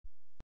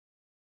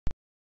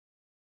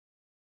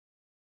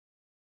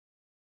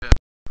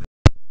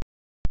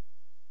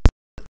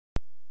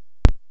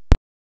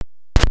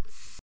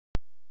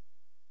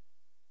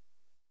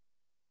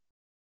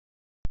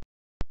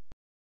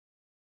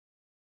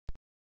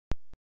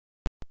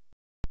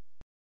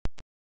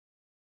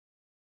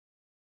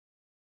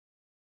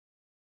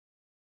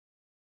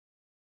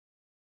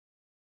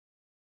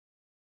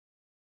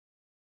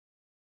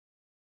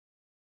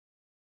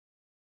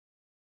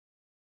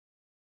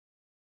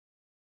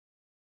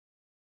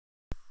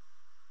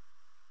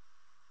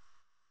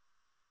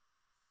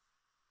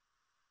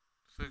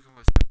Soy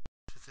como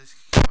ustedes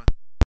que queman.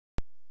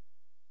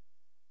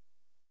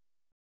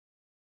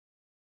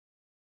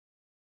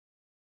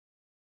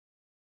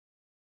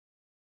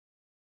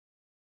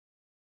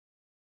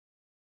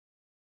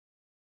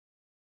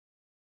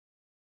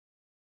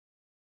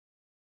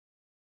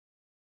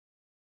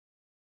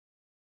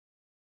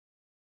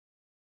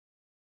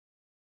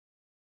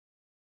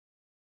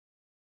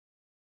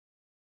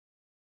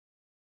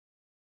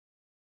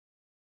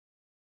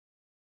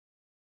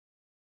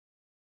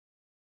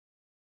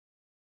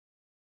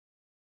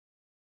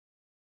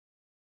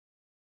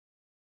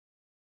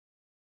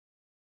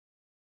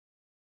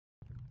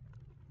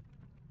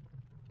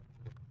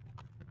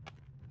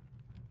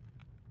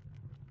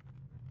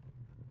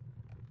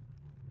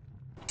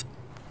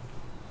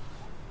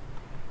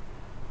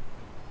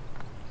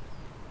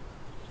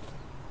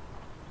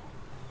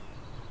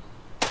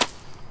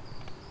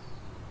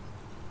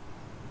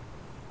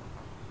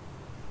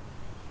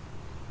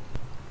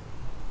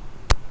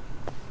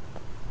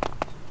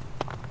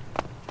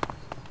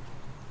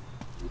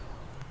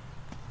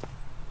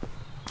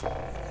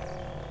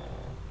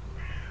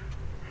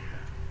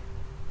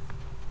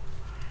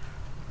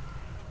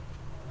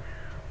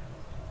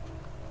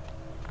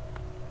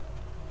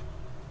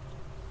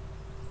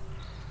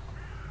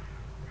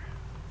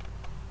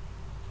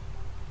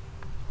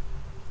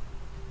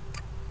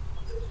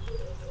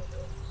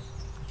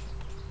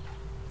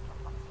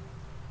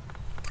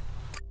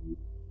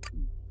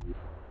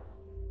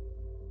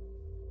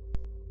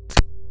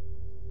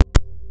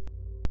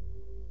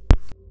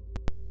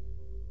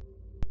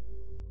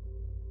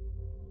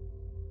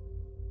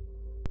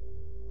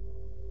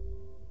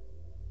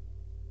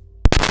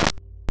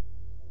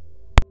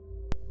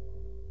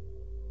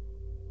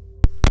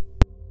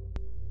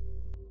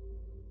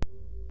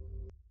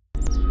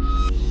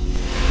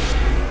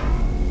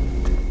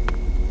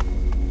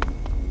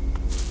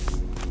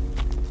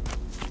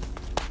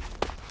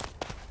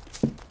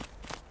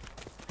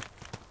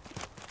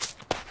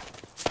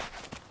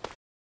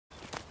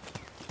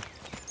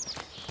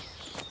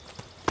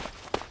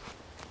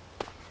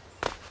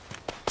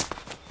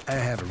 I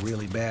have a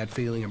really bad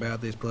feeling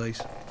about this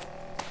place.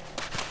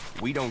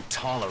 We don't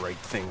tolerate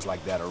things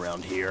like that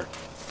around here.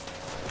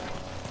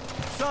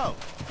 So,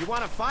 you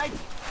want to fight?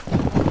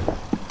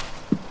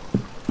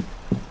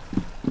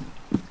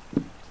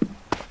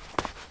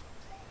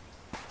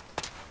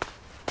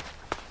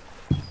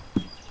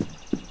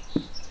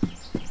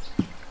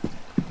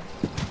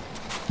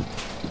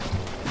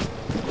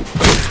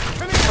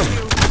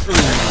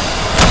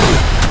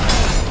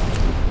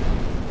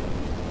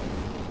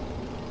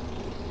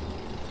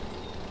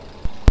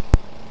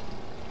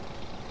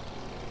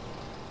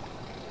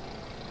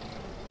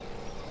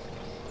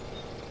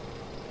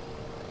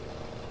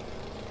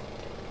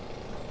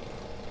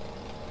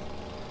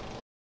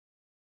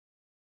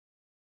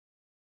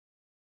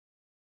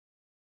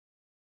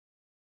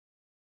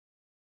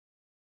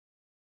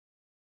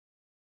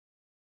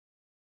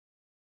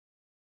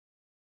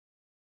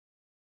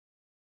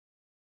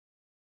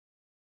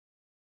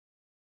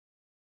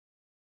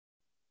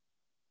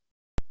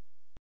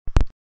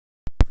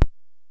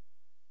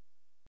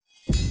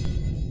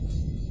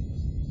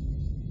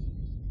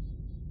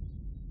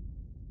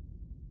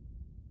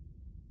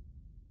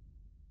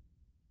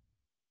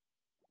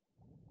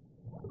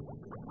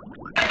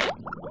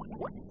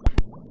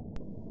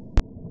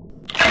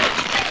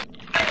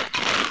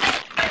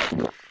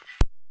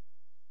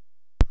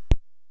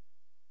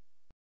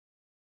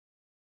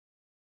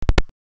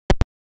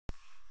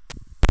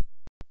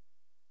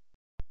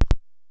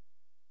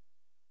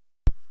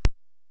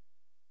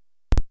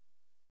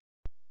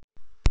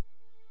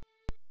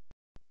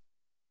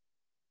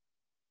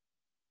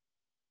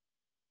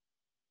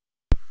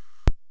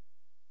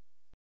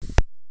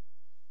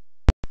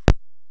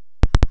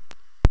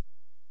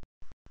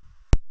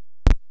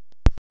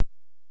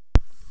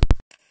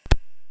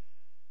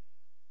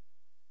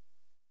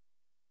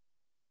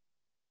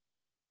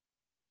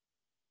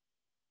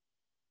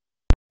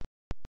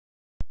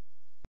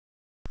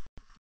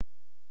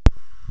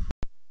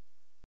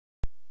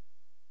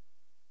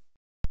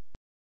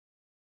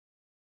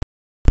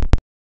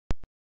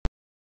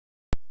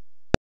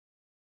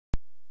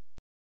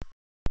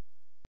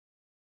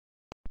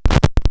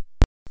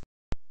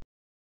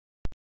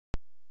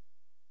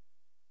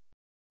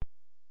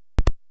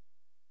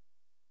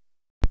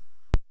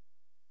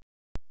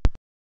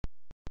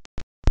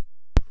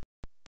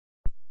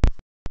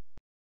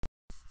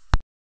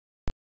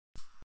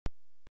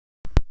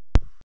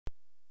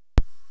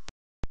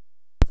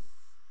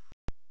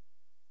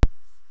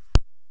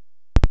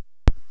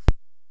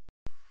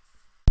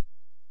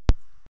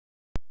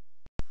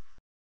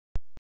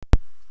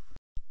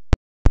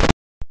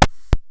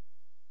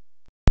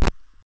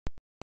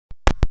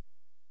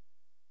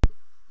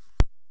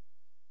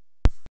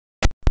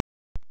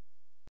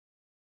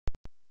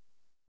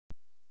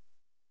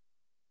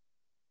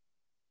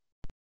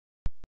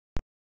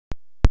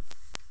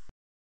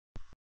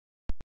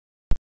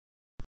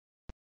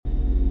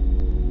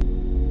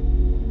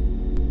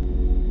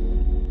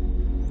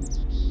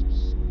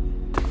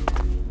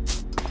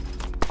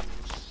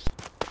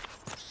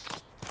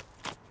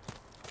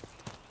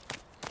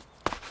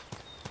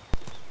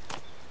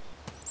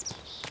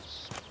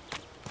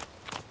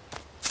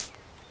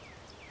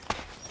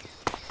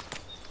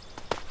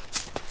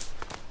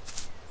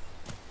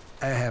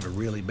 I have a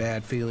really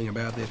bad feeling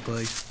about this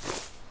place.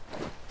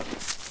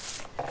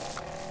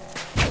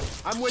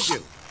 I'm with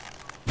you.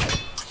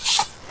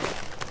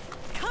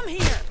 Come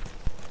here!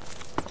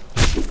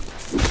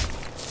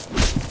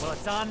 Well,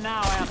 it's on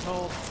now,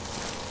 asshole.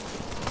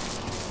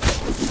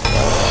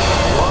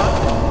 What?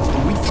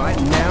 Are we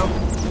fighting now?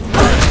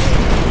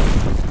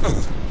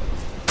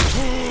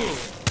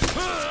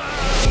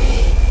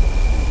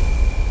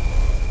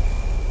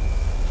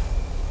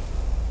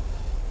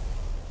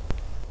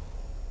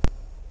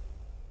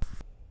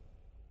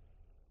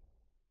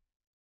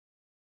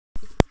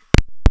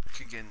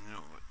 I could get into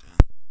it then.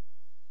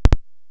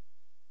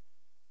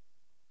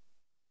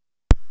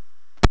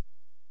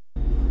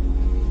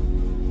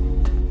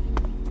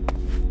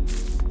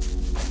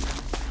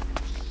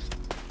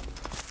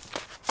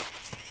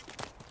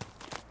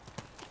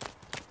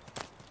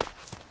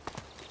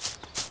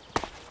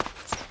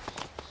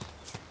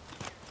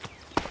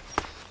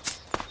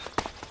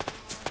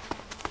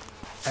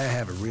 I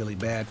have a really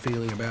bad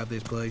feeling about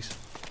this place.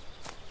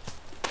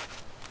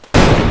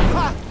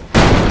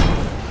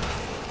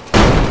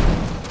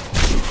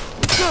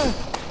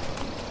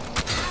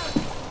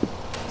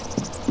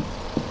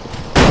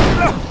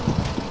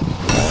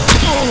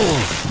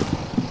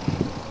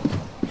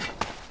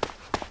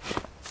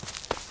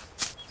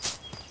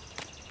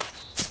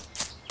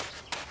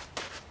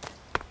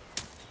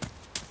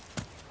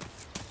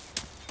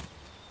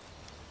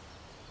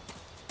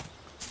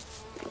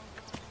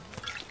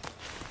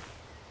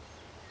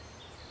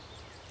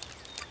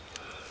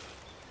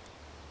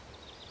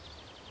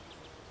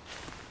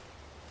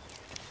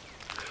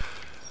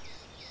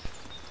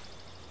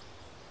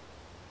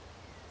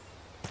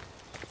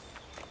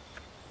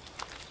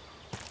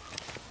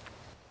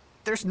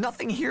 There's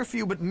nothing here for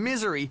you but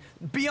misery.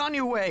 Be on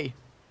your way.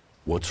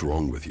 What's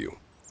wrong with you?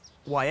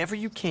 Why ever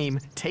you came,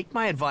 take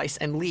my advice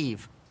and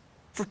leave.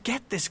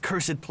 Forget this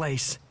cursed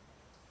place.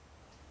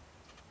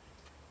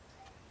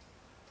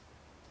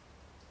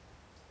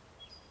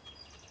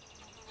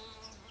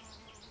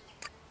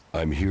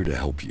 I'm here to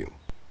help you.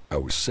 I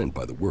was sent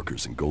by the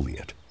workers in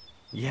Goliath.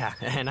 Yeah,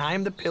 and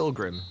I'm the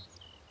pilgrim.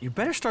 You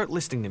better start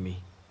listening to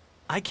me.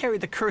 I carry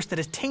the curse that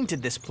has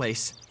tainted this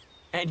place.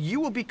 And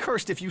you will be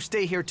cursed if you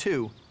stay here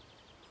too.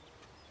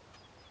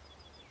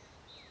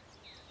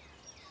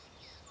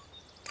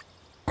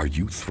 Are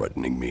you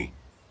threatening me?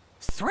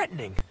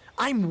 Threatening?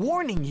 I'm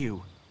warning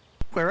you.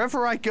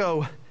 Wherever I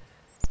go,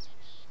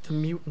 the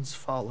mutants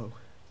follow.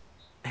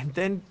 And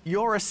then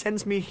Yora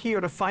sends me here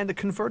to find the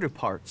converter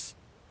parts.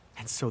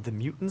 And so the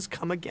mutants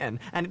come again,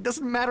 and it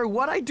doesn't matter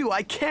what I do,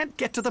 I can't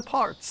get to the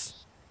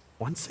parts.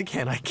 Once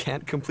again, I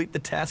can't complete the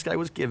task I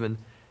was given.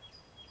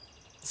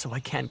 So I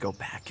can't go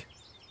back.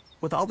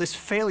 With all this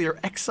failure,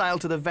 exile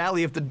to the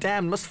Valley of the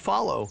Damned must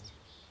follow.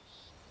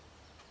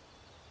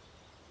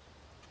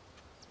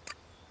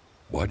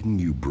 Why didn't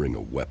you bring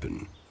a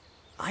weapon?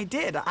 I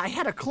did. I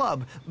had a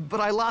club,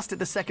 but I lost it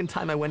the second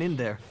time I went in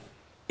there.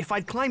 If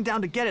I'd climbed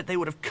down to get it, they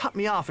would have cut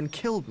me off and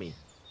killed me.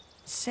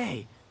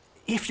 Say,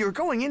 if you're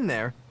going in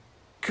there,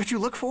 could you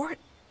look for it?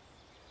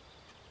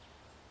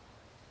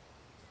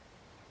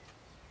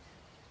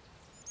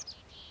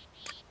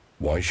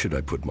 Why should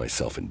I put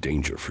myself in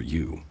danger for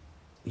you?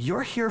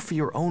 You're here for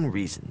your own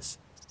reasons.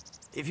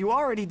 If you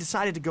already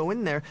decided to go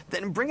in there,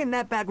 then bringing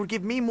that back would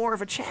give me more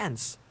of a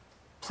chance.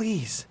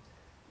 Please,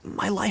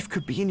 my life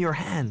could be in your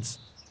hands.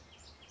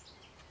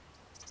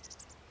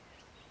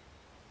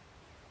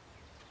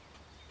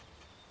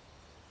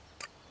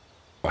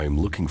 I am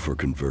looking for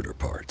converter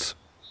parts.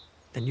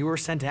 Then you were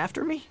sent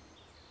after me?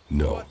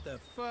 No,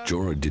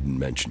 Jorah didn't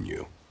mention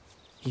you.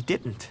 He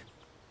didn't.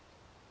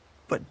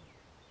 But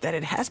that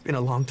it has been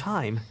a long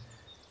time.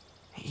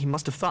 He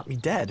must have thought me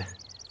dead.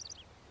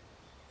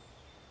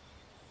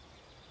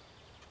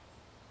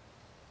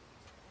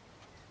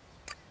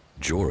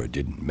 Jorah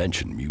didn't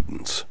mention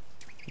mutants.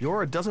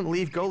 Yora doesn't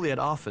leave Goliath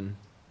often.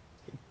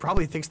 He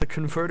probably thinks the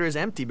converter is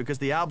empty because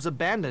the Albs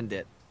abandoned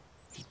it.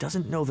 He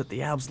doesn't know that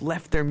the Albs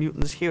left their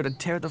mutants here to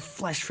tear the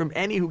flesh from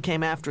any who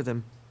came after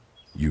them.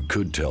 You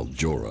could tell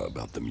Jorah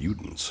about the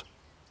mutants.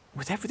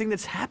 With everything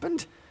that's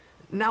happened,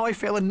 now I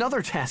fail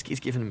another task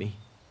he's given me.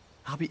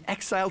 I'll be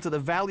exiled to the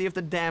Valley of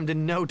the Damned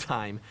in no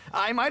time.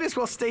 I might as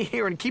well stay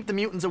here and keep the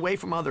mutants away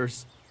from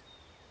others.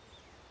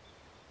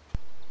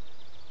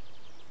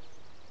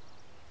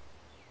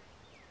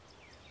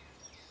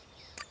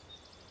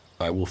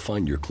 I will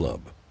find your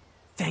club.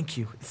 Thank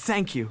you,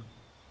 thank you.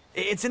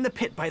 It's in the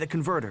pit by the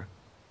converter.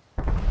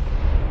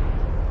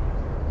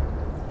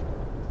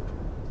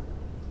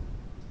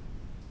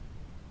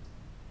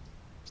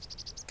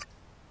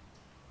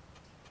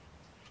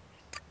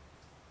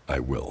 I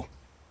will.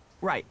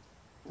 Right,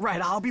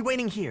 I'll be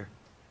waiting here.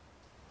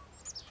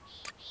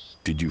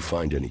 Did you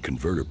find any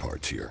converter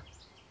parts here?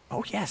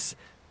 Oh yes,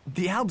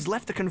 the Albs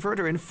left the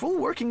converter in full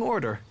working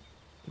order.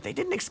 They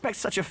didn't expect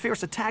such a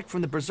fierce attack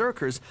from the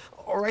Berserkers,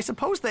 or I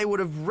suppose they would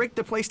have rigged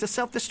the place to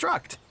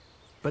self-destruct.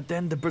 But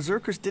then the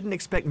Berserkers didn't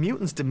expect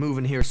mutants to move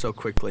in here so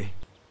quickly.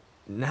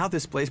 Now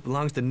this place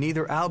belongs to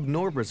neither Alb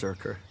nor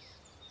Berserker.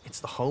 It's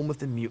the home of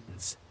the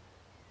mutants.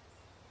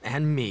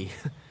 And me.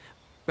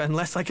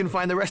 Unless I can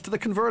find the rest of the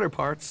converter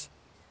parts.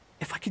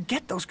 If I could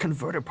get those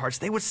converter parts,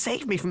 they would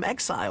save me from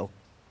exile.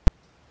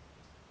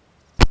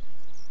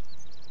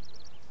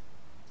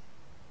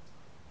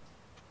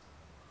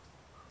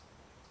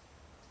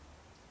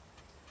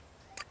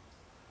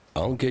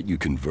 I'll get you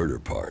converter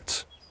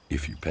parts,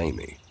 if you pay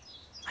me.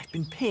 I've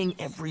been paying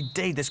every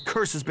day this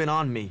curse has been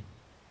on me.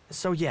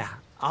 So yeah,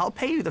 I'll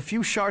pay you the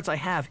few shards I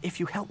have if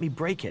you help me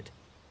break it.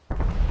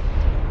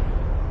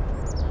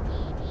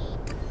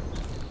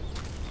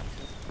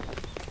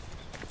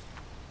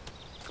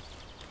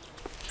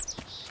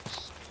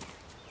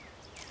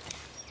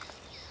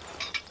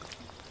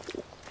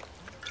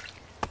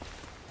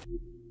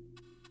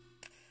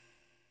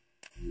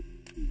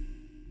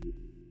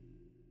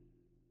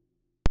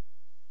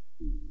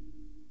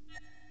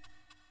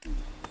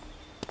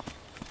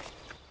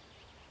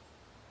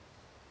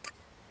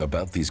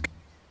 About these...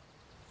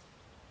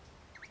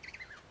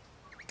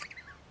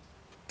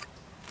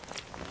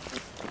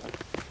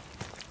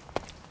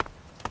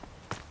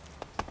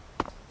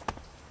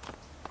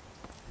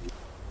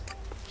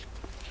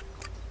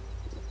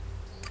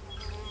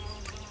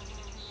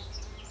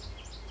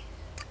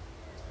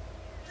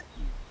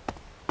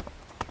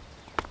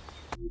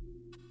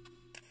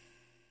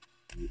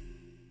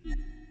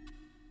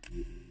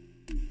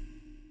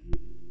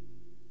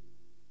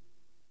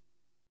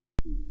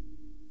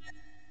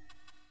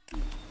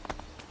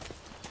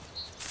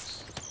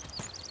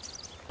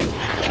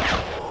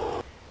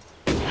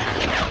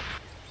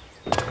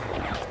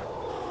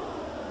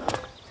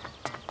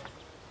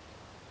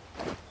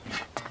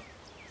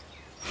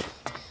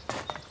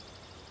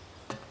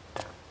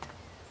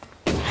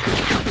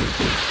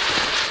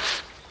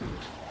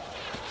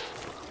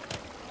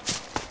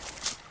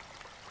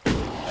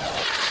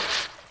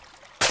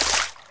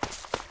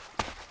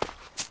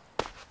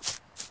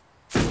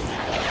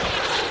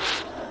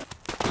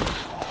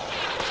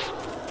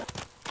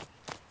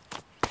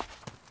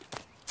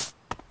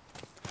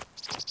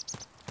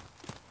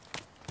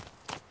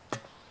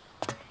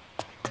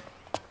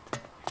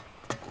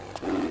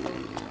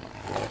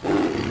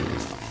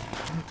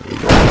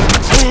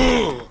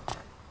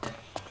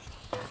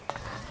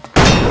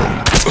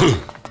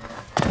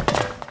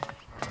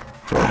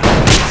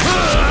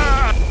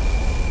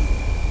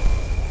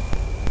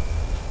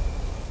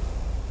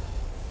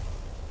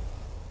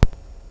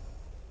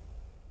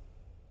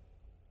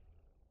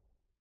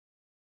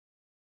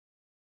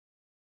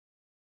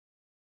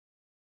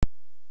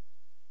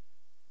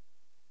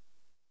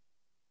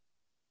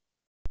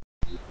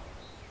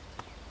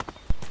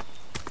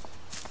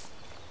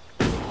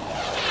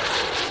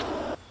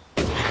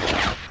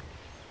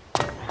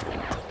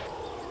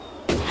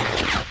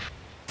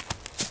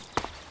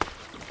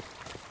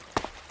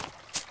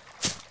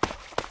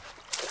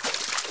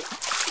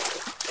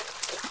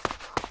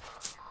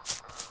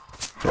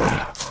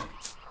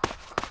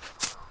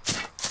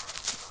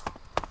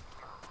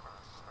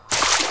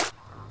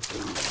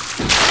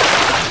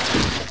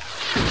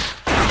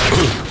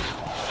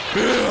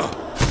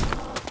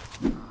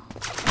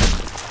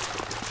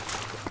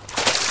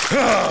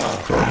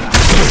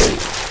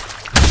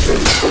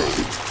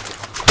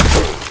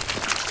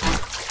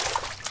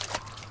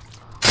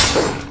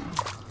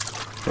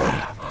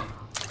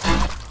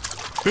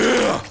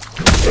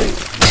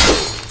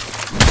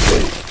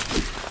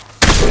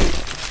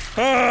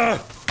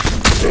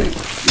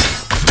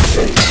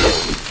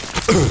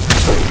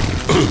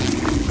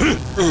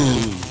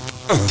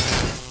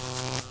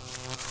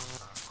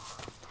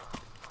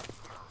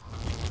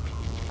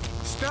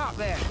 Stop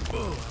there!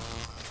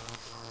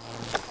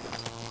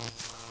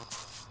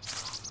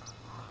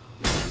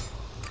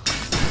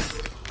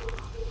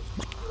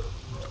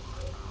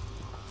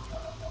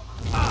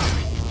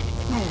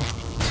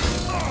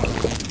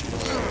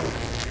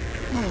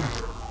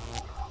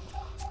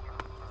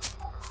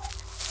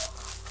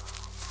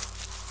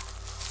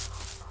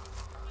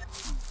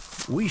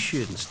 We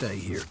shouldn't stay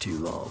here too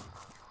long.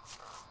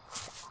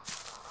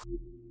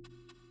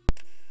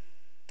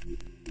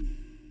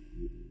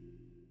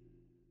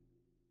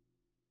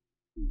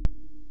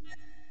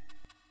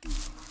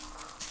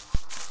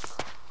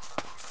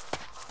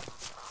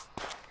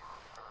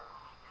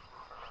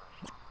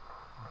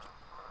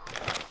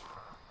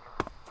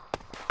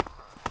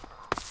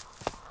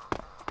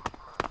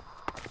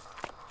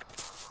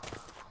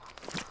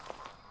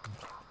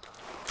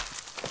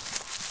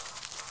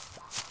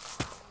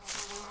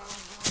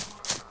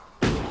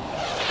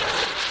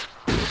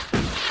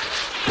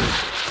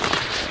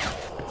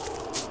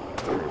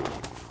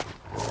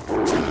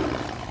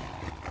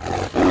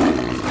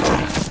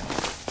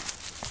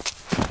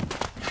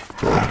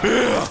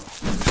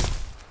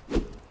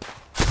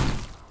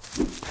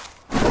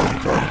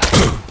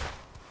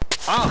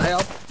 I'll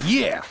help.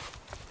 Yeah.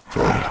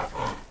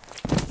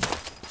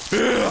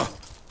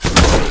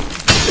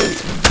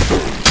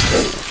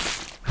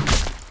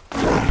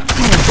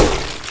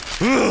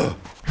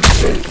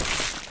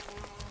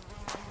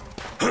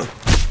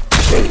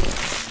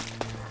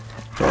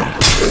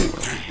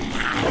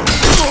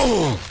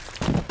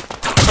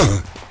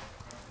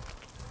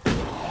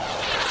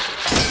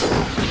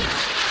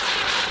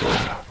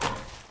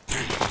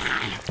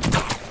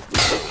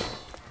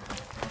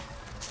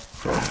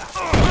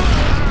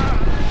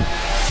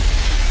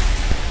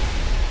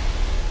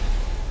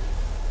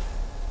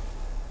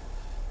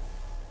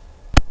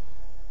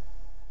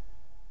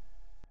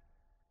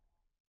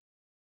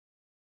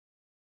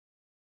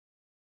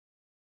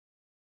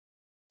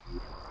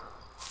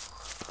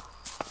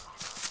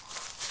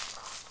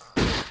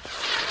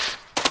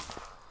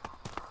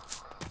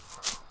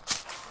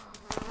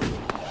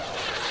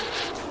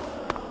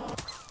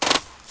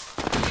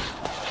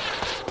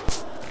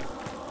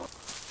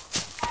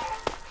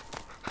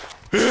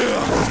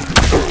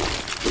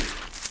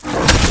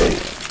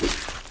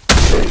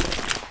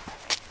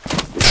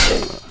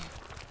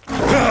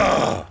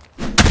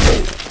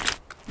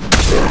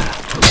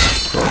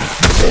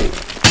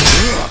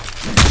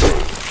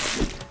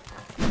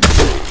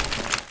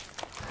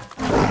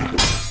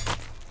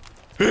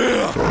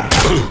 That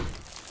creature's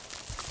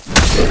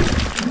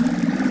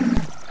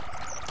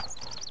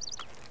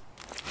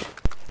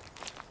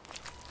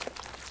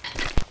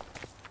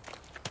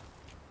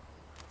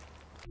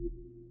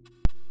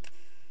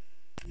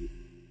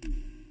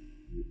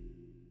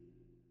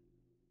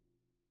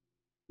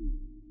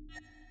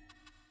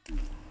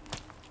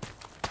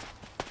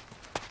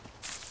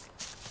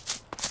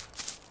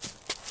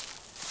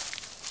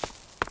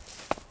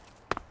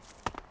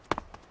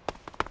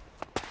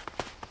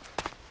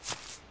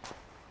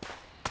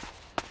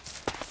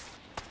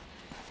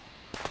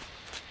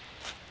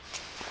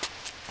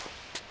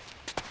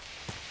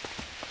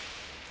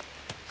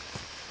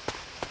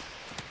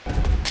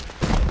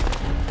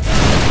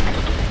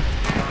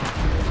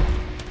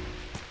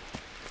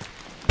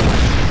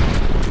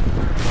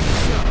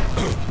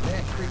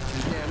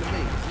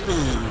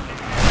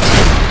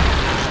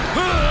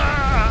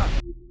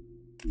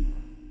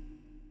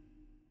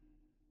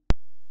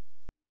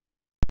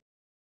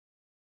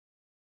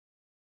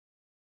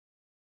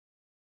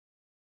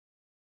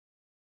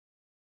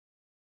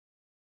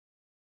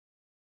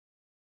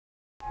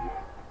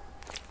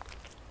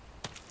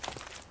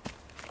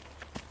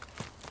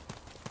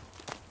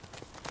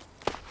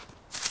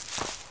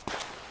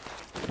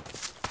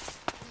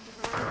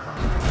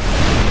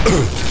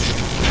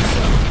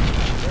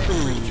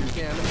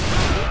down to me.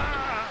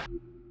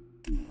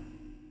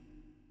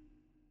 That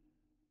creature's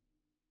down to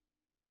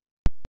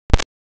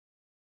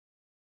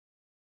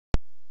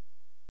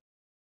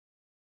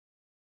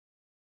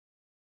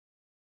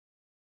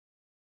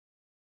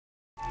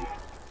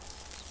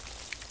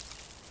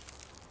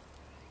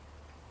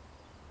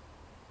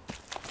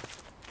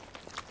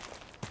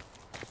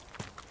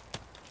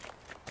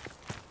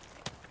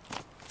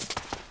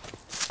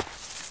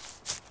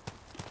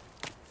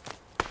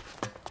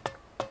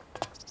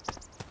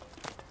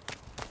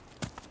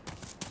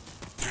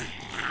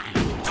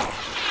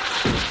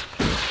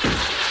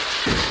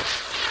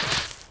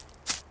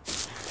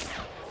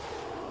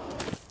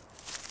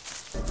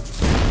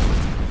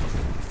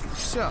me.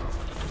 So,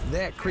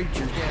 that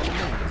creature's down to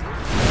me.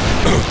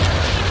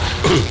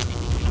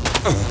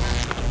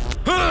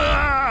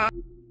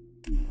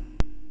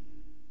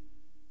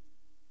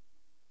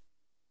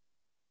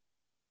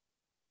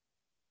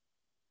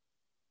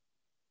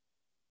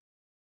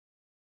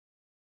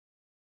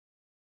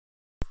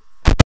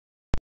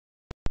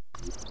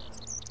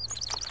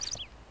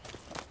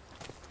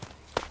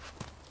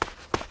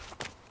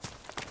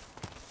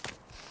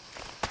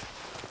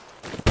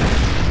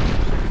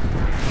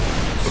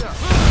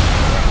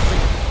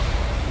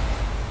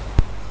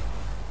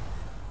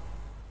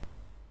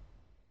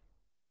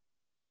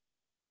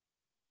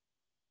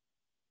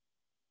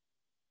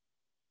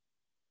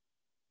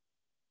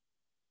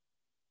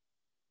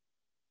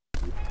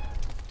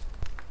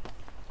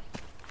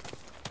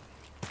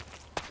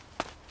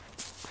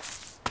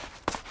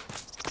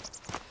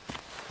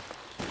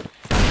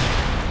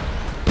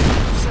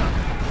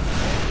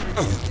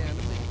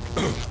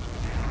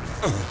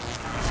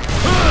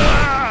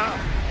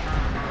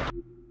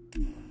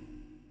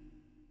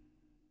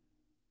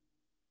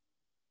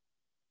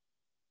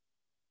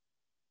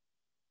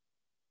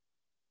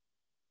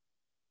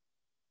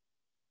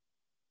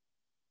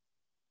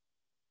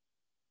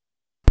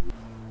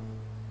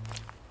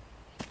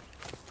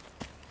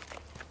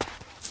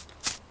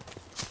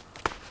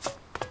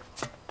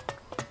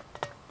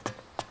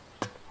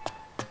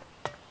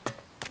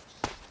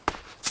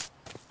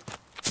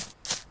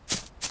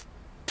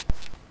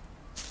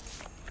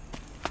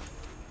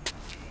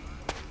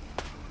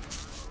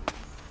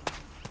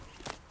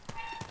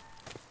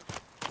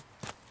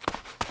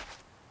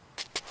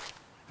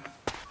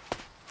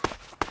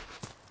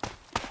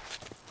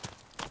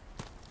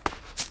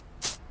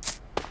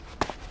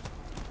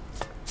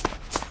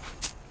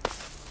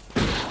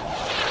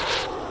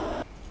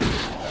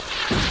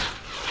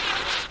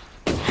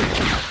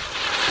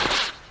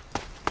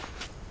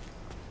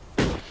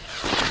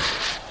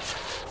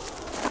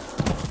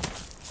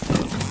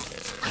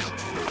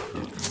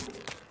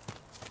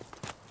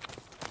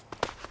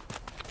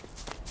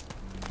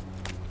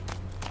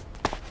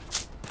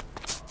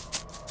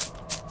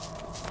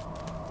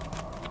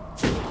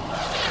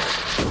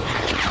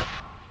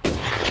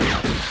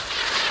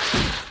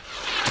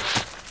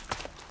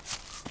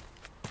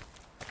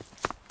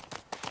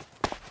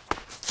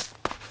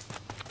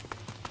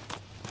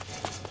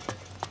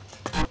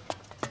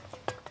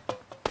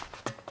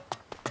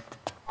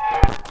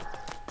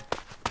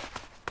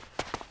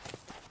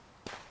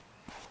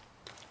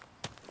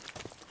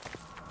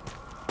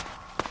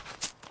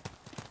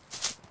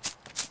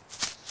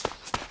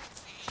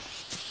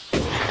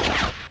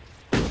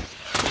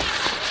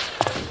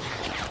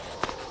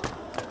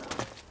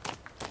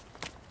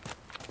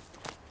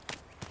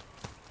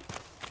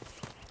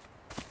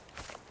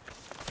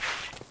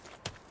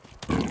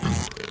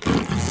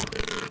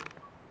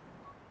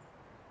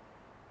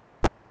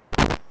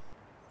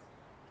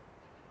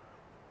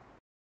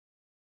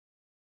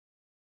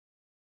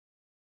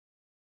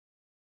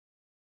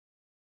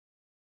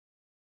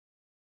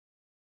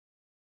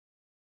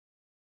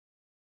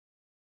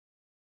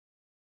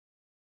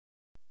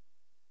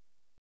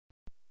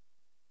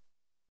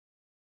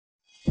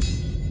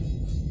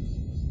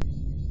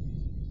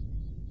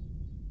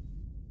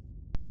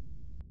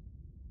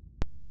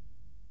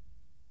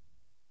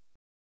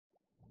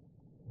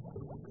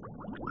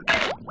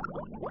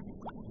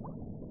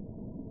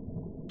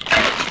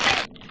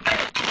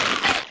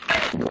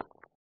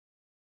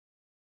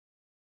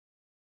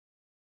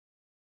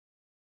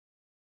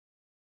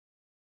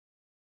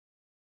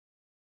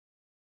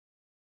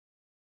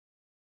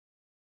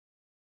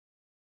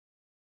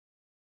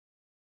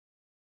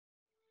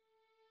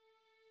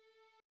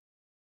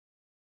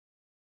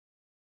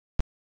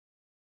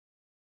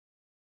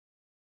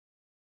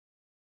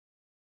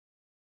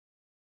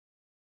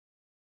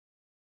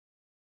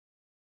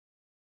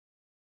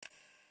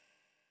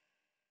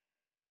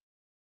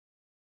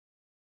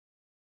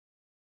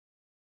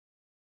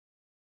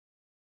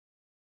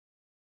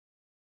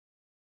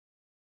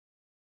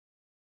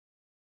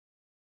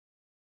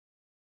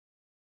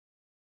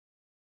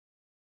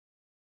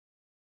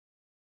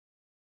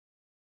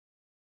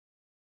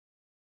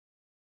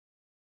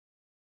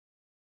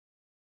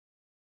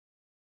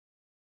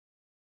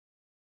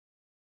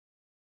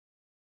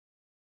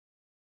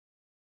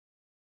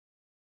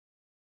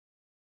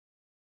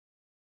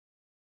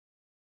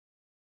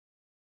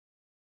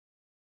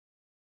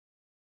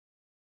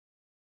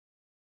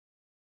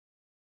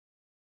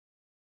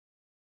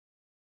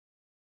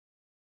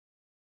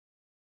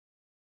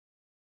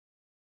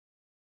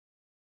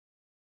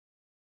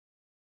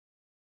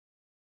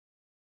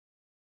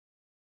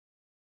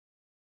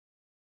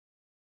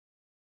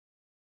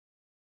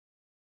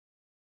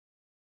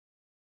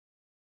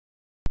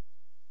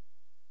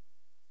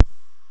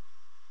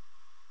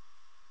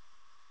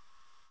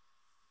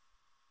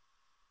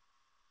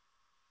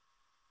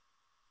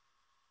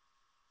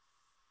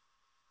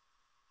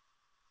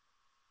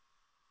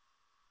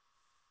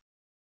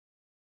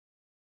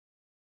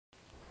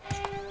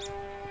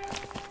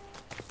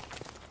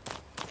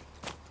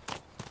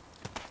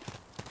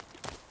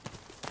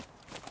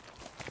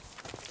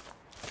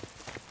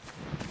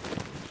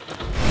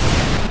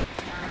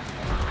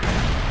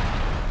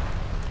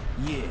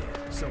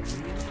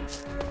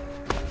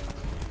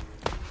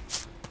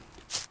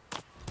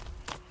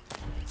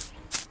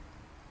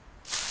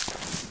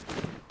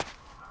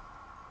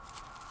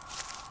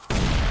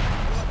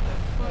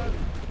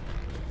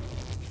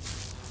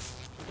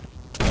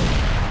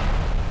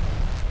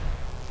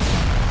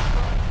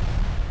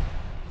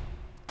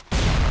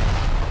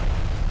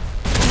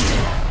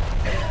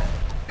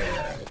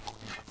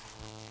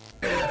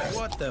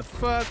 What the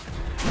fuck?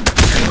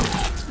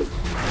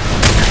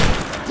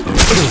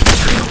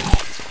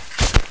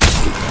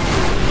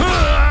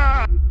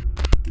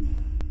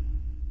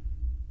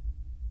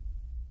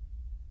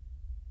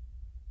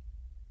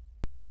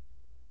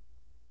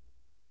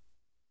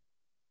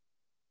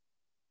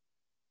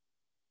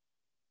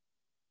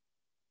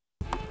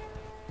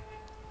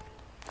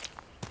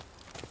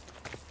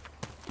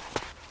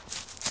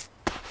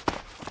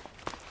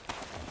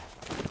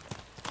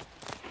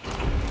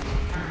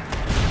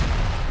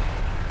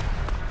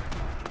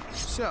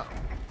 So,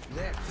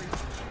 that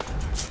creature...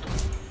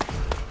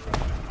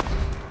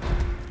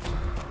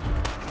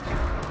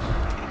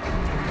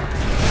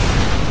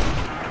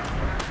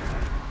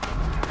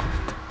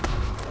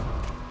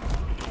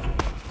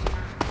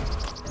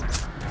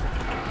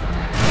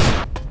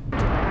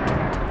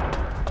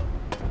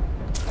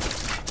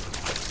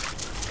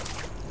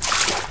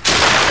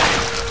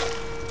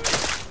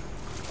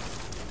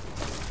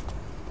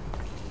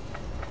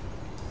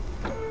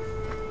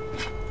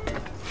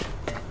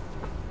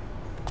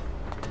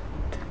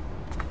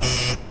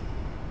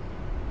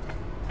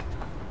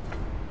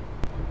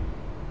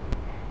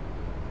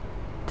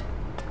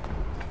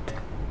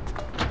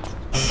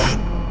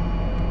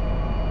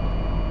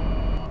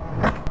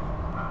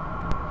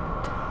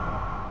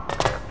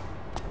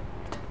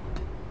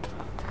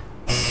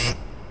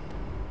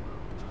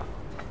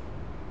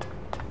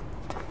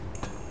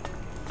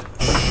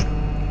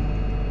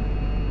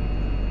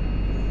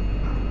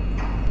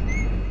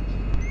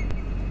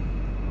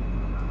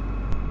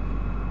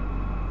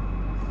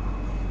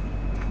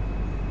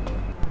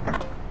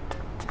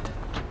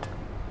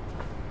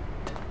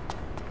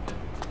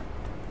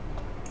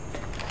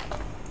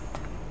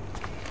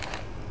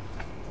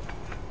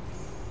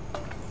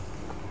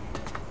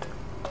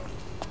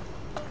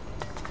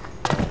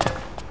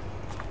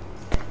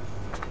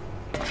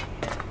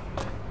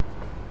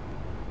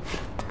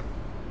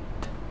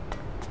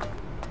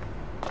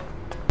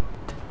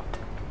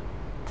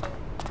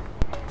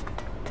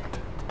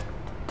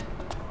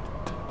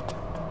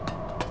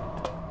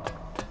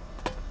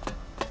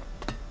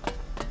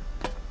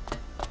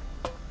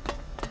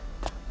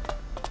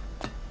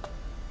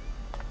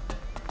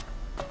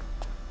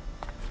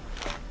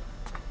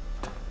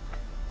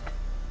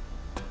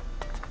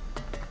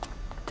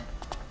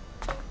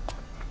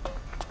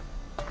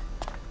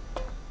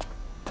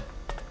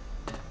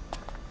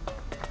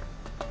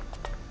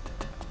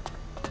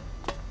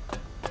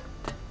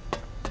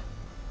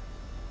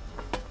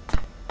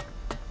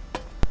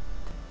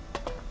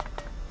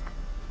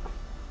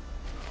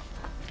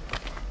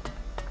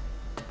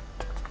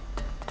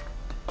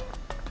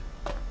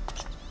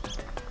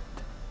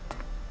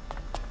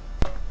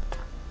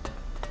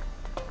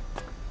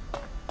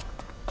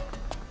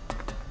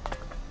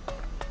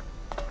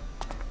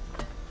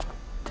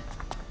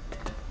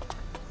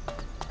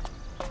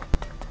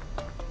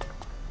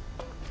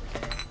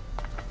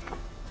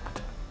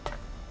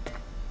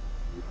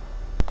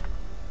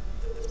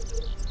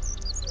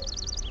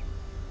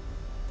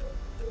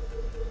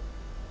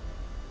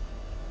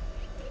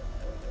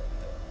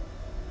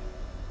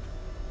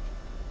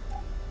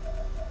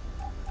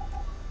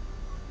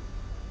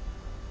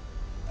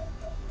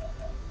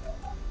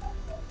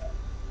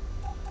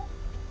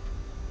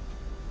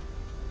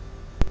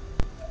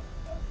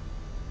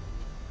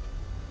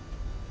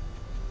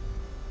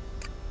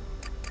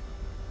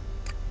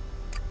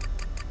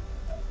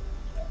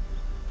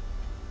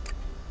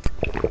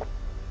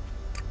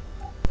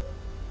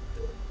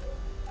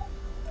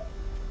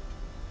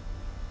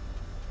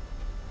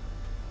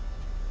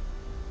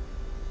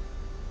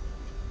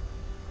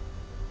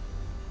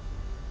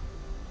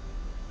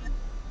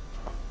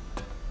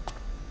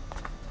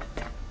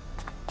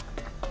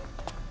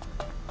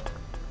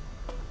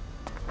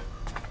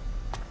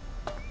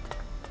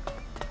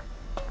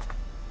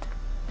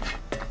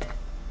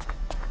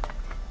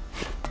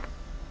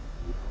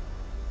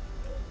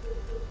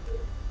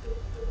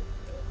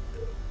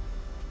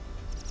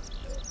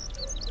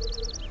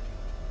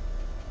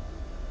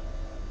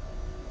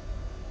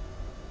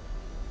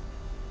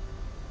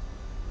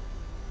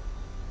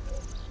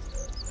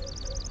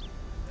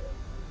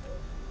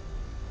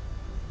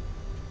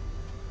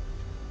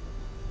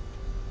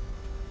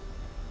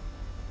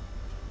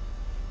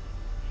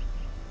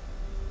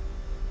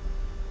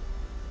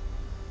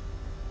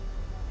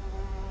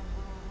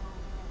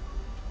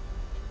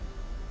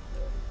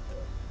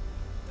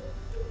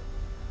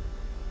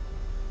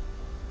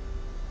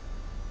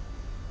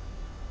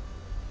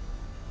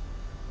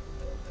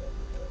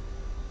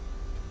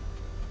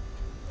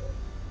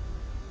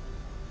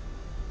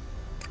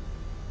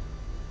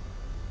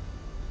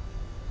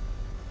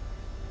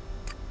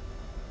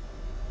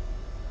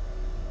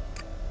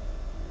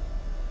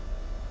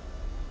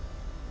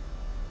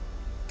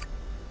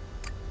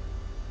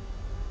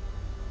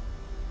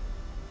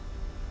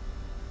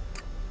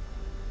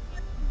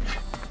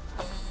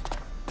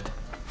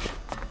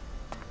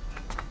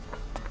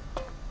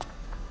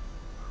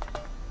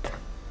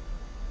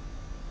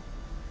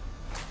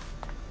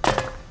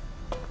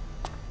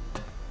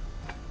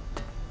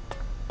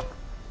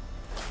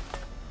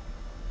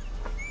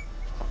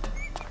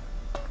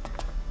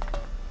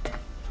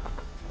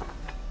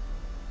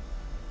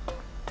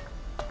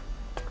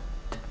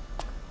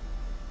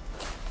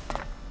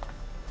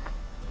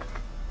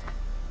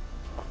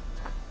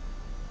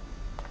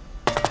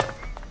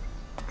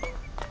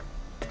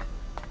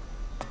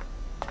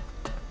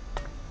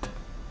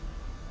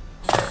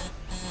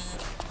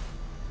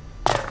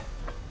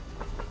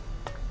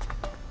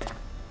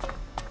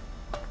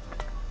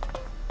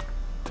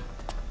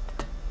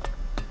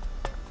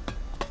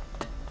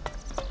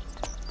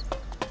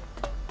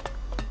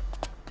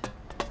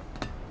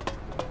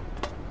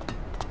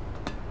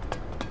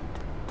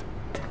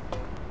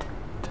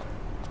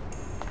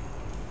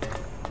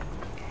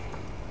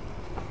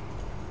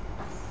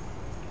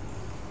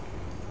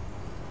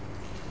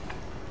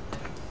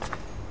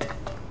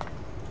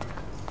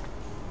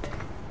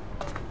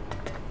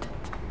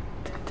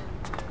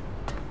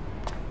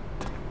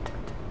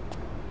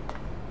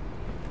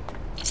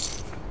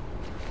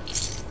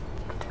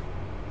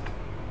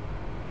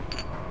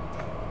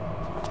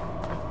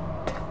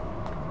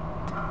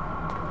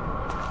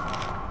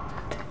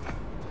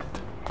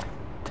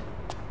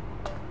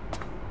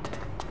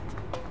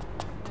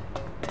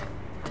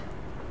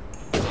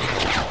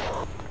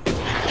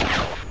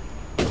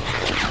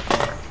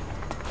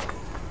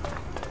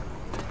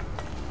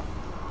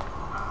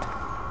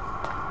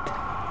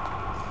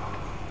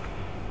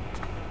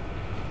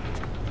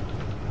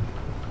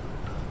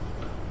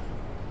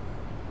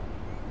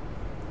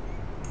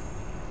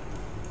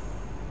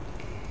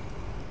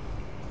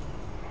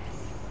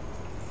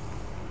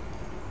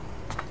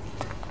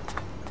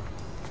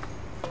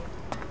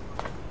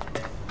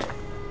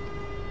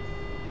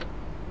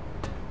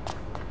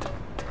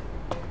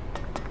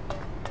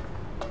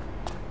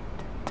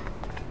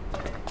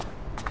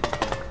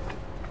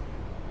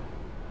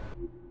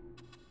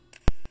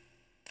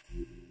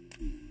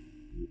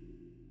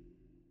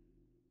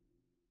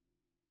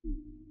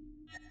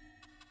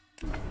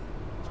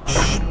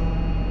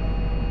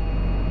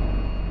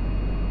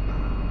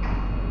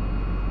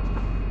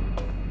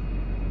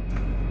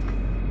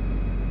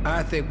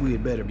 I think we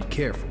had better be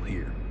careful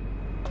here.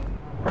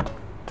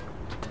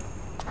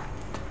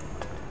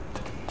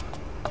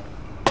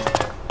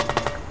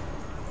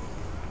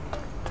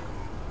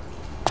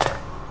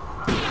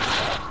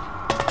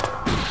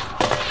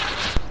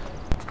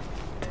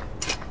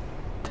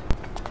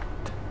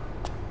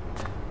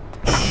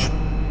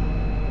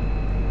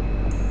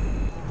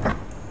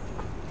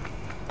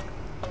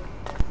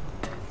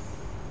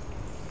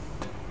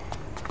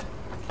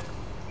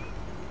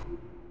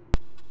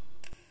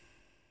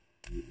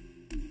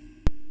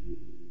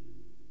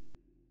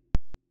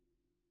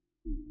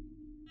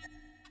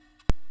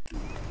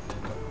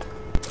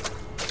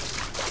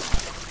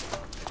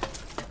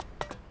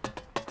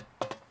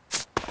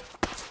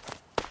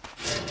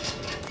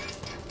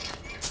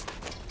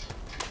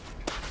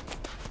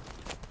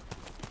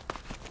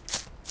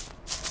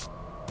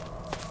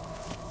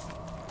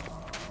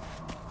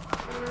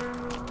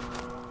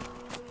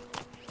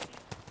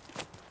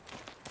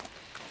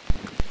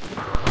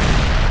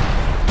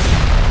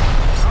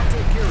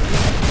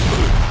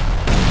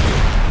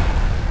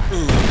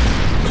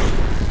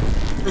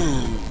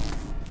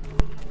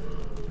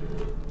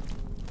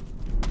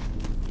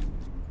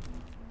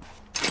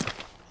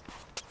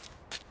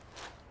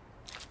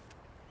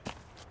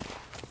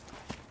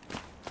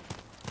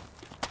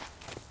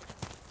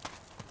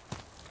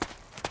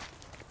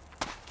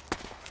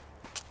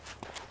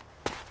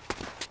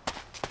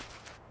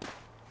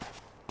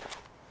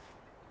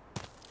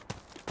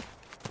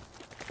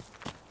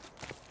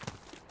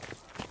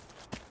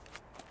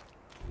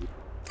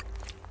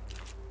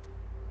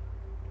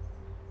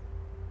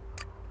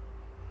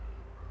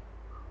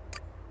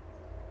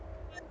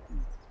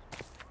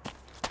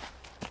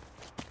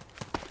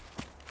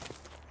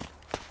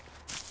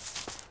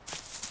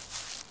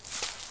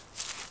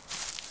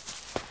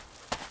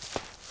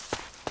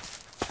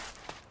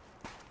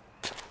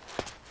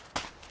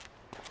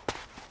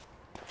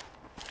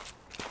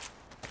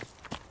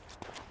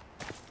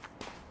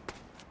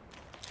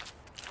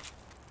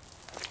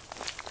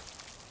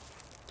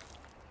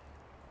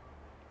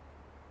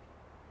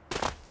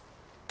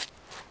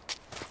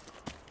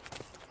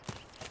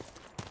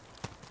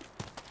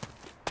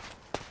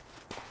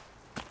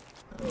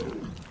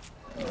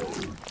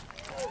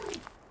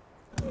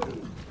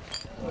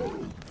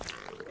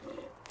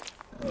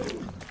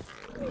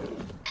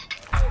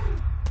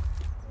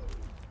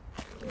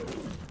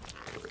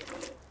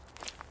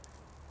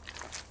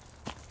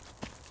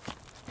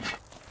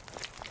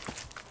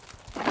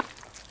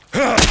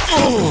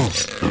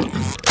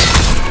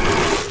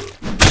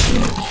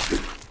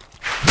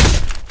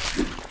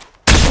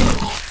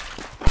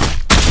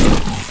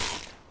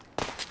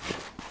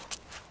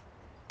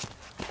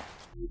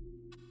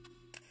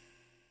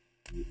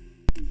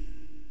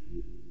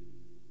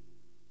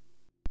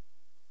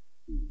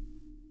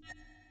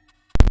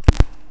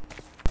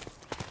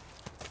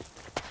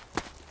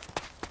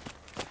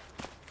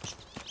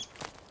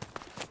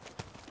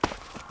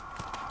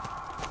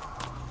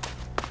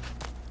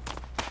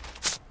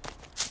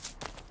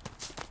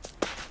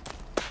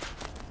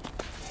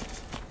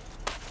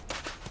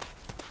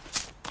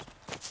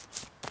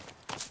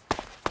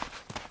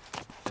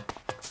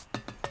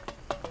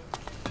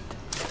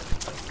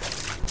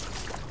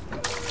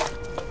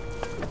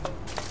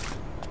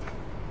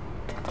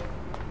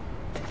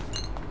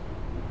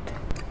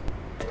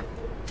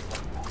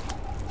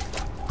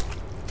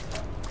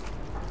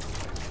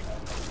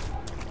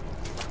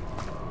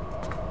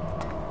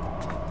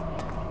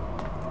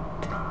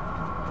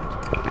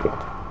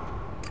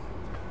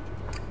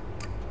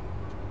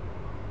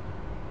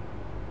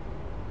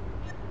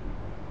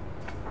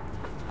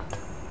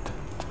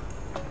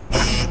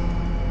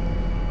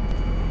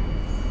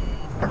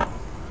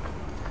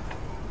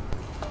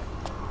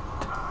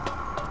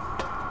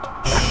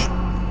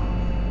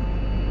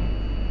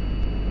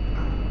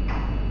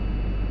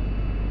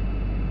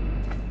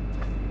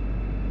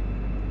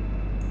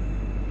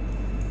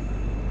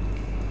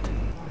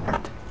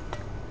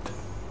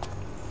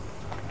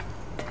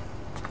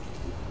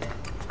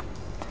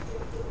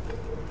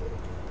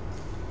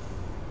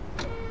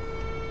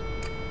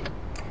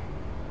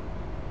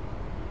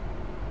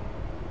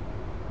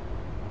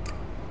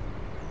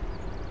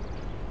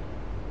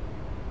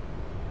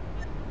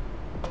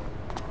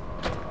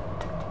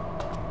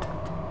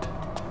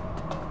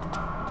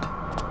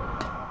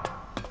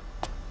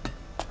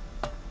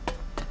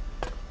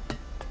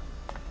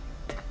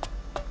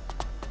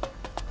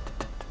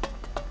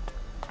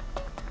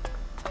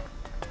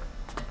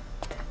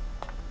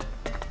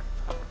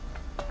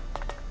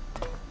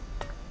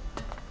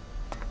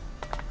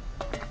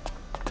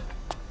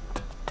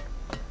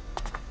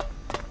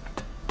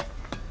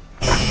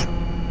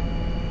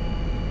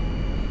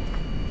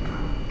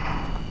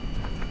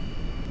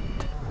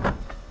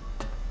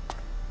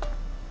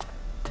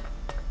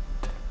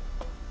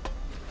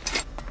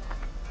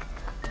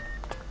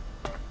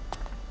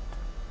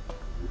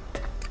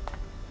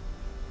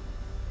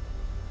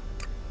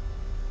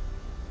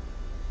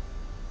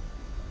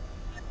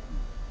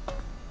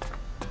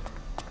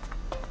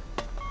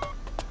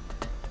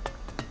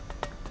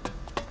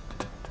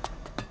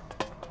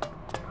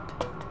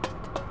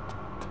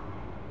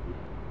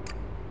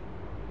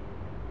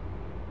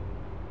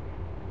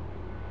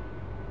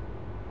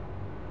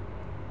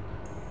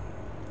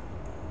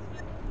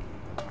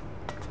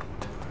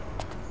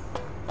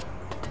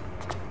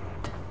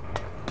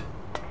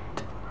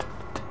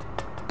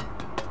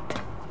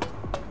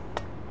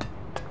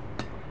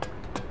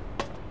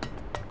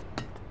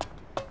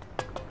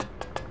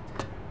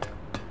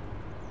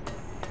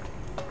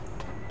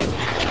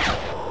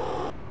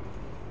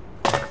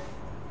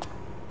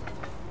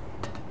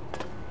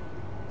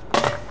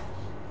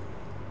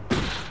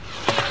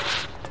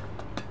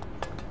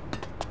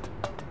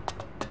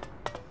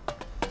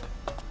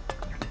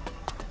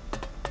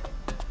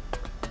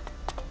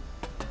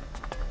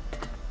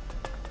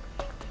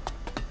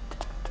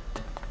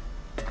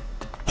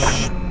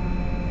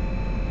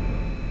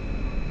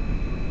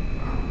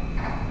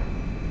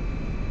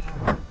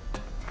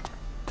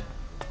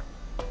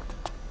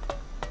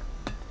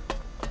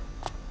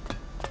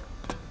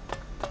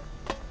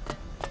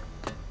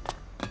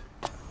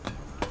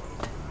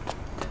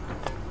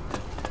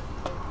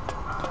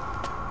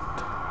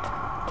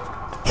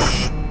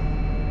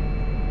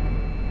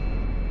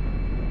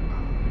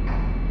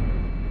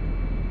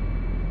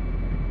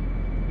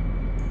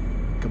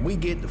 we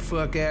get the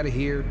fuck out of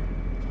here?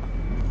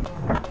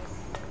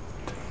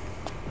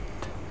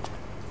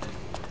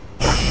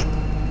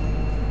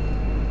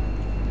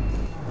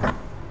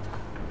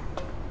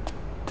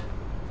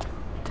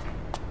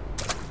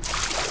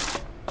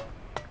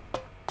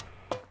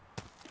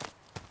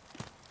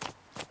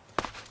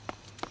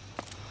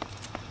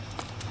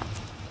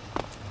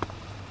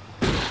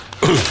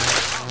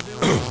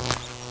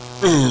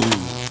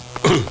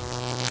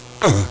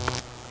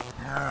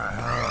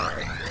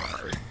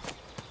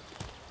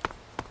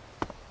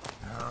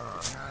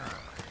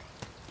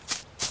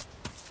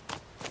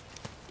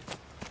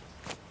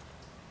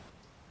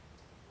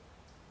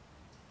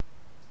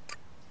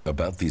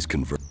 About these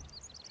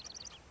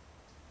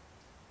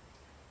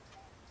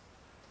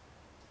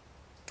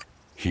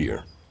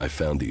Here, I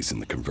found these in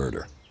the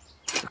converter.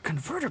 The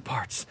converter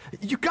parts!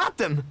 You got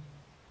them!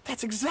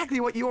 That's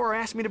exactly what Yor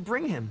asked me to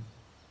bring him.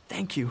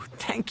 Thank you,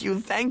 thank you,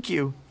 thank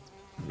you.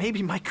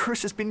 Maybe my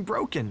curse has been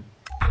broken.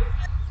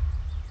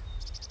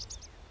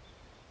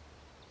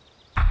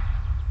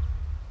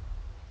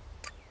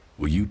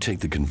 Will you take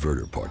the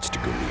converter parts to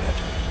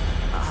Goliath?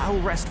 I'll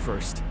rest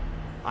first.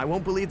 I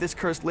won't believe this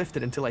curse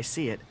lifted until I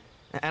see it.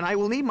 And I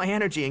will need my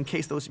energy in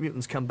case those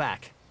mutants come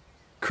back.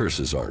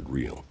 Curses aren't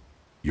real.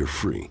 You're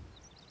free.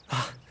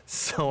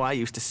 So I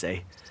used to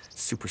say.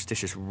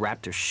 Superstitious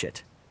raptor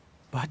shit.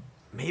 But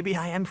maybe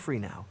I am free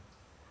now.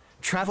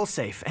 Travel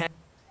safe and...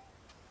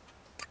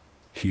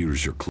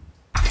 Here's your clue.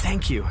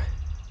 Thank you.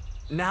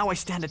 Now I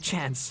stand a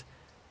chance.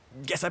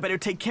 Guess I better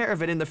take care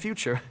of it in the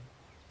future.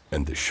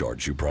 And the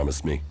shards you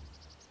promised me?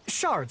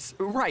 Shards,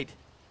 right.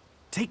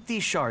 Take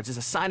these shards as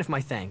a sign of my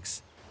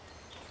thanks.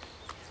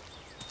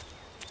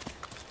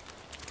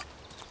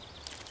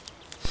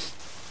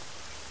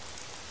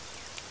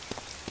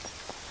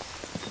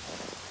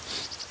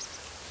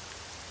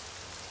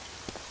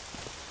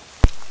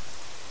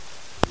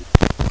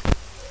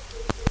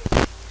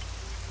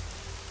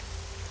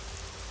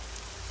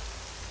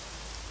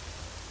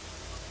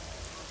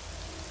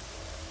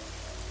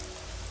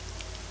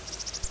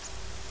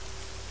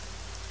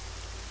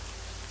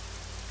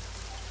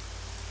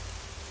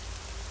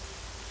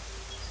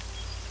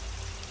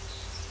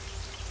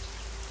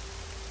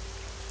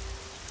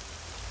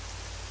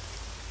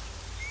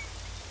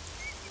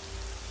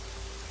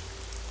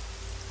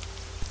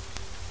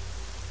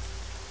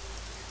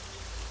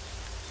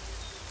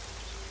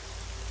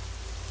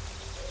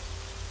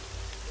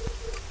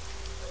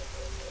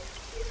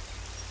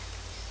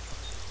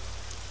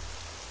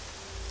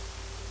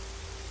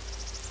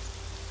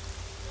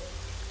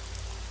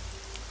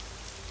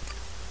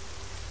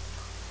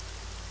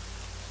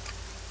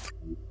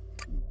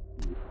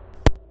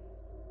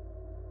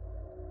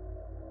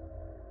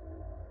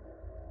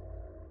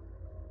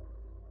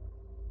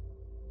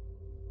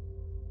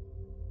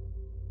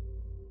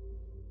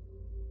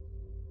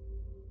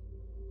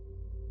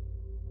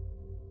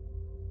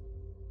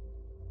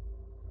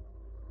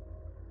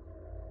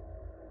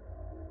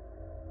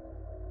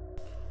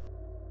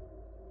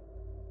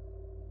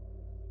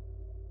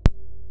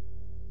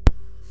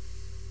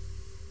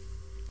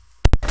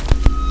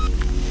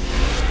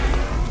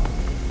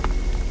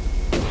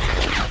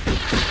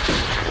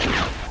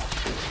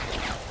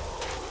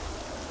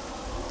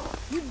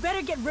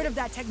 Better get rid of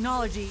that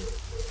technology.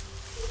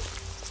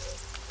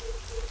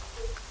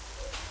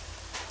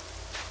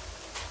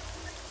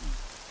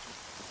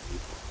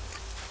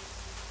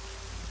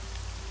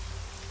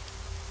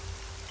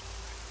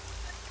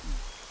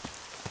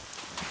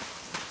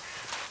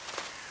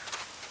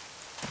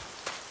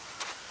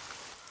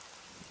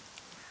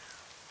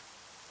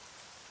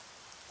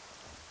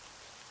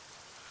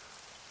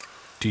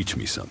 Teach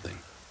me something.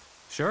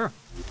 Sure.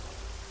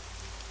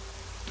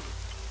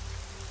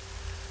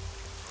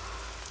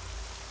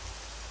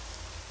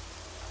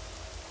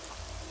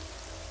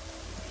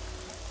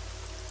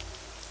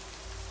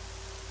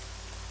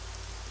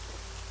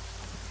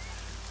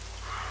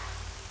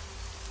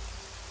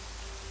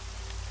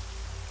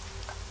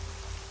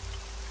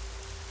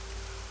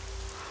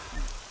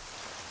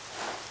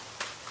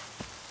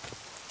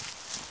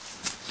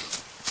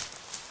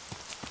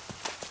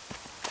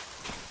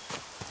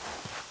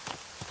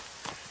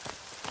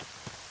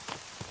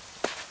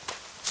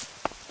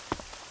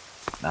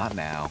 Not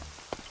now.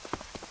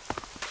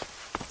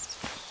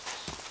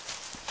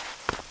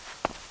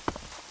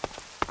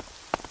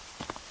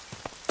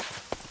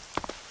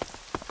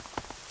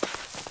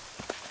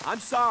 I'm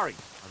sorry.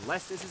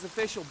 Unless this is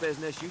official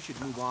business, you should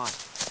move on.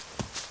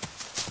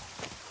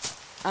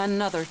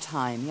 Another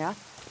time, yeah?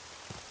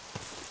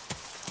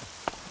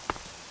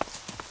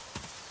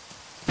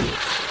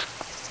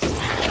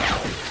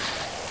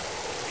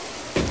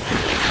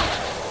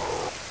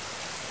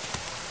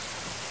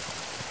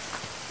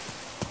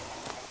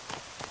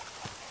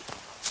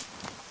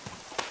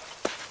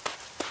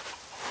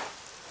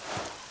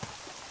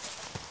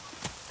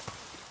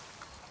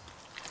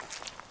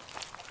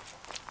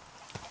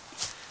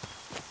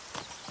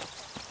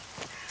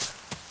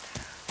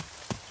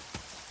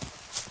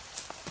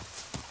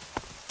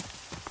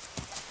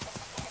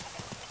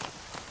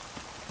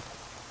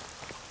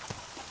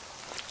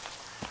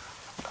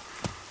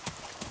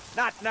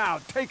 Not now.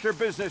 Take your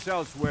business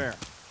elsewhere.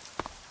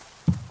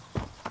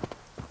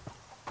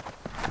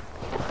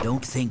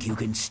 Don't think you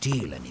can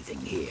steal anything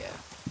here.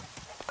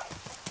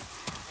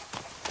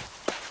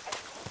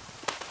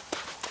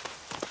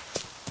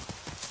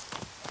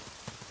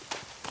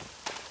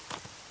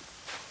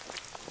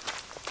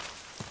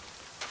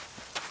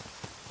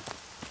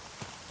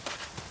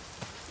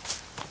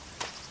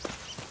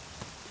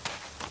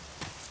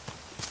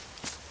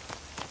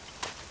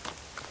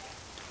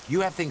 You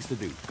have things to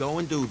do. Go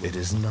and do them. It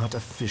is not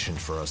efficient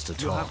for us to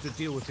talk. You'll have to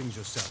deal with things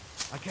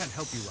yourself. I can't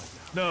help you right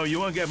now. No, you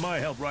won't get my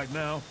help right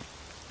now.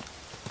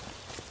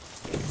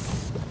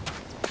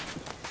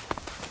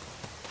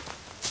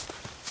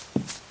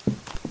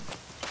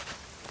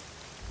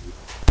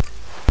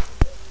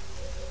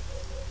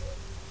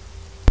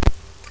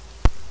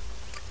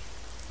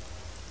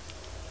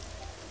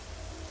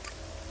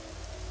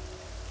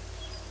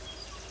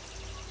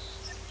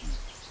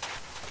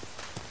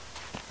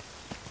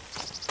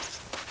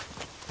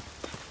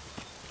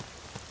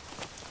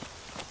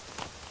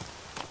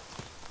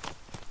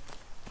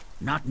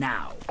 Not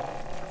now.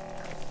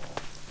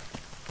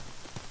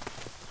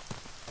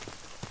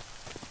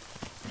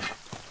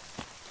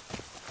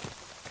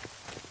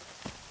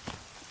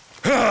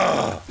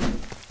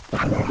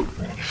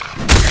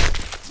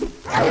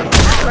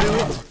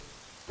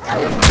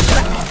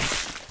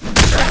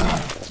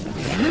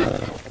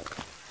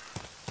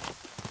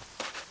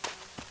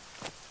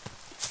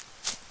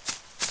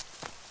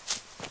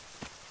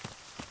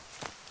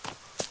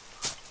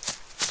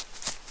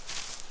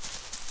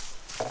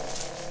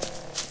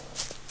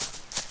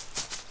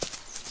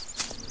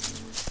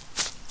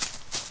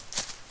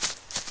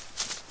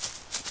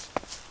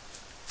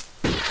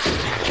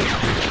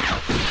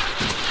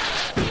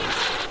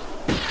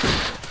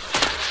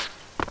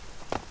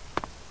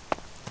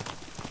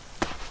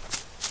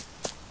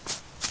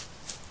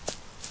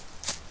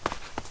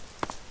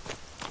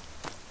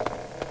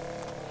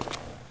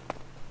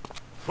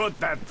 Put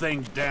that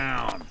thing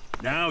down.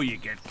 Now you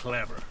get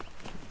clever.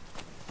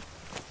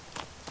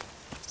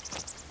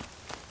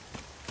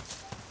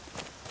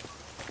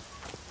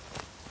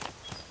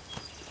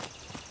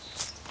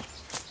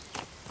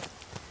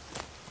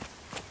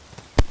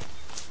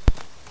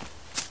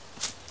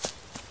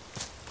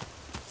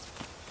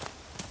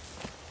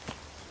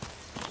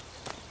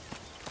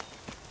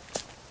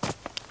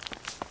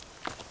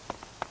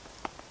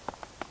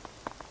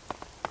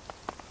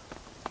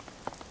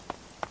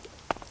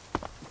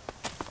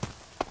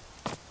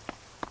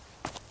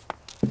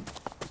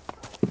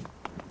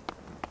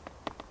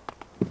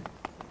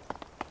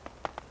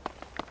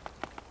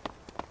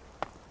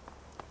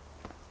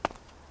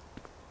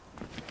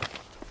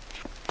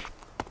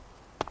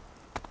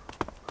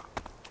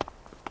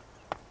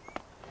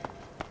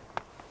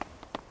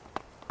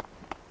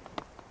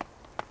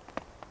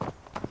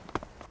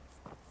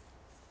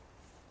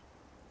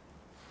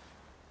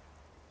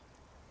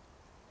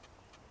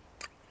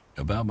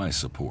 About my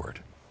support.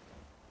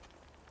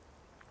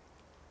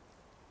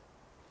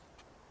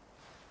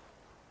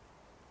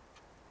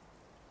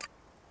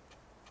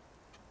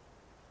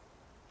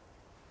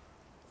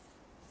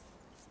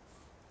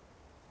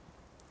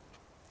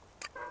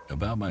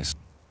 About my...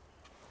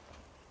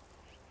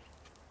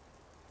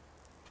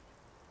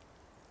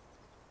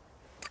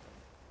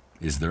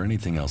 Is there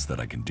anything else that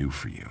I can do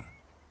for you?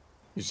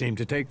 You seem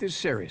to take this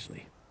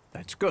seriously.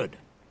 That's good.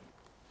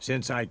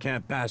 Since I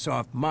can't pass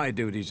off my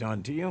duties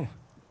onto you,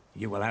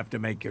 you will have to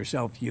make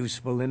yourself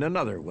useful in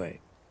another way.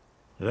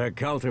 The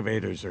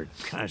cultivators are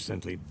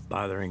constantly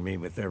bothering me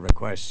with their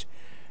requests.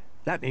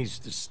 That needs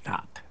to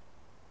stop.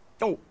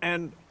 Oh,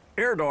 and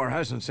Erdor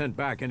hasn't sent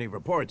back any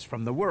reports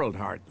from the World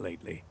Heart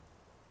lately.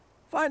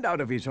 Find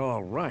out if he's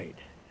all right,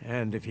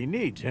 and if he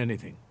needs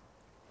anything.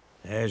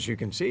 As you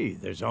can see,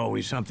 there's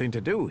always something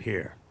to do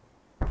here.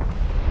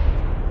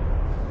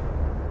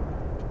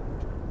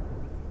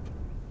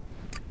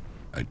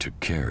 I took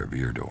care of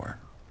Erdor.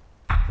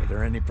 Were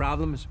there any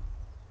problems?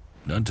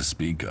 None to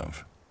speak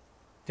of.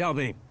 Tell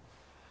me,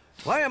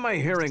 why am I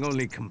hearing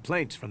only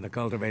complaints from the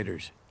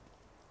cultivators?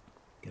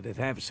 Could it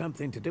have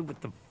something to do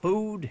with the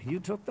food you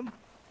took them?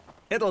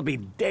 It'll be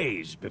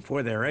days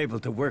before they're able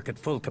to work at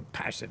full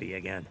capacity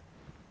again.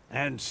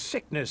 And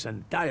sickness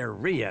and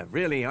diarrhea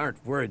really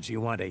aren't words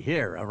you want to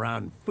hear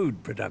around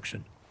food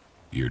production.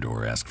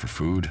 Erdor asked for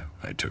food.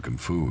 I took him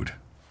food.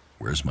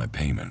 Where's my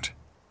payment?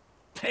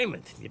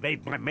 Payment? You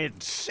made my men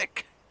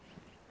sick.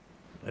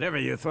 Whatever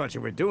you thought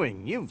you were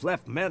doing, you've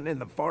left men in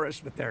the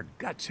forest with their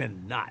guts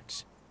in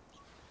knots.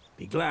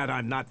 Be glad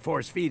I'm not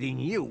force-feeding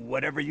you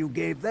whatever you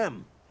gave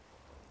them.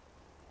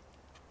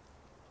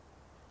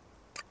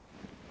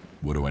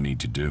 What do I need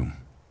to do?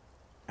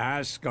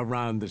 Ask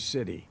around the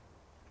city.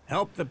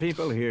 Help the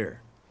people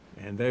here,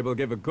 and they will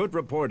give a good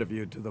report of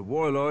you to the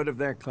warlord of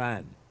their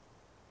clan.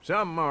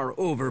 Some are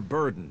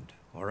overburdened,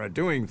 or are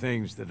doing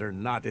things that are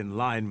not in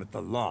line with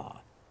the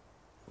law.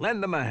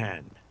 Lend them a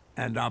hand,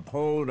 and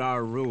uphold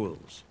our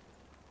rules.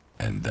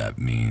 And that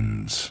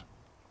means...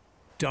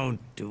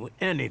 Don't do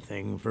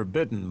anything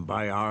forbidden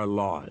by our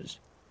laws.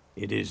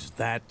 It is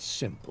that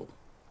simple.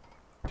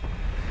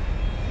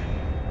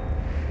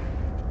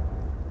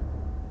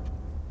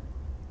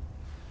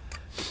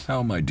 How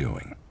am I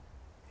doing?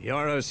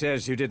 Yoro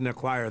says you didn't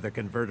acquire the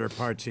converter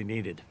parts he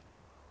needed.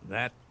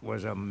 That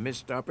was a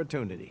missed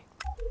opportunity.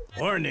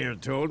 Ornir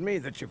told me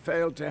that you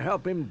failed to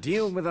help him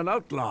deal with an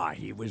outlaw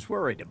he was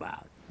worried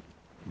about.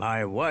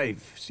 My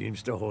wife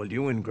seems to hold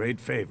you in great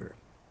favor.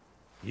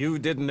 You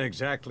didn't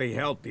exactly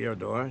help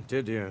Theodore,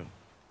 did you?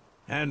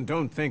 And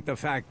don't think the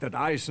fact that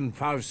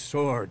Eisenfaust's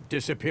sword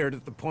disappeared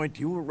at the point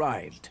you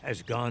arrived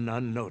has gone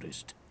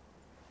unnoticed.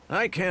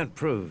 I can't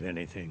prove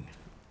anything,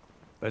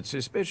 but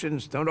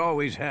suspicions don't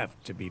always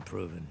have to be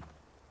proven.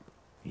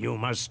 You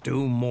must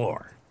do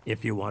more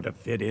if you want to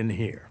fit in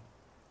here.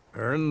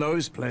 Earn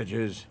those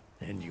pledges,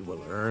 and you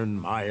will earn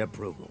my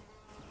approval.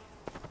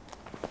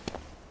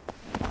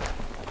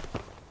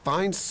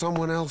 Find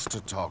someone else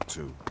to talk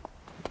to.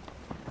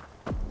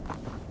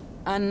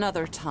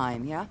 Another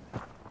time, yeah?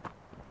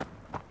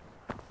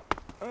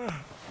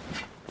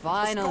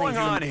 Finally, going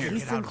on some here?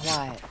 peace and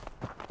quiet.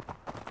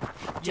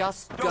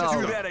 Just go.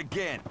 Don't do that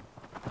again!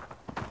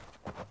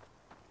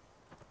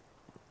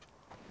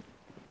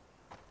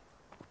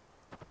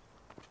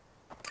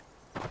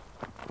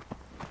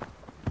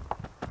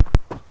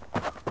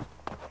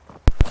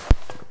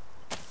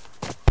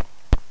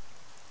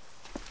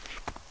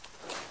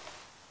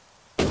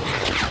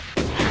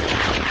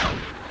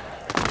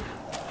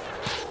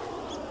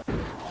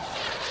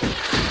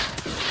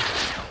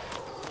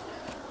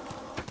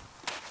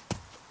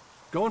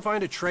 Go and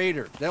find a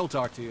trader. They'll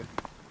talk to you.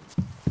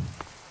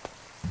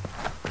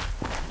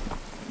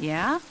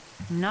 Yeah?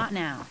 Not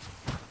now.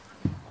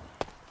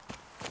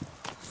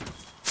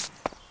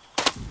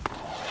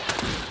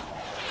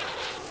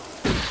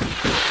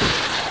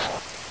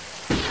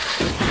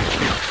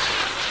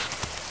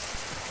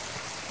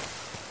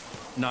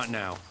 Not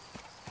now.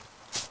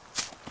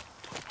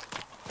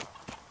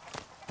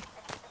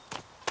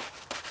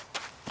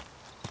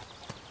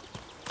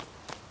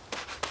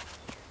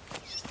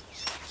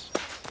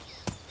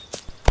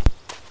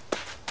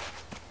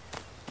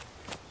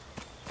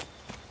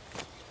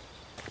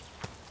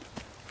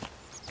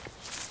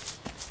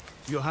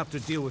 You'll have to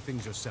deal with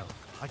things yourself.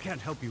 I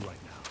can't help you right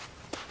now.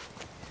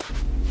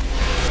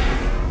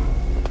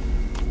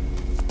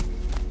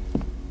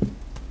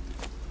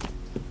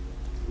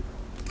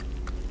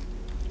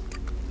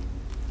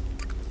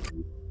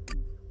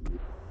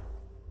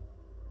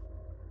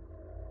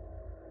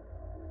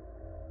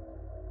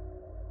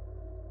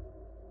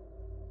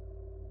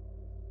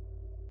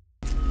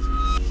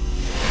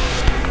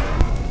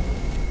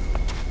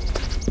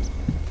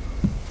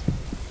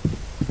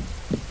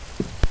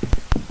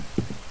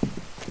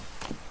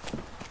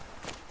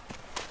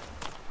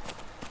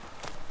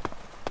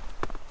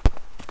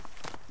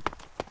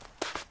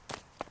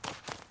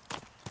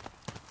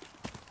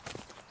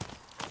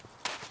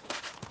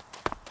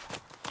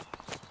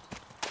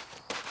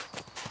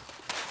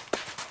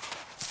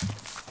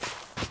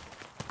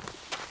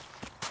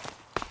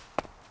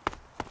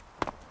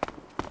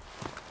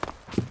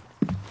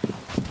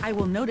 I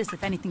will notice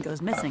if anything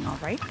goes missing, all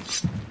right?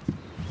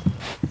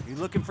 You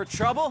looking for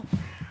trouble?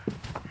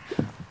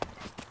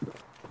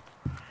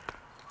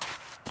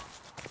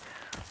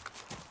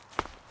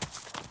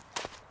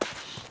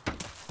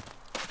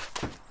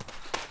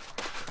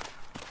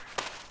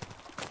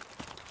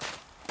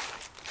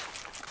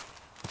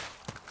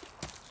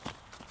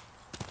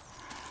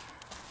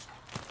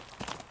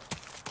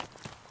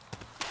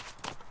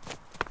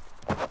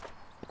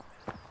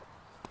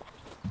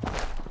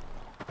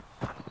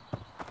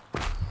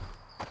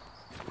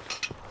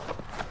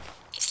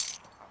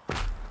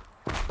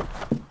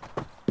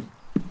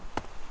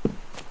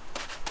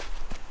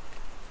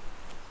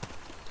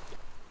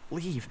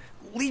 Leave.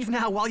 Leave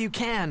now while you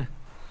can.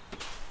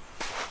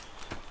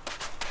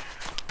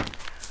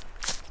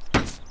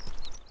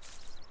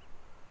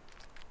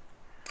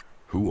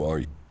 Who are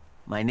you?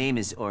 My name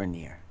is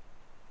Ornir.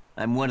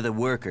 I'm one of the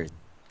workers.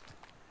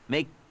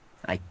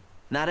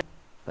 Not a...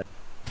 but...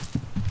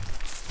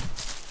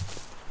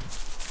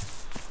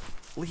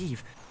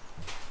 Leave.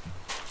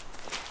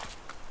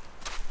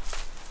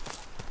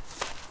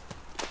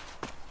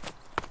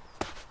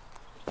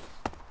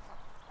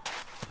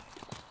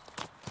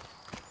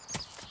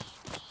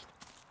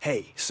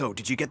 Hey, so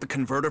did you get the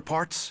converter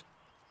parts?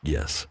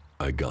 Yes,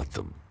 I got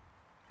them.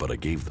 But I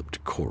gave them to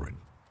Corin.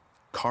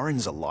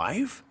 Karin's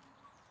alive?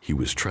 He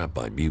was trapped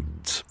by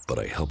mutants, but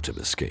I helped him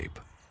escape.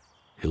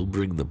 He'll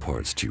bring the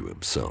parts to you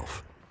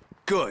himself.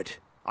 Good.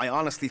 I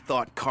honestly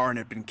thought Karin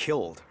had been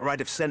killed, or I'd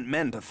have sent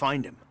men to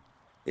find him.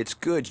 It's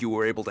good you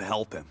were able to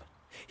help him.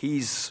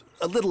 He's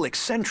a little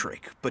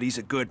eccentric, but he's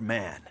a good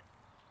man.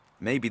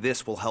 Maybe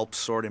this will help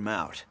sort him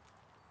out.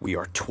 We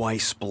are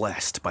twice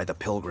blessed by the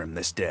Pilgrim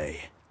this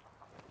day.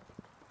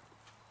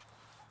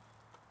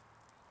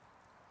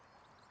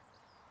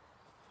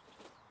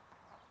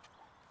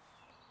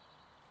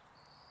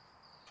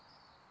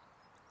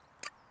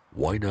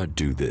 Why not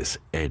do this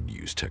and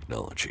use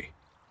technology?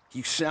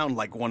 You sound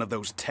like one of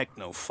those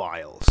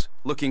technophiles,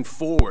 looking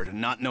forward and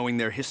not knowing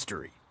their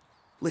history.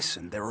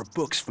 Listen, there are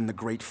books from the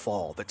Great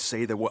Fall that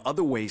say there were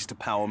other ways to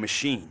power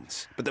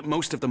machines, but that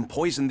most of them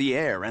poisoned the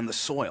air and the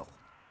soil.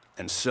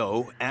 And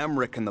so,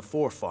 Amric and the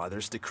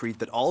Forefathers decreed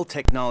that all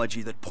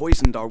technology that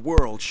poisoned our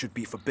world should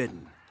be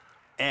forbidden.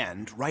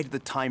 And right at the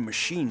time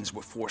machines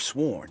were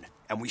forsworn,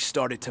 and we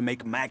started to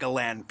make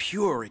Magalan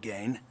pure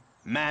again,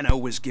 mana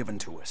was given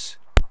to us.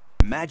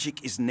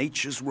 Magic is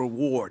nature's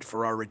reward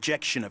for our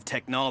rejection of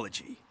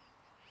technology.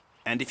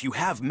 And if you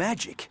have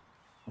magic,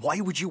 why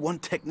would you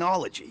want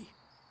technology?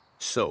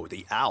 So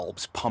the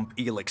Albs pump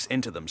Elex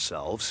into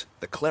themselves,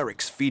 the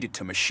clerics feed it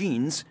to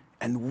machines,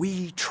 and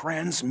we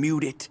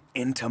transmute it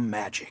into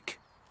magic.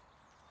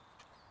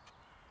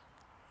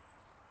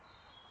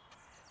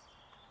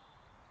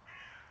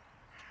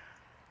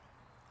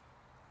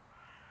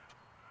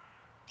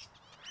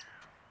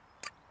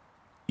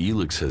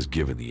 Elex has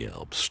given the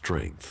Albs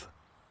strength.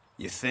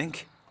 You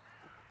think?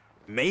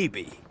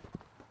 Maybe.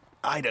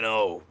 I don't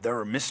know. They're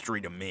a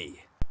mystery to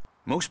me.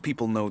 Most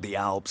people know the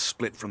Albs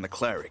split from the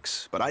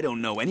clerics, but I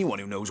don't know anyone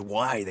who knows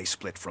why they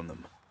split from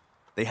them.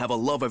 They have a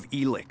love of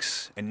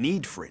Elex, a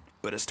need for it,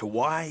 but as to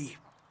why,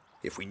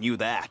 if we knew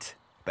that,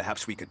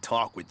 perhaps we could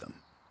talk with them.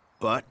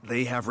 But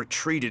they have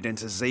retreated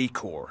into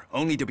Zakor,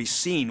 only to be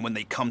seen when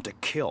they come to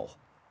kill.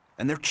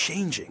 And they're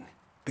changing,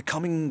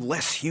 becoming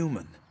less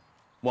human.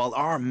 While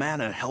our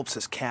mana helps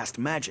us cast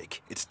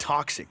magic, it's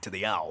toxic to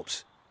the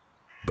Albs.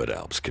 But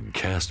Albs can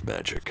cast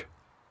magic.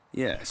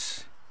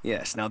 Yes.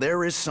 Now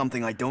there is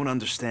something I don't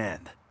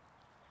understand.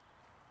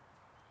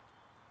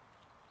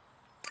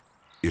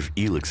 If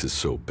Elex is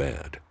so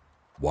bad,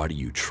 why do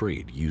you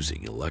trade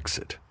using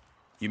Elexit?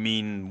 You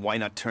mean, why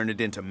not turn it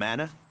into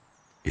mana?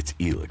 It's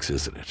Elex,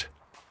 isn't it?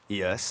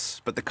 Yes,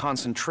 but the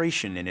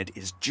concentration in it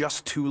is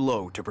just too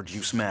low to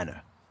produce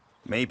mana.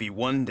 Maybe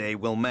one day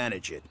we'll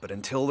manage it, but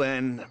until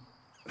then,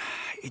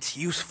 it's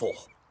useful.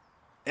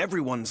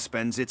 Everyone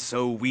spends it,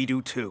 so we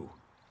do too.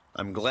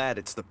 I'm glad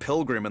it's the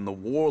Pilgrim and the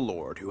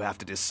Warlord who have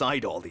to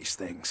decide all these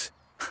things.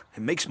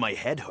 It makes my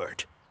head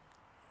hurt.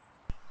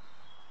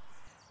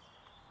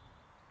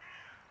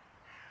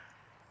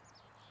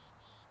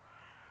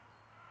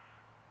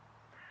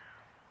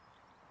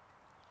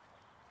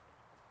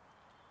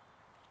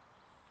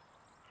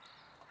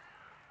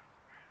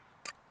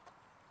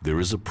 There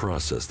is a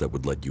process that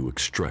would let you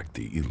extract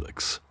the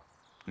Elex.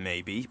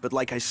 Maybe, but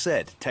like I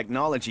said,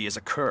 technology is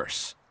a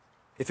curse.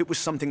 If it was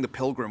something the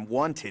Pilgrim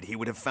wanted, he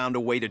would have found a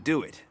way to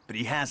do it, but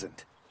he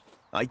hasn't.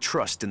 I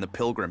trust in the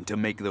Pilgrim to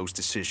make those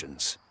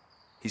decisions.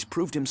 He's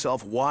proved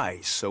himself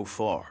wise so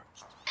far.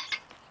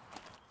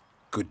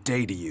 Good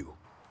day to you.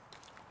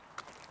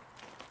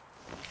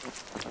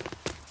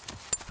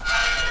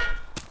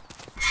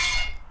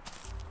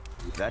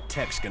 That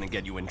tech's gonna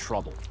get you in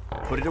trouble.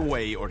 Put it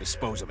away or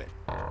dispose of it.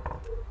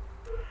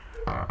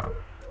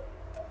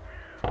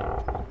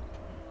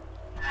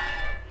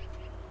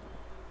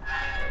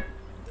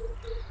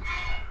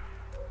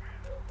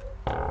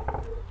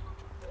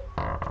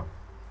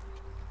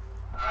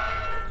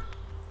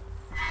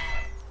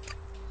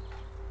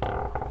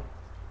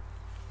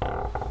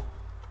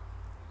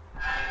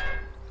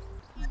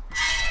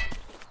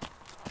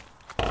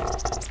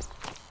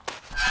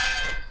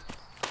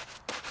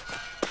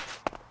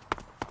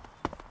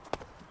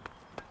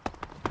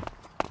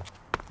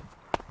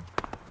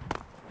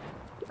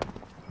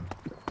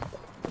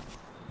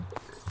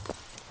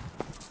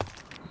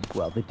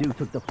 Well, the dude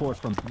took the fort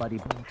from Bloody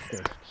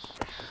Blackster.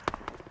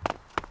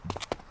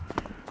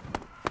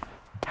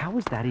 How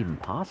is that even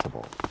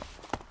possible?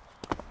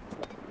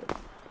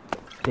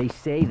 They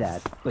say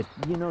that, but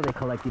you know they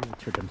collect the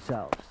for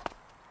themselves.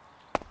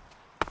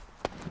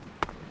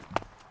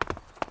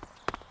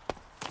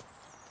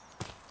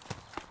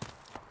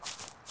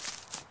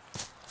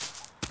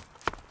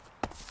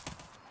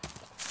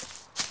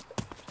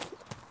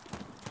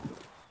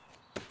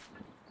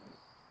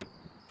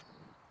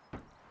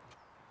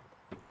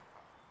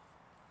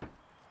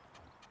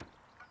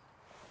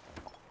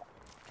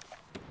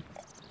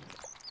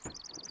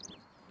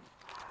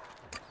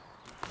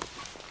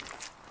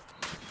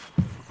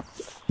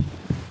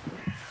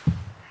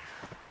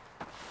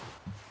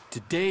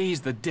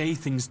 Today's the day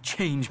things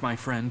change, my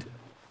friend.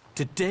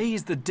 Today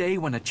is the day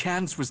when a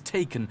chance was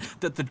taken,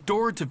 that the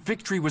door to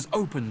victory was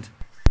opened.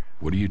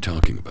 What are you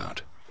talking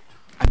about?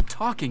 I'm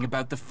talking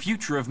about the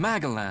future of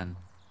Magalan.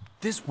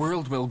 This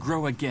world will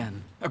grow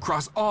again,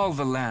 across all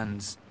the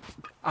lands.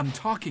 I'm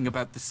talking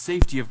about the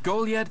safety of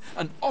Goliad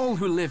and all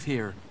who live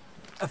here.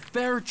 A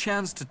fair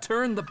chance to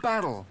turn the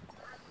battle.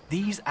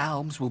 These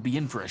Albs will be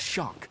in for a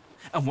shock,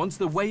 and once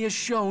the way is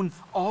shown,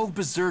 all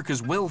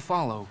Berserkers will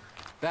follow.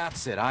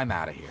 That's it, I'm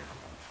out of here.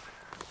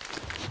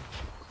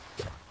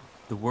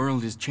 The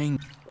world is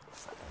changing.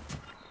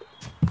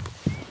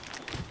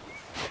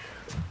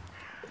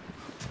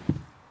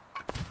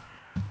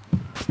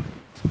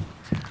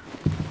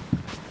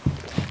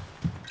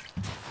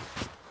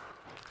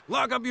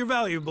 Lock up your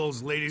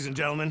valuables, ladies and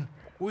gentlemen.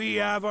 We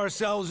have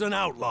ourselves an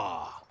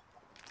outlaw.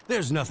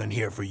 There's nothing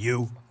here for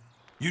you.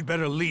 You'd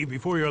better leave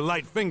before your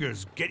light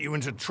fingers get you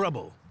into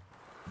trouble.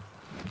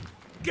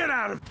 Get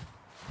out of...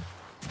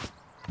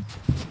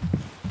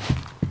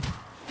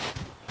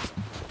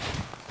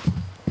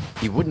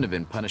 He wouldn't have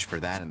been punished for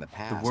that in the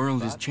past. The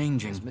world is but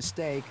changing. his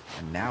mistake,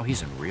 and now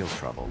he's in real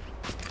trouble.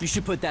 You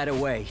should put that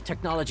away.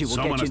 Technology will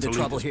Someone get you has to into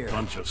lead trouble this here.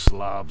 bunch of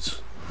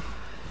slobs.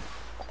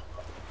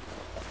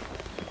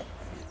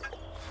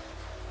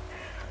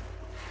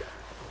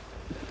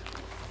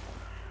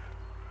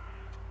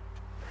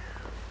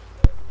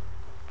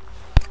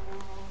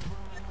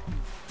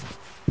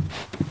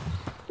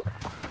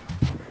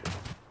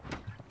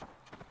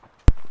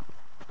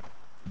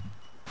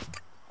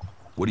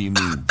 What do you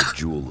mean, the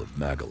Jewel of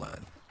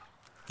Magellan?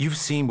 You've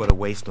seen what a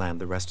wasteland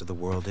the rest of the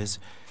world is.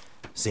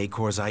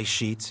 Zakor's ice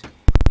sheets,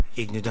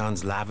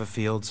 Ignodon's lava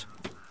fields.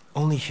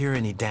 Only here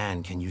in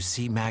Edan can you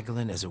see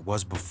Magellan as it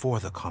was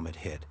before the comet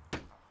hit.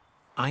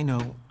 I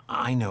know.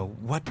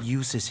 What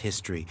use is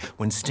history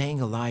when staying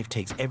alive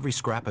takes every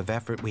scrap of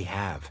effort we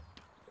have?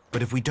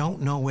 But if we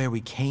don't know where we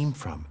came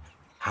from,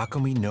 how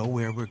can we know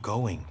where we're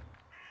going?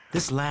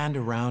 This land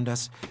around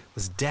us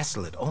was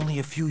desolate only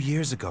a few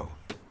years ago.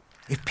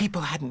 If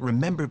people hadn't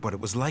remembered what it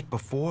was like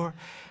before,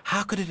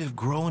 how could it have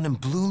grown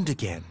and bloomed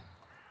again?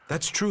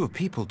 That's true of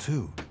people,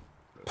 too.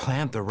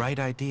 Plant the right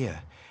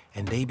idea,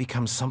 and they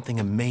become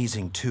something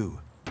amazing, too.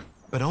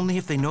 But only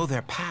if they know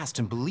their past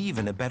and believe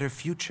in a better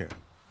future.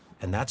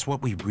 And that's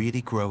what we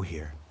really grow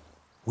here.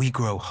 We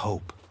grow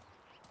hope.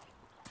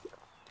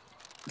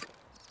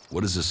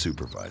 What is a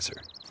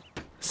supervisor?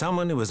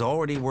 Someone who has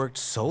already worked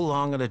so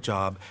long at a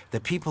job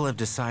that people have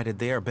decided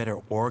they are better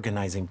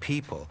organizing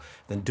people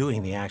than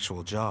doing the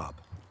actual job.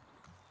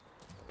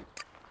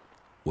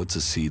 What's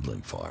a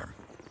seedling farm?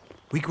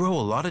 We grow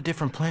a lot of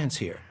different plants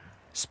here.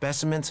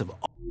 Specimens of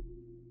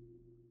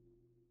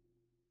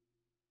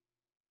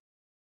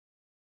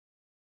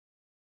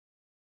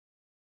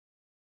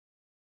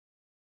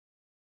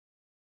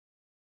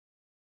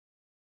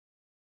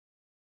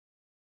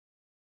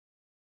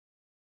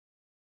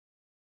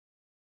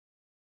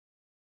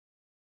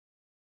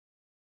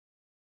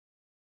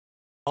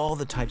all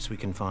the types we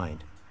can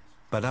find.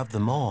 But of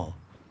them all,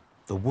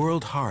 the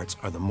world hearts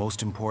are the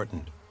most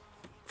important.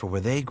 For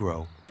where they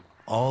grow,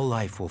 all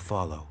life will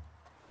follow.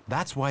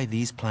 That's why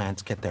these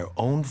plants get their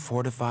own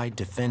fortified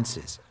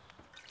defenses.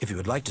 If you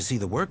would like to see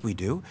the work we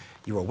do,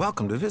 you are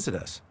welcome to visit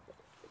us.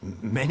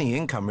 Many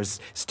incomers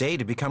stay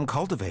to become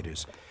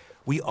cultivators.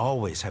 We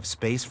always have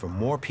space for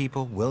more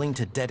people willing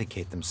to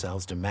dedicate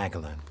themselves to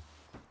Magellan.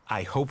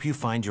 I hope you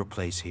find your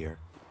place here.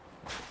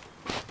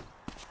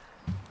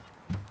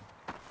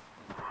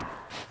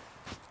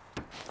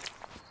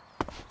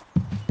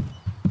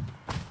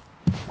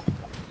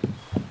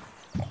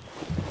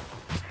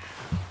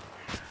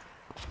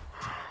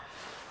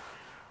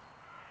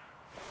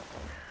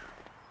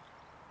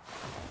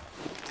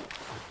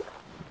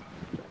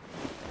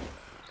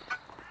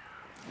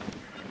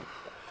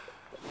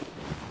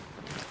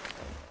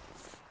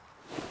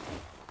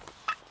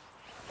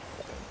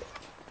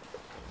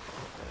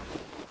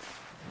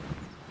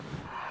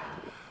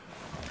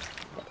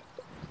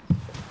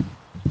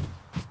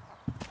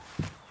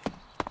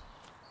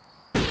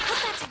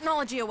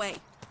 Technology away.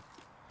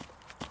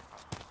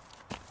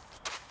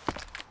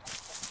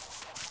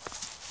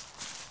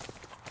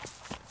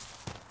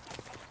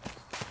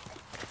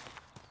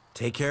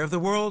 Take care of the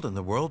world, and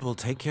the world will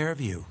take care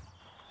of you.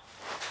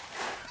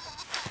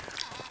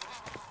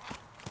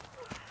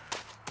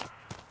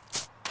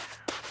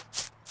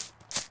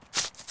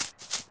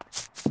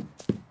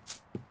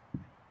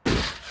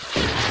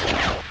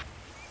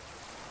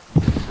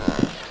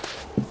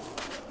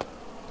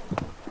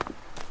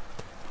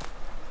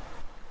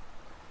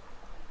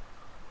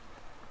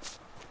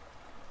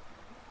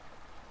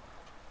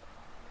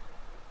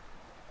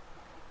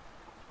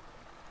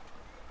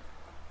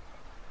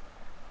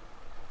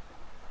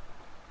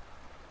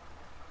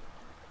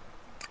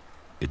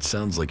 It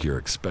sounds like you're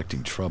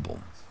expecting trouble.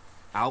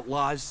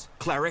 Outlaws,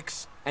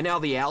 clerics, and now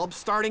the Albs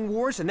starting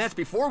wars, and that's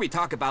before we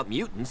talk about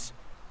mutants.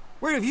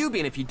 Where have you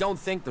been if you don't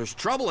think there's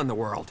trouble in the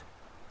world?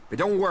 But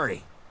don't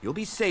worry, you'll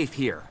be safe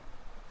here.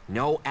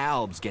 No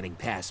Albs getting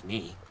past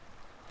me.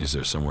 Is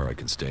there somewhere I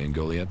can stay in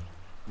Goliath?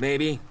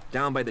 Maybe,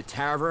 down by the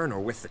tavern or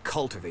with the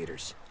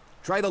cultivators.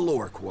 Try the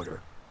lower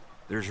quarter.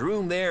 There's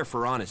room there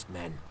for honest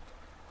men.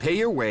 Pay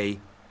your way,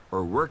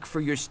 or work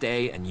for your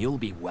stay, and you'll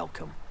be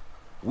welcome.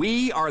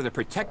 We are the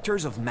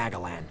protectors of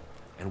Magellan,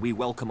 and we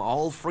welcome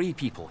all free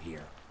people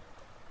here.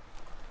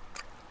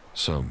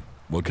 So,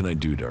 what can I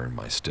do to earn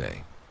my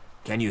stay?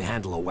 Can you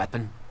handle a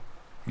weapon?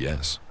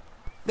 Yes.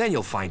 Then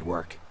you'll find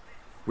work.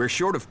 We're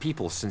short of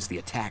people since the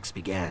attacks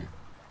began.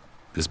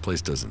 This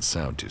place doesn't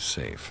sound too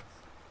safe.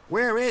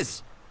 Where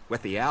is?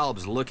 With the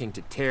Albs looking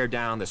to tear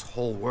down this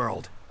whole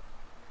world.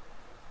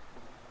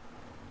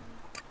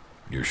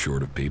 You're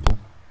short of people?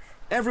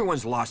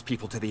 Everyone's lost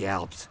people to the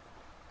Albs.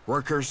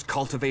 Workers,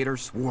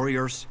 cultivators,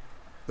 warriors.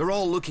 They're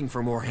all looking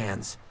for more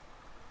hands.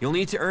 You'll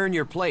need to earn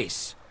your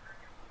place.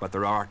 But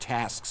there are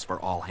tasks for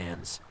all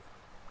hands.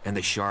 And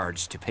the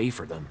shards to pay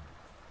for them.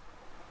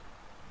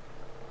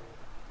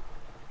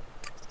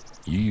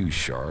 You use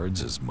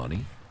shards as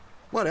money?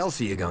 What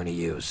else are you going to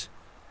use?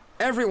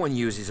 Everyone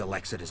uses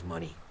Elex as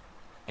money.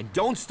 And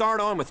don't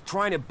start on with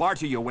trying to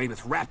barter your way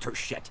with raptor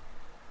shit.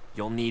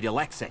 You'll need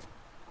Elex,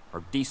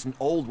 or decent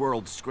old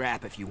world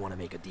scrap if you want to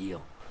make a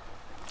deal.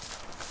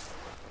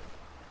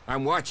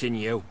 I'm watching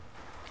you.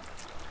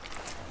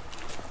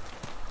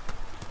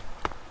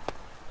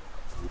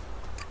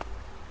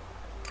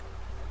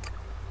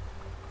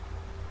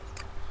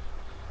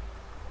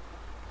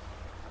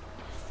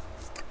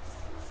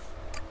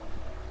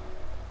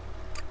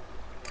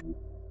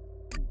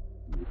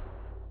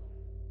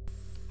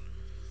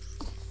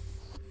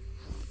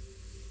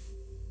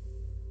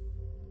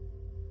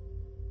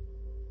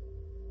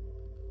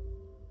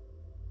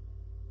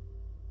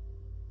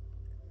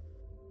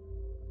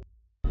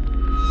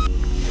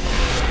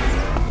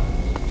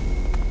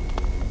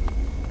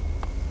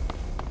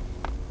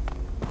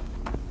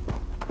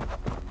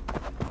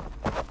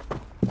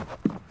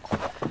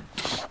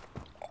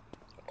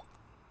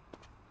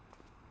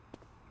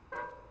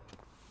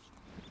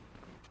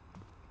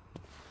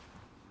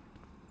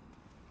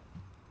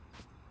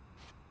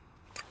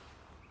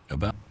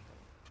 About...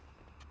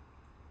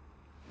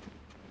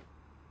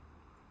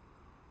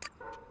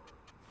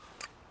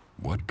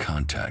 What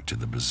contact do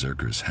the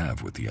Berserkers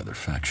have with the other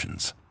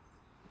factions?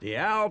 The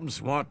Albs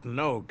want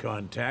no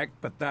contact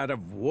but that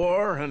of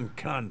war and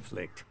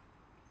conflict.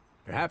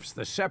 Perhaps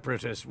the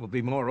Separatists will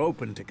be more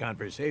open to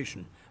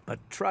conversation, but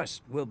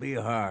trust will be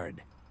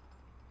hard.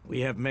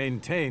 We have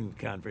maintained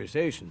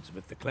conversations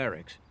with the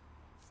clerics.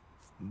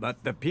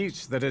 But the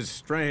peace that has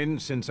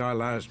strained since our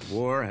last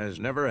war has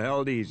never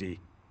held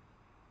easy.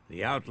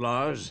 The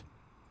outlaws,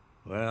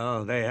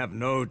 well, they have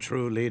no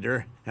true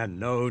leader and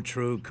no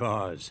true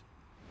cause.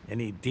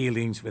 Any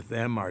dealings with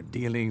them are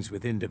dealings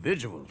with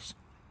individuals.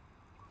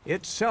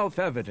 It's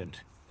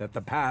self-evident that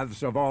the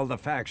paths of all the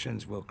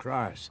factions will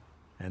cross,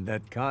 and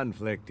that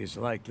conflict is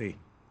likely.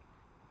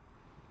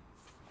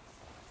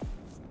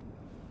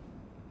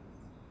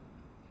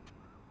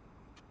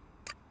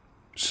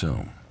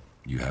 So,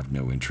 you have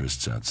no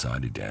interests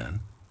outside of Dan?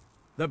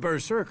 The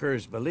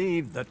Berserkers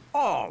believe that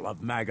all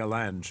of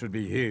Magalan should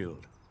be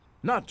healed,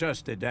 not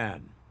just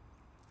Edan.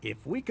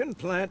 If we can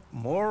plant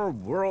more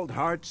World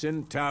Hearts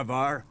in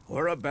Tavar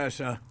or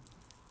Abessa,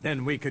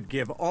 then we could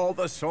give all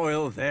the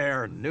soil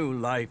there new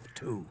life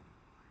too.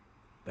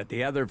 But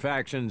the other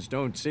factions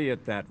don't see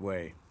it that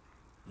way.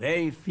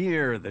 They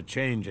fear the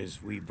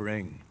changes we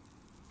bring.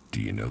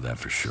 Do you know that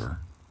for sure?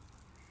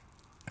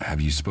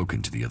 Have you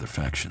spoken to the other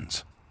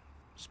factions?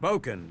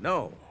 Spoken,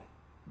 no.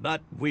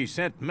 But we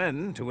sent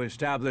men to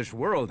establish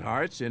World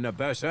Hearts in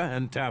Abessa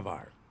and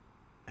Tavar.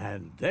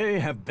 And they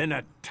have been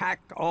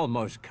attacked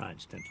almost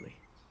constantly.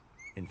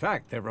 In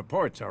fact, their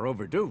reports are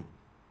overdue.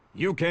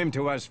 You came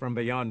to us from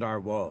beyond our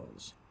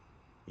walls.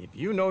 If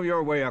you know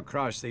your way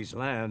across these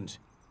lands,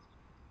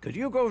 could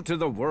you go to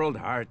the World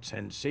Hearts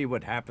and see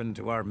what happened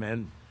to our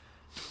men?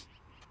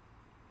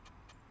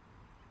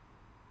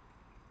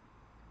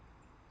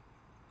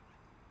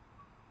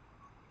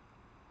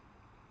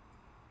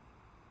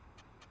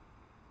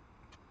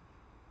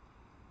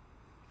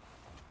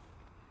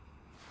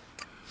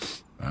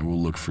 I will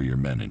look for your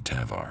men in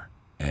Tavar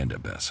and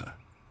Abessa.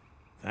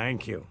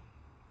 Thank you.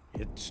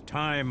 It's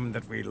time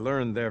that we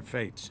learn their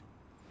fates.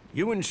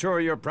 You ensure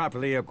you're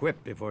properly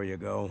equipped before you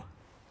go.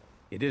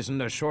 It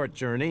isn't a short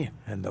journey,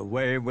 and the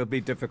way will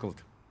be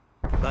difficult.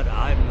 But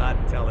I'm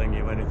not telling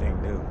you anything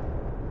new.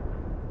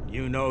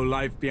 You know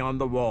life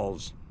beyond the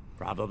walls,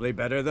 probably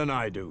better than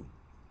I do.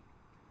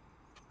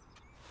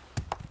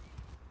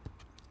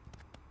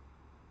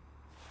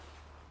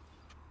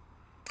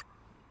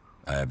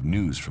 I have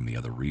news from the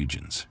other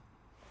regions.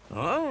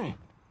 Oh?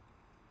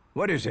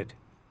 What is it?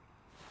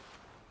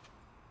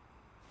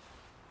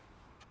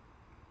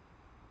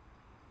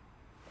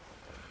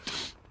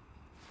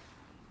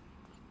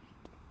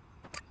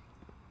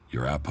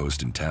 Your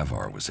outpost in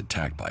Tavar was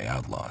attacked by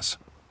outlaws.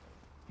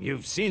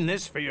 You've seen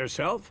this for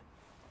yourself?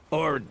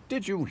 Or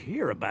did you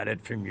hear about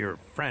it from your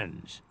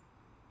friends?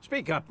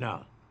 Speak up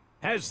now.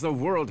 Has the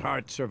World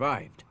Heart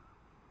survived?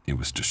 It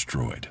was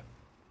destroyed.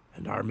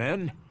 And our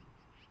men?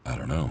 I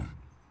don't know.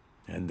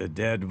 And the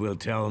dead will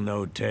tell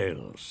no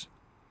tales.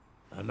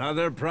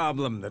 Another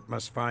problem that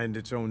must find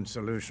its own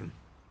solution.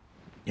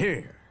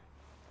 Here.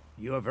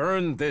 You have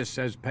earned this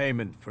as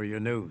payment for your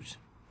news.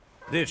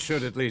 This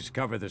should at least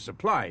cover the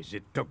supplies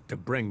it took to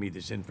bring me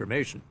this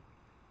information.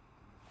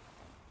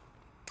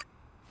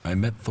 I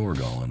met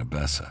Thorgal in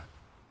Abessa.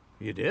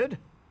 You did?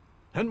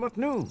 And what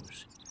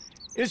news?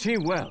 Is he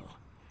well?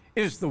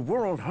 Is the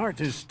World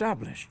Heart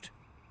established?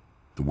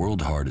 The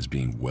World Heart is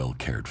being well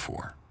cared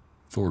for.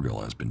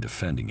 Thorgal has been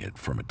defending it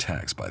from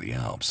attacks by the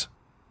Alps.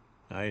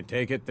 I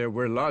take it there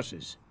were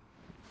losses.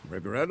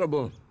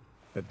 Regrettable,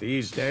 but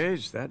these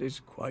days that is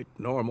quite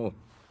normal.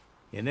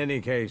 In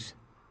any case,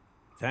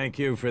 thank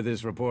you for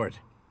this report.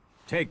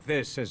 Take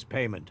this as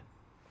payment.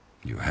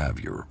 You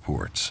have your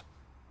reports.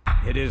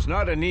 It is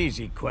not an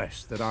easy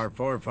quest that our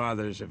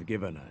forefathers have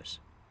given us.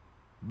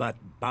 But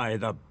by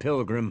the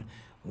Pilgrim,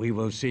 we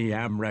will see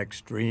Amrek's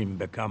dream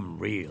become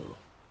real.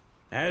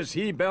 As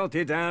he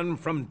belted on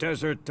from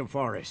desert to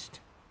forest,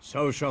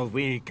 so shall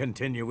we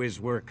continue his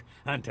work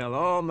until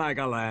all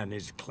Magalan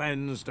is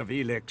cleansed of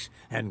Elex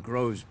and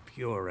grows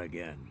pure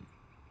again.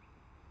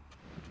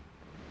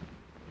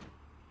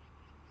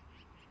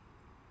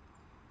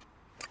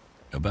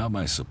 About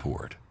my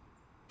support.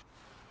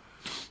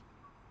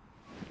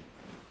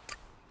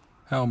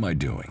 How am I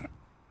doing?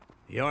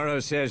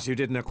 Yoro says you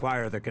didn't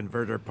acquire the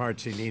converter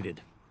parts he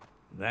needed.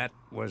 That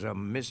was a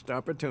missed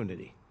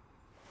opportunity.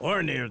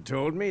 Ornir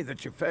told me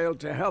that you failed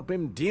to help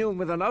him deal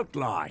with an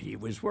outlaw he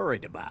was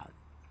worried about.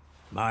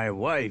 My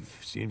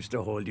wife seems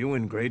to hold you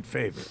in great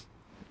favor.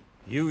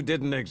 You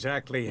didn't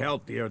exactly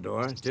help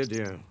Theodore, did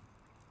you?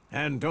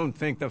 And don't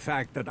think the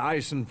fact that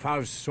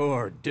Eisenfaust's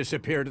sword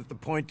disappeared at the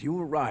point you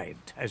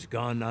arrived has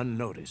gone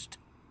unnoticed.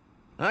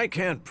 I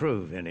can't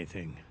prove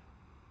anything,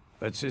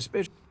 but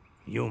suspicion.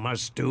 You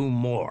must do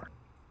more.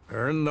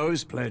 Earn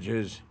those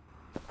pledges.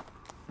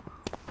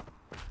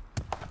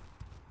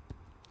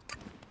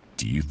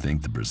 Do you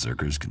think the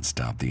Berserkers can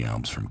stop the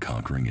Alps from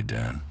conquering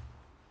Edan?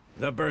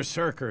 The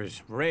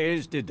Berserkers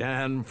raised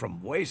Edan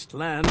from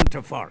wasteland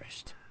to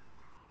forest.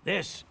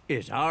 This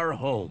is our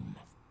home,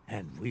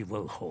 and we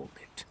will hold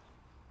it.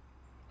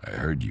 I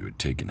heard you had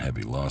taken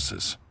heavy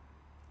losses.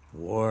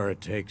 War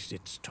takes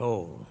its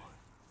toll.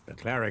 The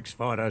clerics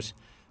fought us,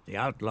 the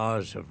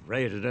outlaws have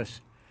raided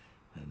us,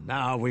 and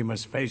now we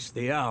must face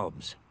the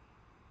elves.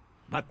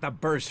 But the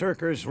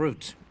Berserkers'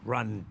 roots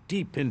run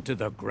deep into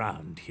the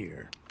ground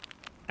here.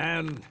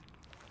 And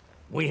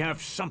we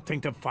have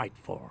something to fight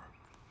for.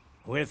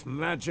 With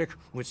magic,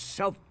 with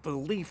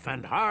self-belief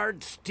and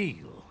hard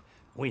steel,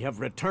 we have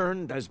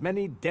returned as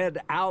many dead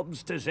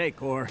Albs to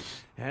Zakor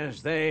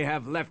as they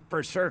have left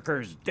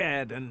Berserkers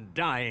dead and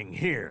dying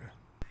here.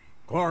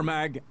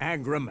 Cormag,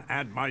 Angrim,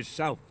 and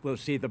myself will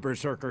see the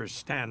Berserkers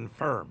stand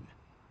firm.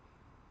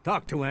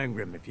 Talk to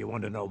Angrim if you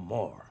want to know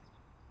more.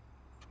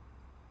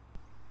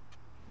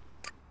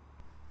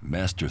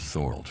 Master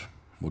Thorold,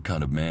 what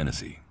kind of man is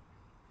he?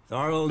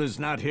 Thorold is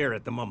not here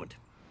at the moment.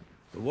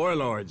 The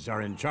warlords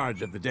are in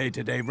charge of the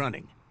day-to-day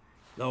running,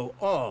 though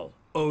all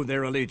owe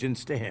their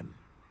allegiance to him,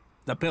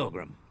 the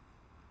Pilgrim.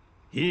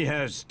 He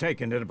has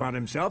taken it upon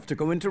himself to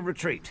go into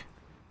retreat,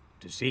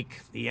 to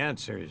seek the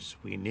answers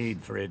we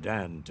need for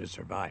Edan to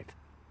survive.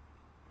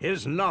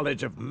 His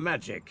knowledge of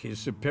magic is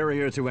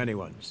superior to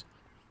anyone's.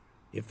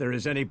 If there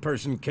is any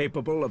person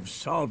capable of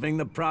solving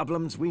the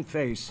problems we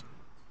face,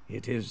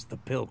 it is the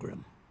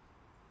Pilgrim.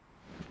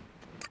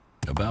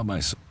 About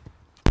my...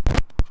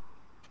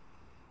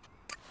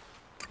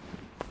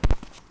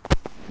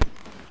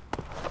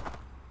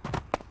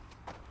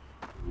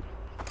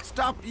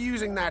 Stop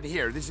using that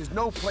here. This is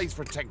no place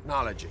for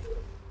technology.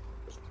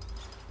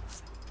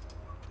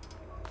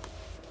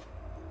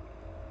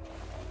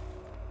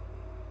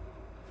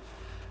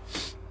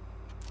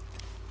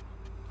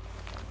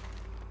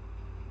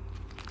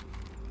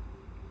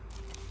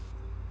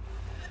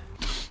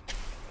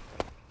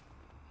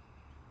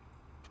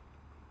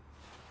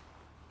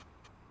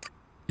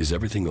 Is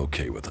everything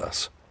okay with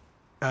us?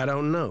 I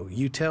don't know.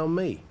 You tell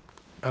me.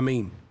 I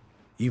mean,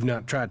 you've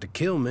not tried to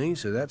kill me,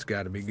 so that's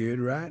got to be good,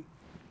 right?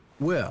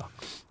 Well,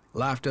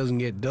 life doesn't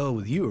get dull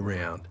with you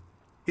around.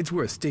 It's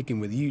worth sticking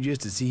with you just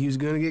to see who's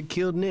gonna get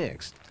killed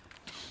next.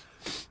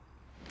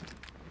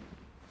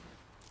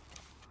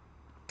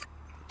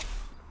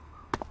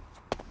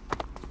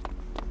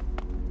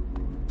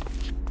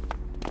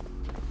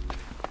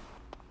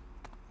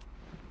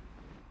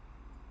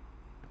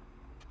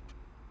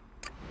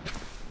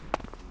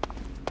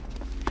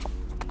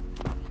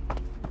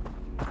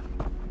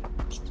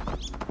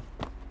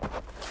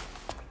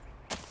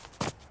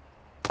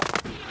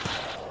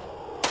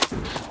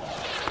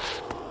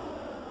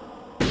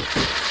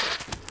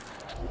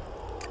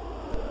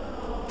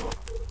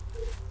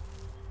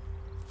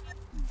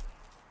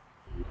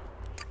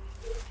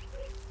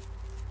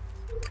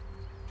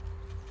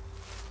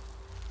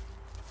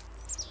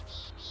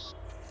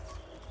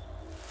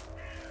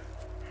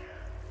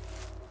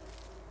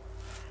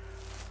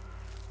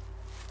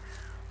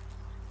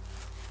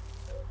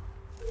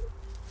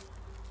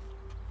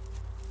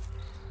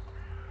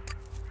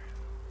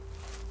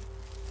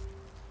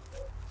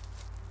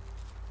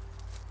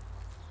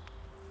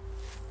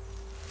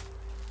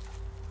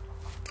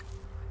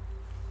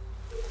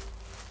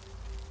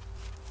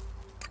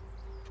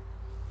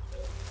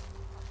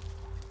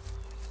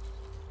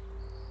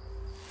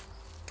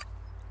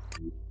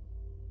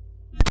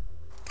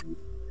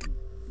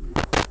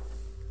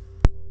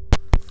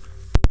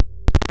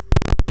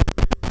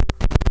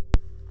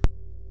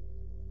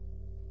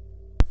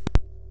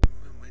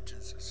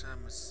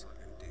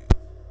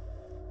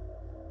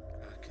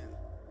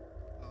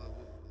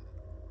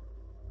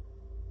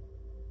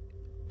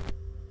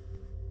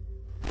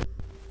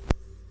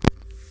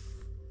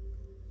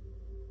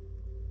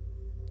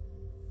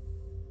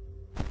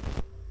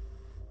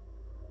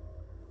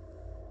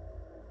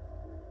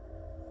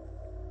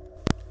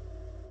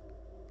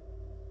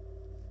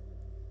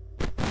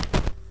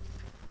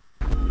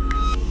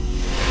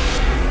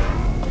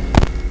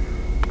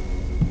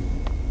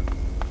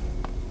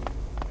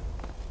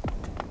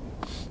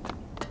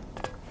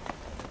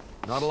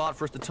 Not a lot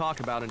for us to talk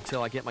about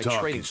until I get my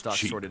trading stock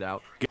sorted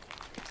out.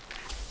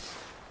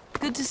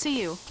 Good to see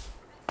you.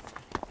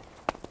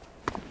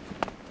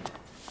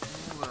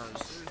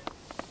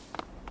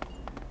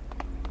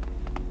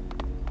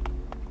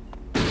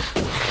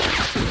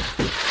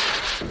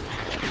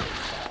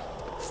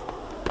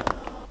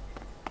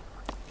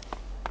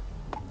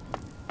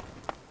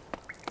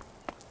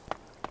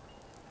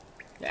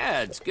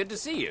 It's good to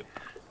see you.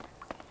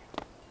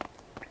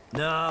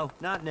 No,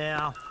 not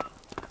now.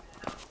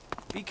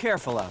 Be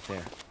careful out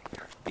there.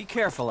 Be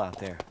careful out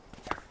there.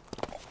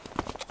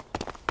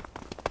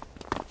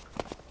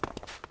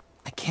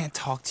 I can't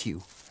talk to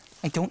you.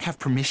 I don't have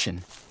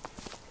permission.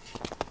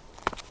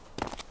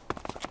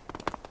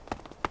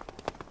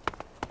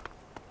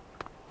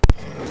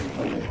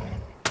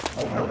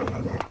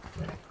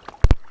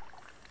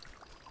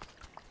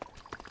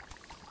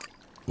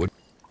 What?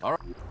 All right.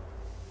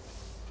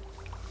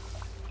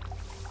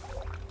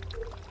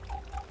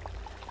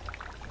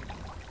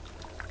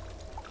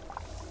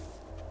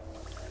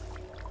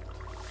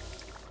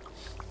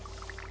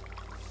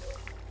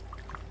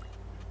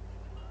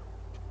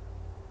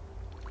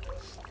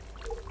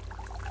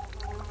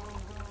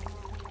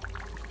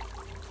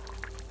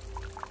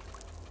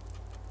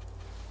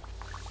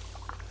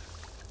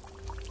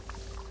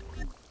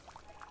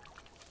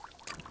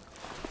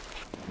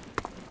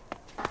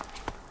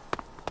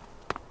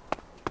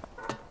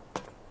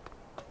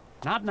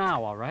 Not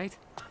now, all right?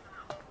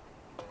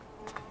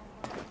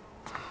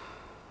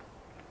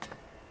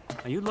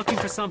 Are you looking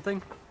for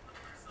something?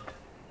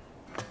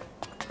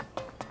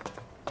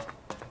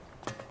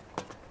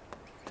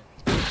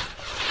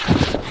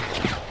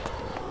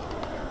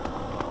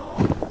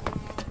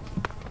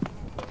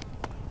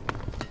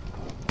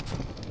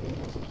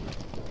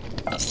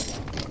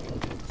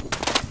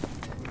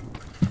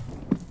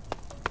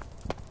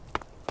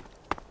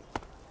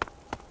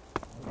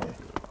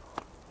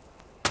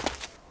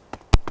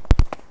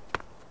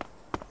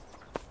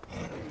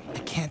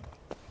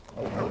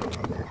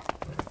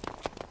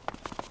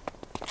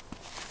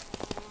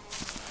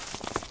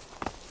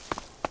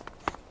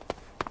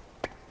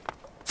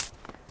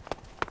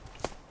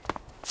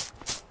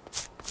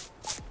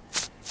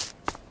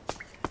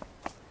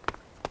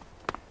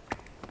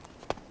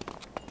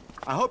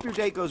 I hope your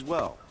date goes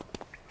well.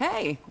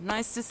 Hey,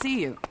 nice to see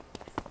you.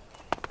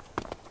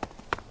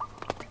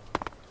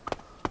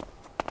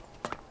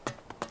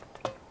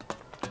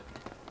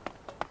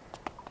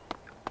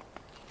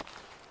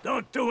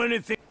 Don't do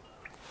anything.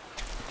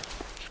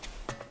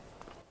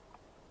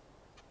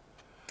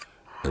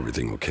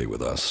 Everything okay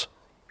with us?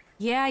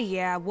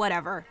 Yeah,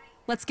 whatever.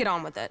 Let's get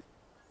on with it.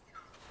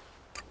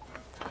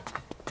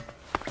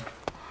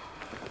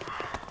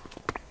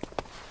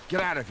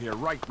 Get out of here,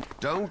 right?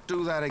 Don't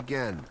do that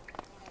again.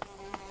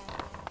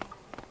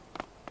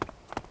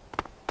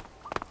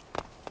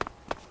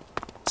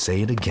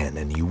 Say it again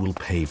and you will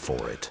pay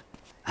for it.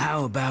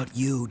 How about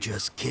you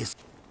just kiss?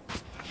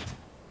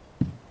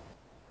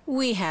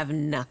 We have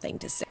nothing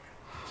to say.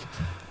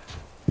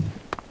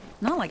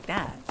 Not like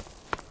that.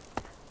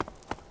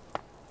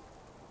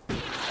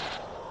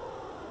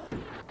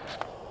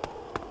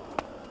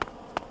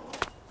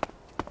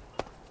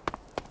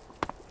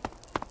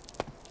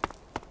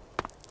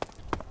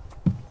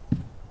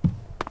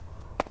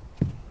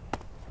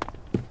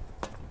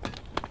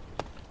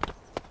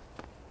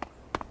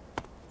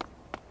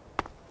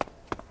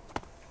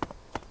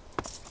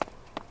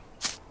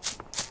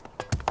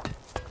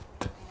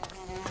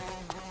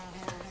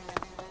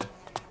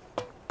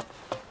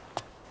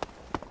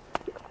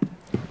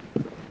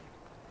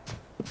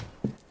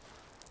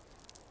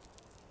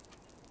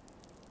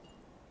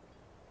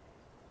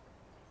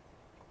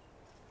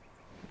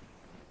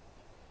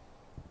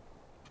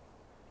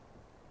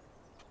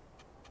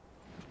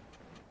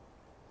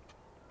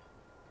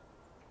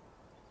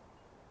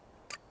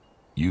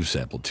 You've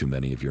sampled too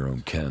many of your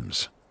own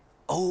chems.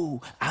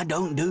 Oh, I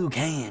don't do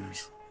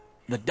chems.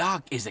 The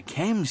doc is a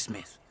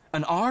chemsmith,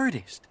 an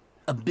artist,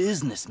 a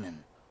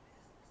businessman.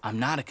 I'm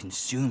not a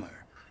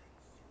consumer.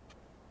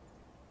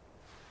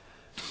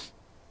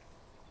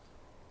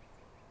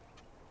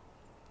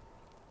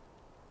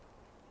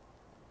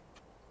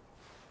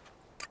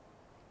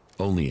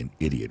 Only an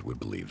idiot would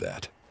believe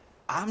that.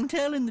 I'm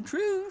telling the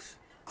truth.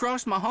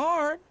 Cross my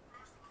heart.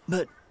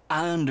 But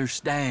I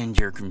understand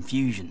your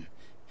confusion.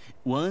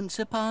 Once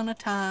upon a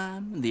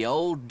time, the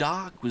old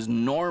doc was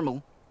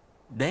normal.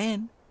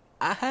 Then,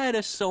 I had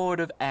a sort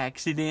of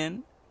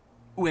accident.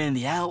 When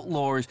the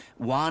outlaws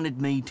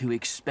wanted me to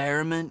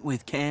experiment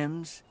with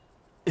chems,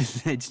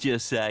 let's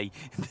just say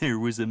there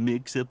was a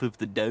mix-up of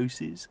the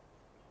doses.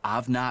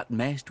 I've not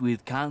messed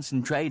with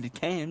concentrated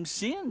chems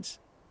since.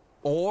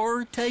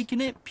 Or taken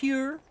it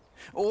pure.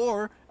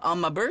 Or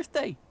on my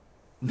birthday.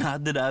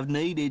 Not that I've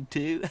needed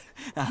to.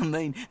 I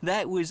mean,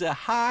 that was a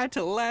high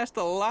to last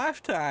a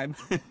lifetime.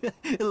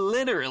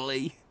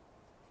 Literally.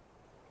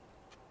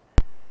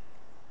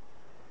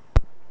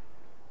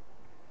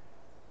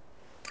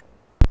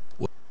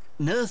 What?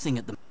 Nothing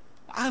at the...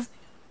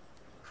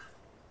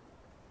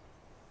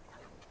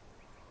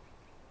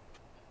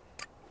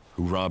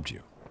 Who robbed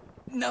you?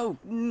 No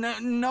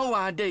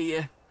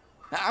idea.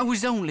 I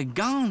was only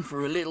gone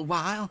for a little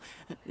while,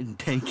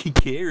 taking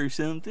care of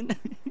something.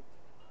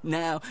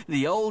 Now,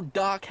 the old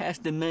doc has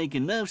to make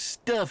enough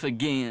stuff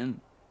again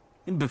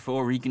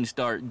before he can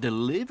start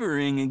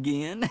delivering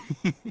again.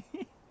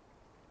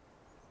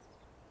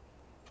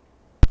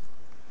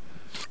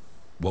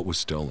 What was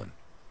stolen?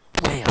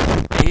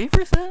 Well,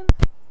 everything.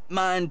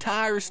 My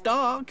entire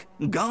stock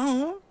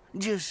gone.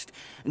 Just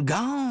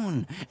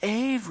gone.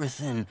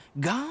 Everything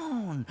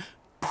gone.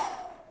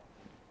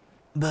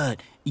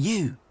 But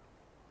you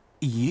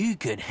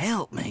could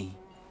help me.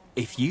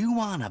 If you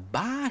want to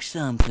buy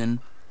something,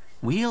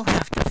 we'll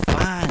have to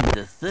find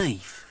the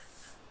thief.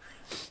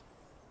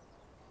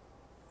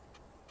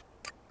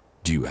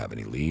 Do you have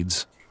any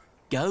leads?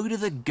 Go to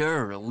the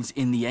girls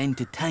in the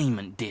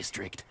entertainment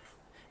district.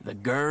 The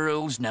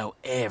girls know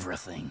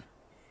everything.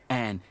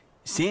 And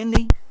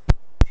Cindy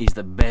is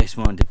the best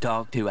one to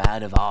talk to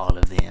out of all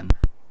of them.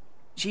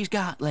 She's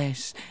got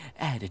less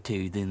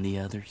attitude than the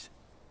others.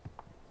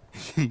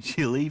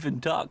 She'll even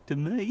talk to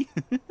me.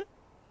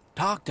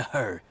 Talk to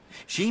her.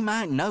 She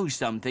might know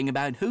something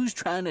about who's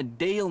trying to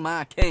deal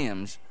my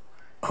cams.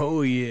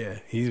 Oh yeah,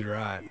 he's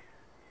right.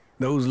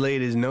 Those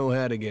ladies know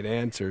how to get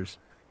answers.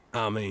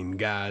 I mean,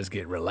 guys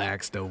get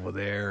relaxed over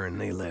there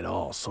and they let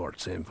all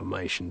sorts of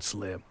information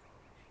slip.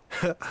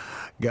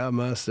 Got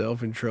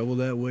myself in trouble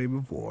that way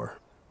before.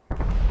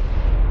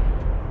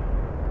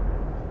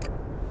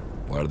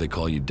 Why do they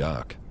call you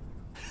Doc?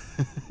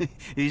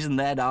 Isn't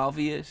that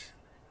obvious?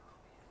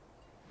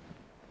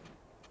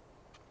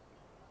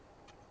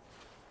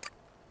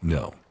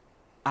 No.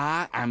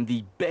 I am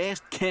the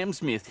best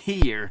chemsmith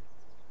here.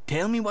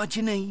 Tell me what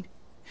you need.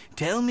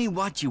 Tell me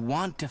what you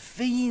want to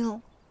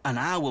feel, and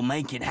I will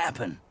make it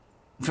happen.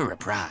 For a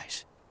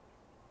price.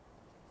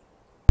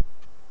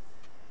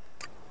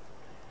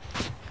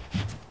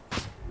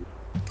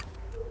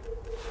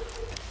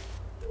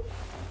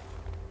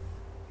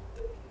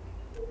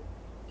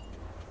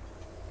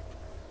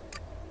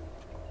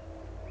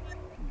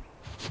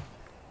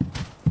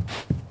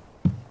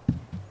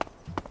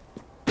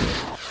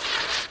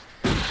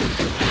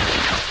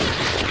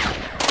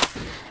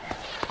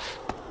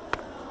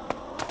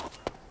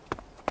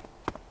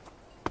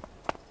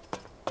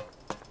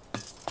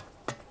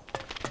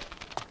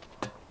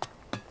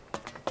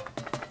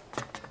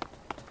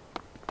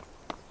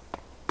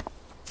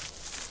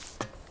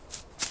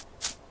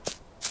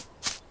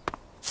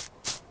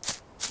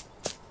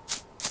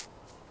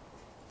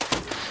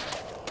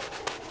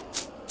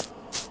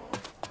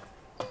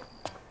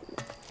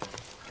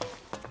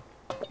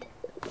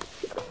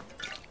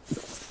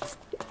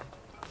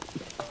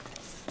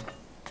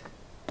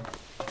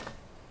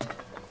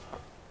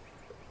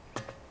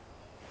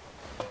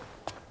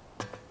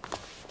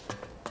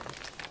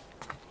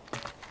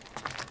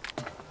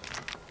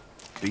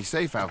 Be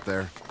safe out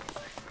there.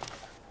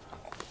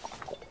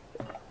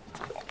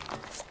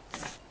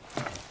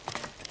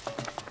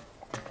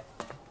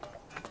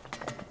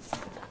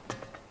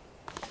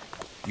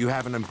 You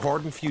have an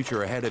important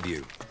future ahead of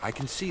you. I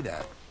can see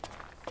that.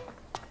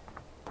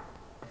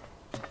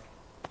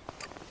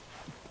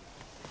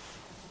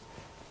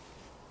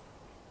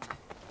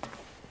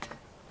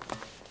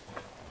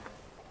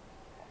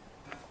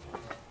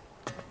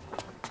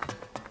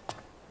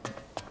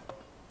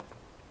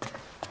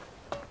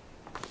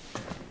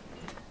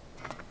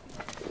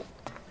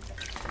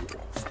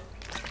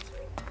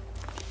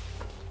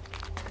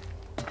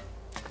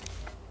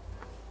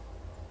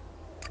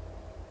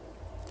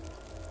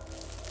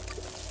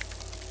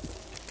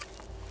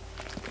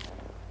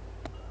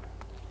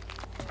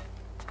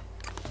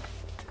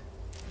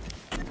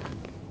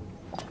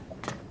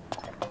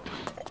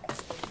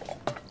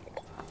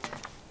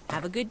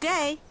 Have a good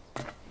day.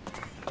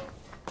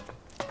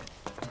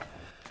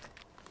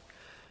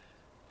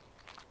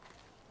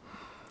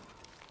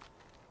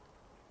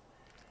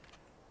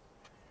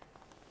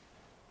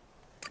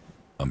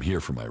 I'm here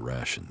for my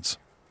rations.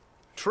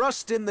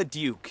 Trust in the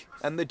Duke,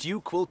 and the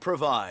Duke will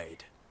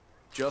provide.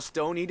 Just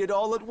don't eat it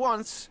all at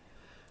once.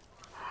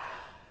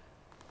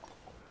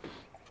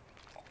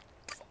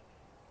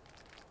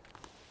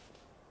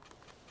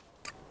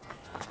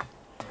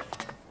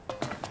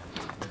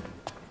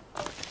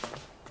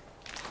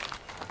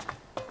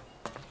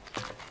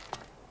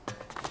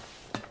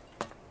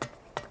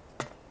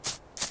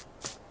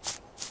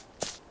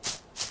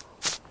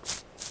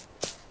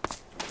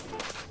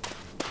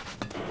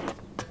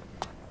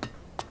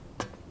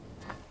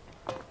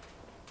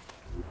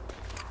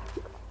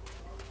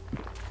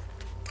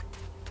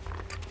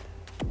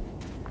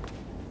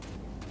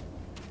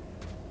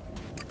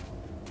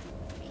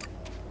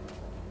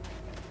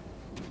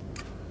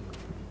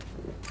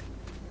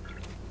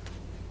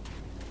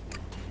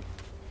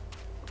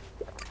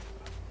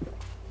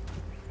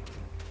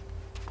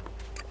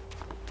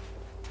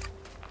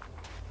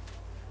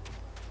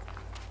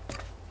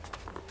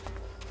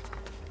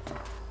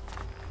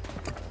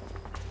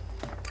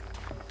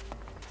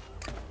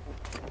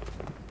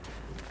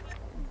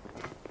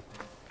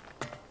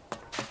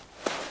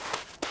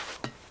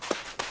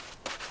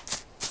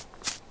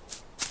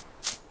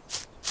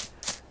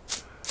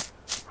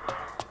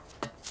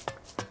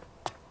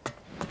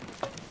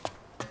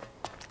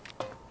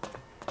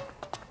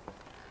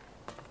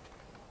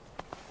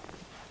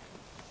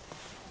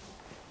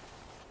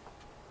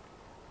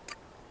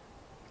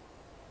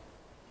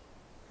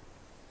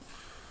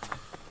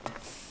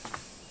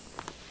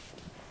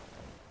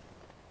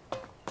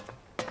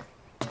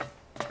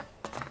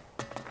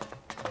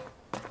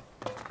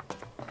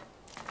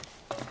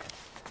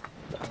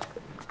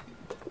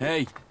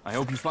 Hey, I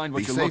hope you find what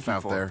Be you're safe looking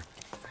out for. there.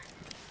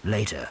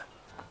 Later.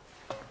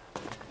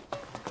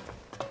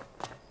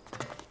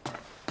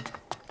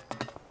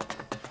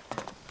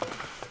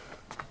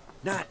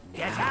 Not now.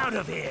 Get out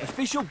of here!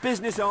 Official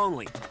business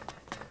only.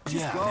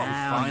 Just go.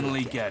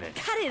 Finally get it.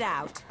 Cut it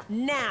out.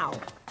 Now.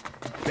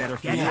 Better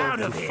Get feel.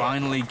 out of here!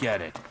 Finally get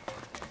it.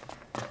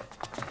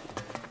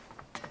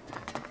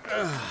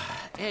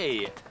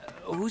 Hey,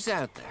 who's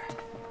out there?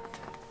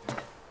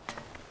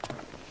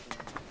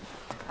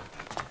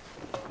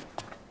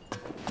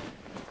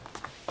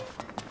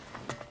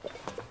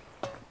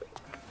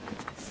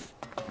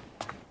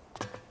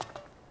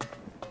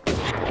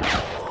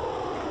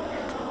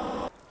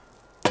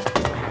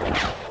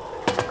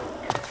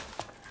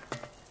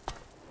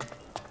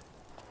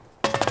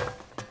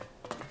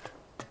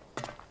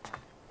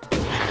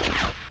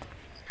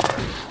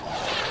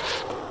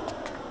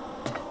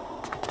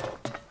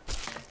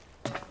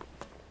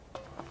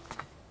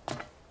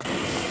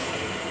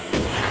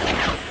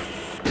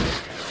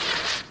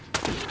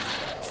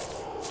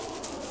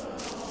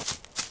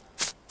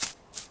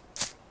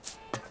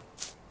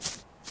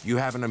 You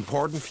have an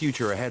important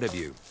future ahead of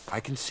you. I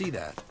can see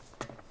that.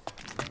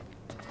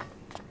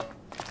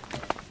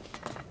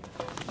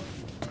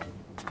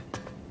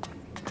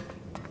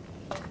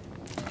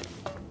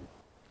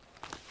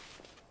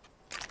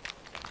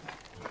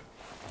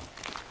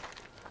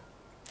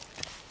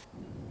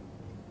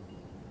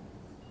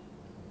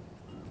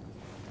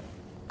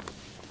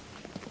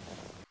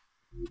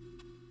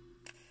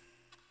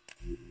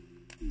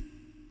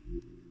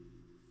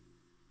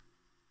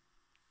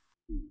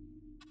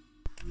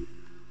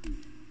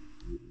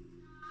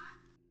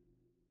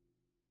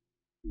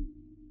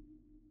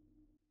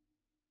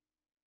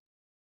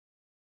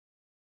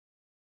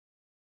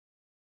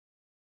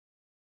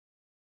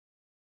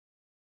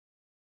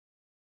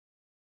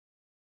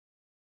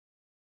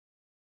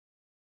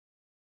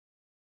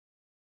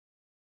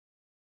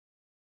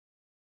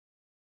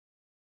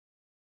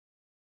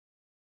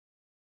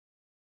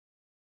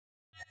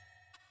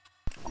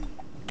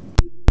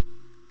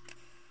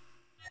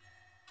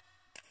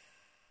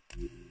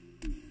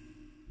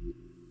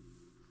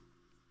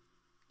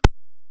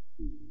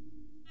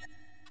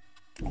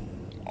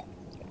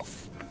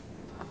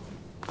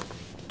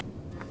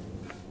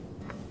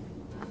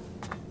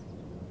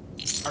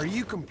 Are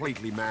you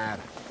completely mad?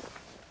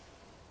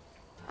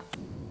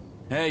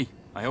 Hey,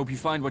 I hope you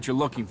find what you're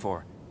looking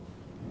for.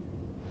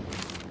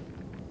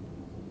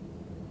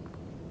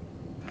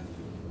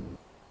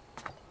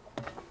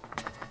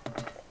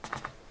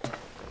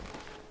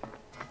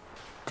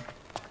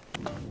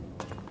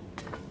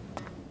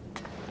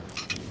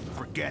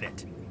 Forget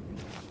it.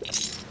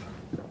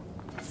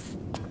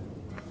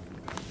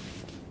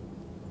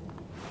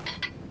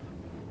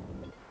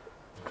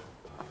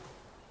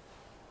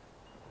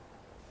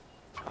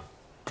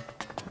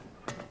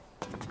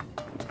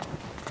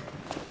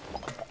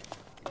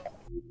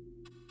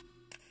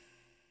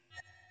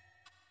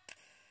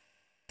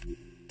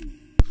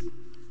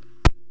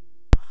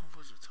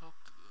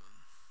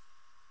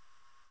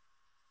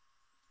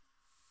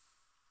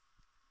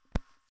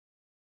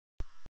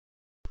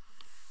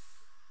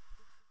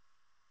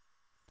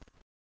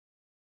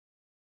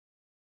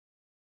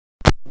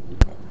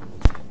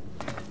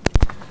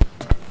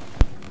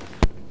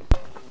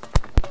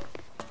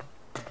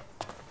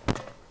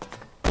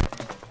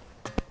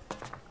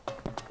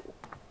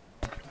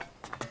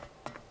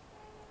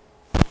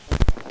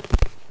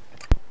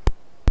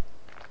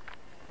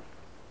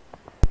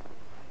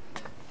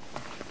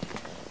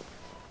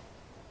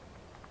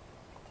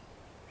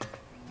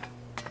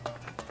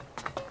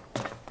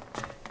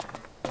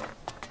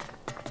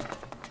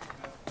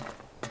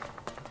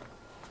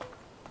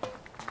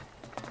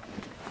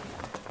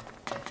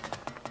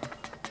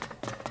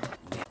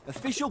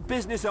 Official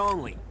business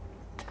only.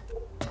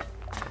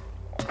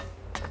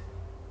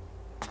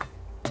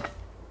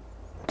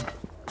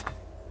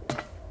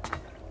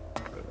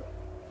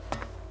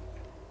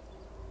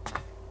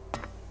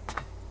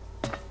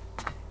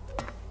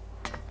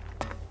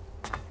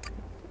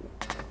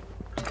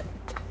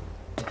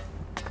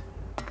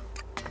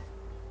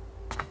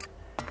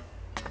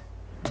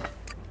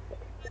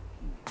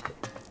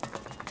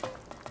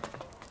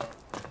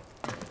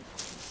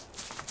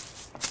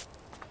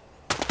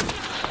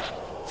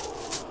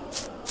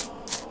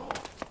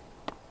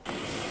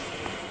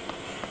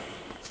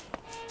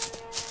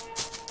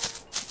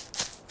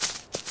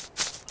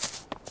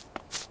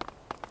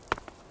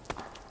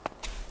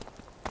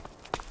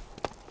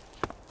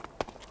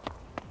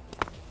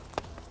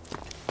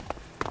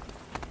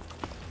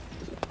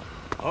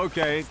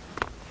 Okay.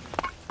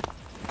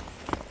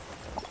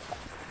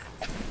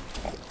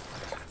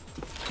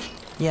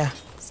 Yeah,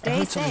 I Stay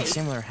heard something safe.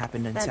 similar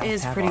happened in That South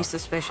is Tabor. pretty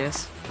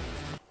suspicious.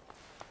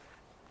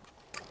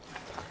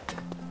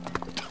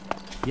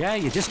 Yeah,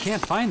 you just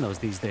can't find those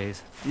these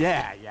days.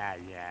 Yeah.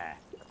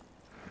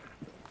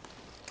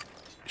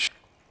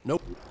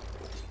 Nope.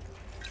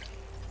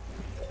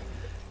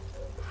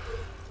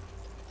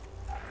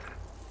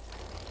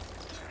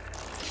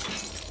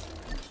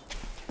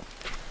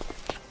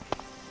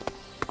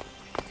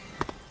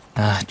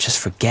 Just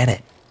forget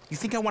it. You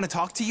think I want to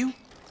talk to you?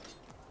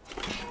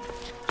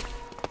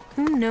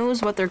 Who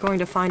knows what they're going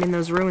to find in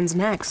those ruins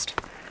next?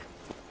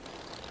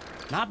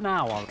 Not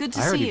now. Good to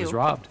I heard see he was you.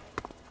 robbed.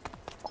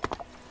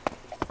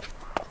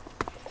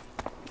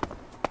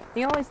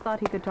 He always thought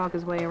he could talk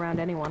his way around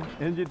anyone.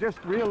 And you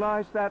just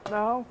realize that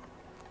now?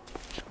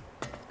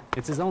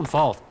 It's his own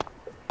fault.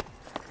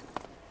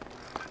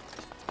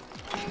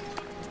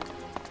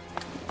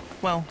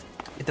 Well,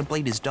 if the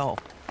blade is dull.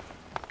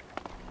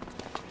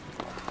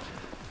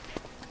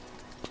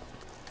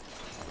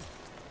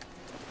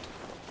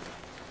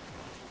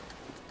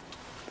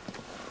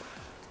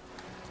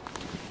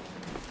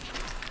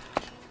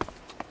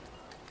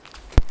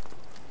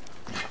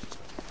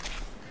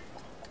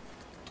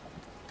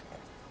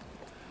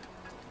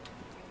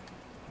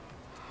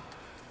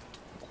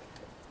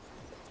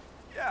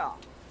 Yeah,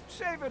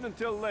 save it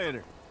until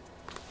later.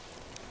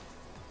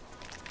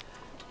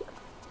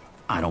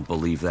 I don't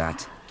believe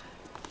that.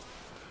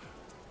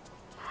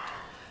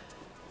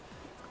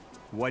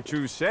 What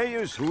you say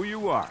is who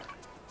you are.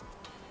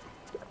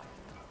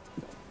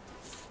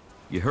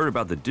 You heard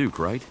about the Duke,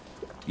 right?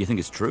 You think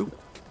it's true?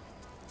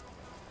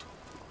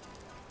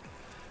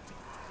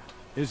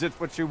 Is it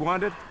what you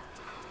wanted?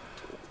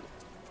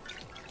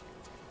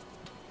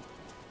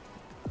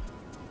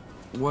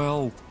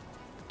 Well...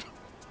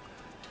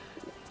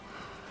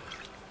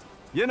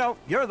 You know,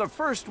 you're the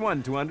first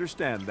one to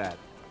understand that.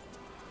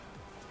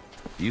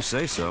 You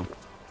say so.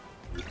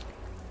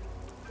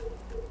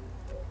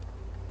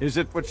 Is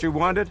it what you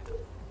wanted?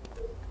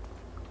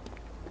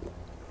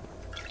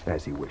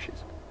 As he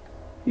wishes.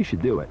 You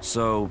should do it.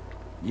 So,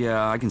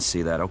 yeah, I can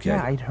see that, okay.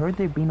 Yeah, I'd heard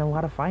there'd been a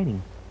lot of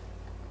fighting.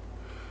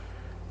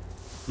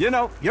 You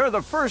know, you're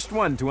the first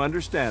one to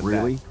understand that.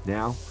 Really?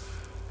 Now?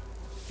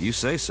 You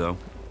say so.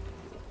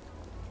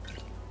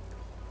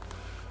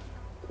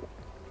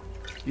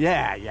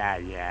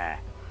 Yeah.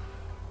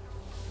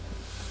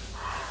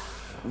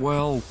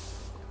 Well...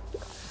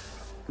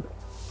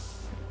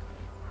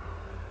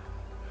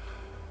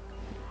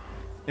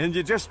 And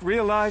you just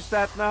realize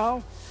that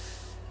now?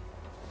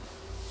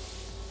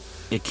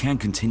 It can't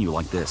continue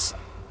like this.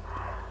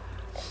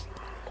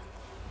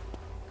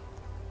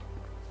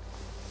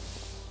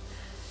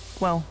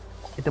 Well,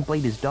 if the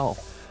blade is dull.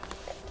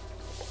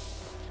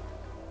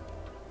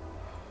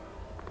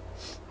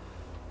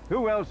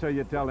 Who else are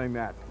you telling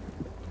that?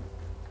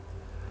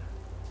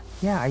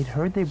 Yeah, I'd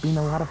heard there'd been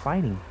a lot of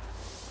fighting.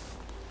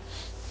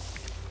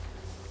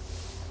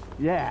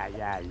 Yeah.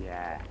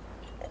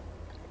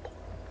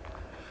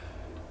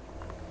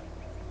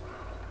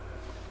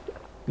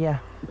 Yeah,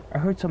 I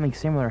heard something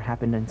similar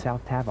happened in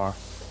South Tavar.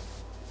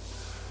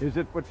 Is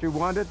it what you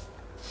wanted?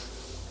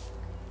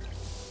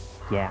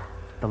 Yeah,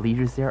 the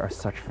leaders there are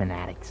such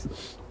fanatics.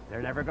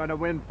 They're never gonna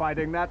win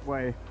fighting that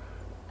way.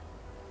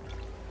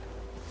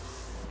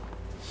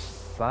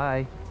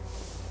 Bye.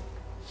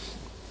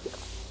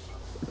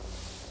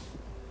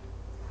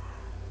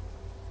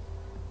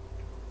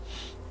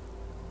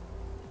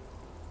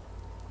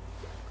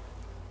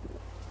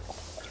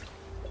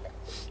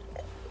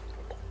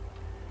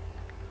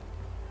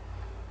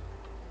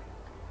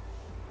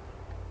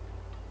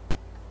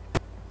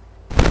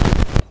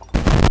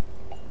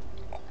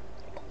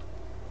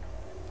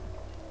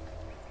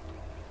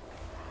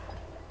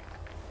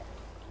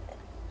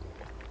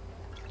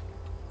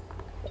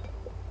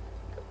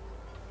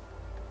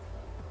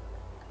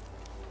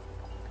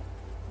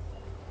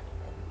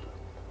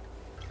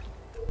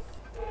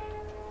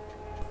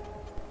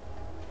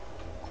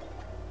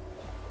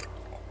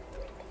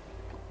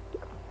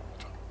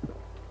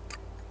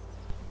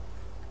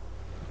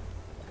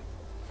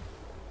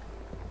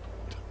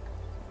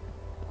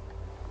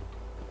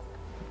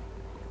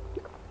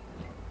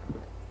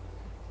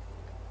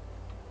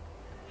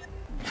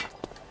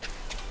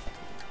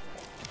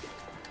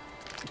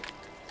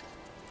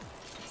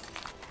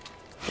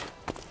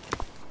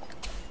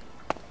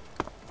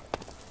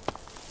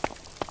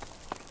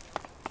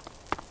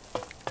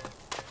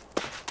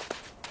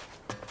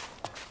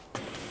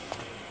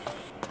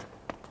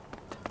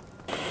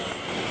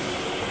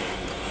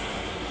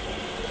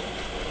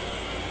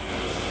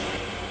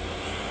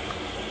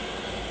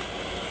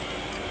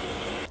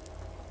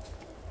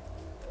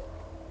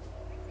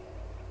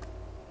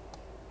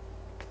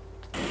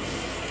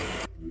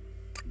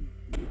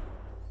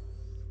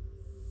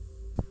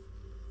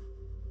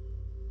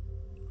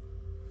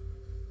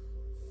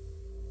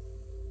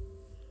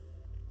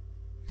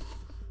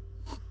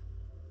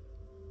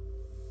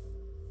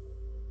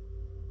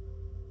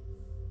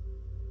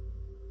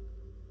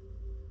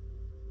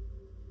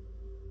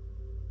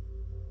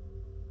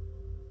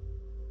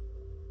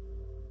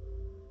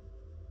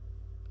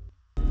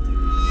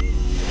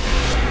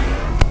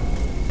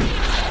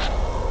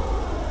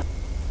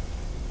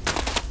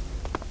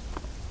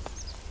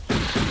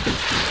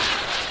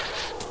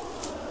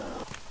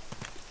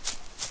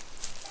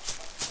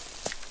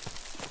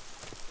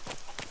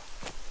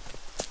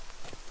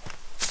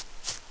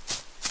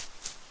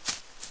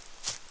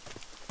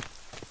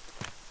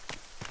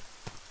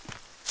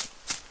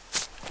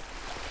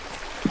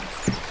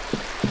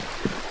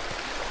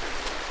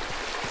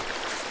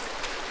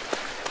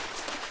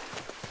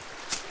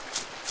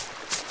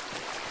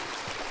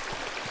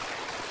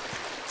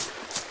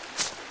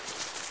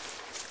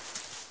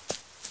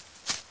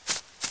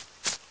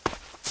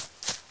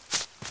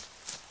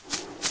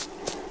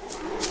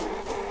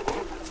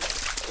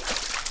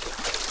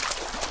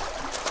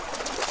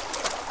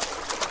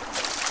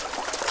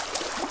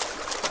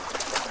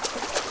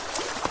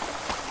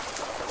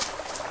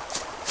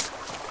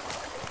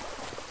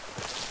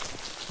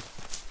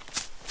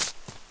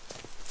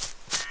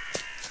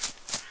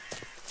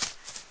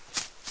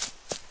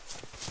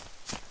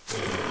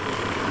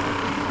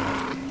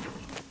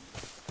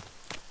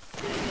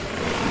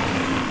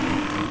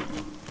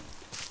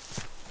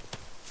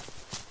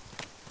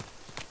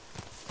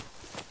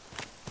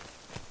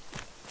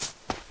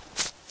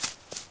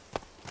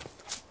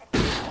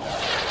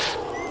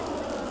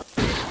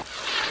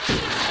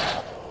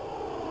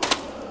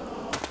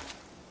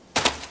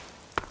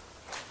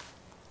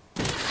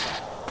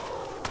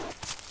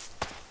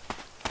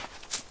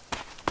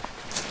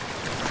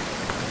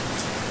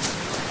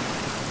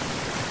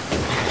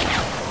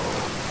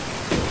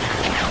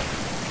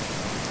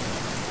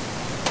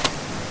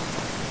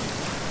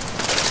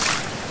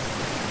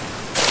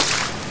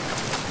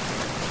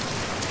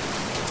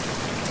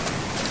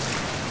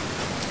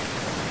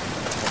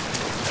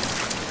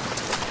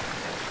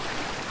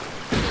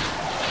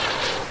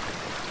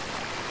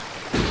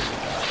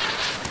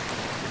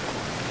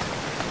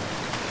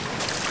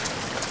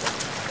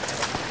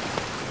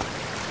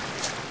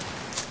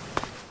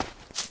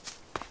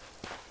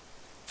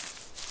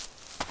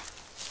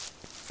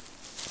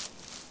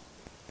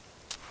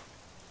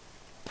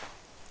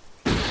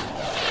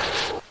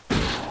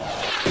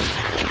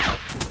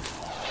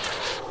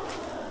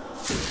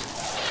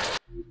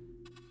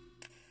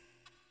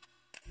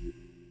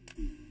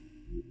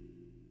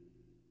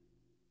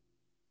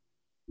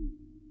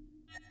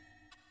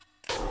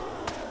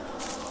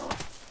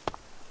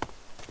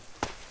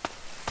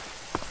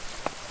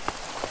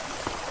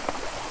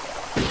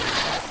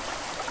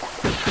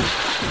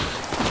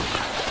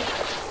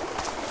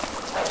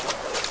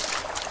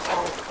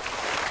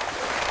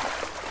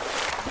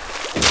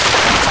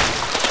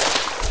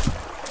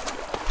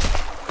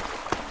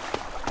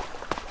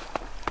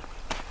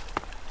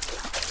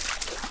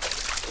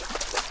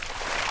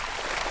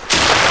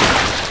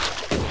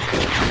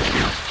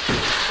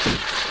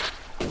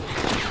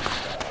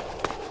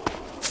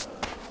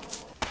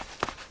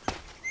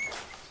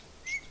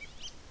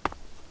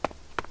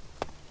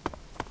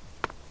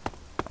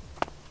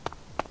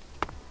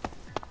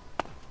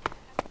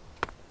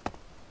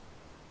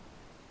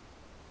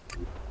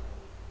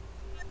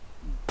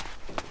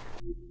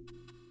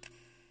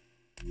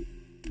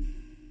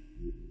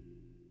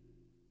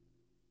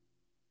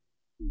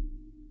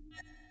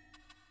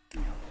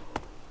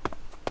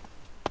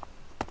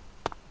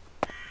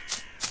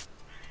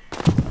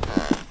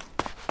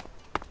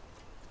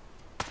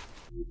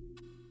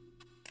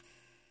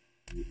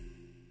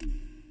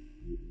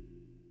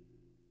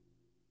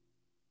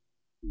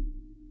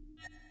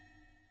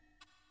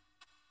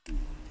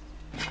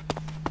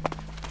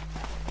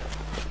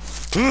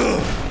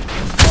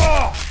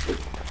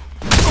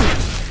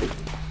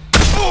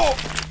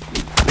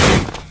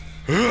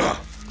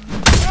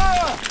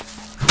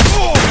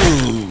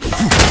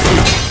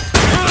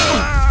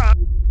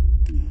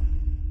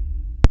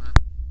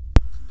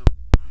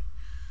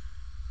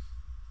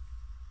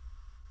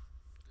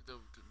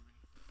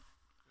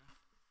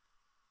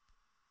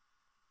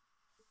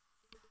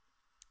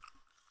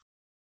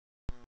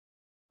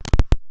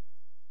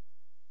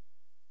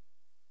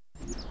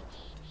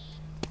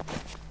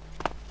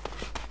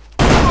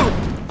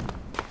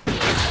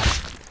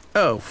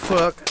 Oh,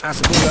 fuck. I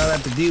suppose I'll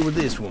have to deal with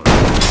this one.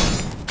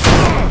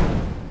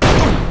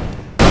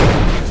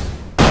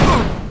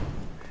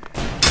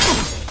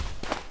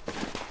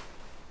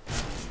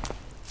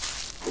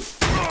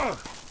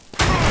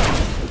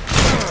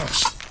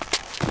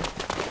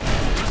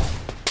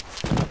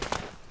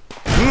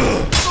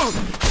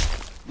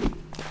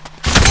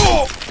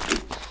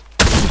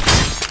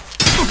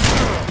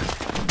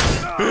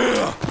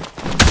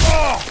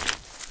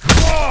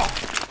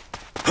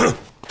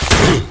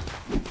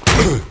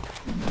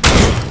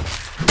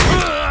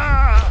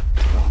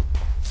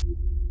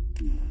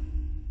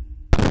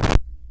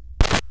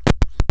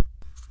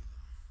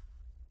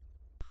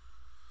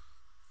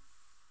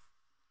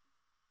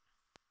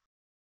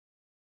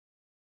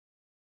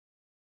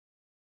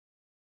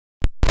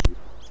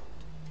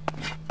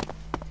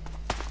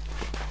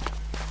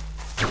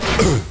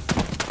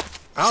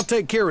 I'll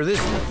take care of this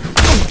one.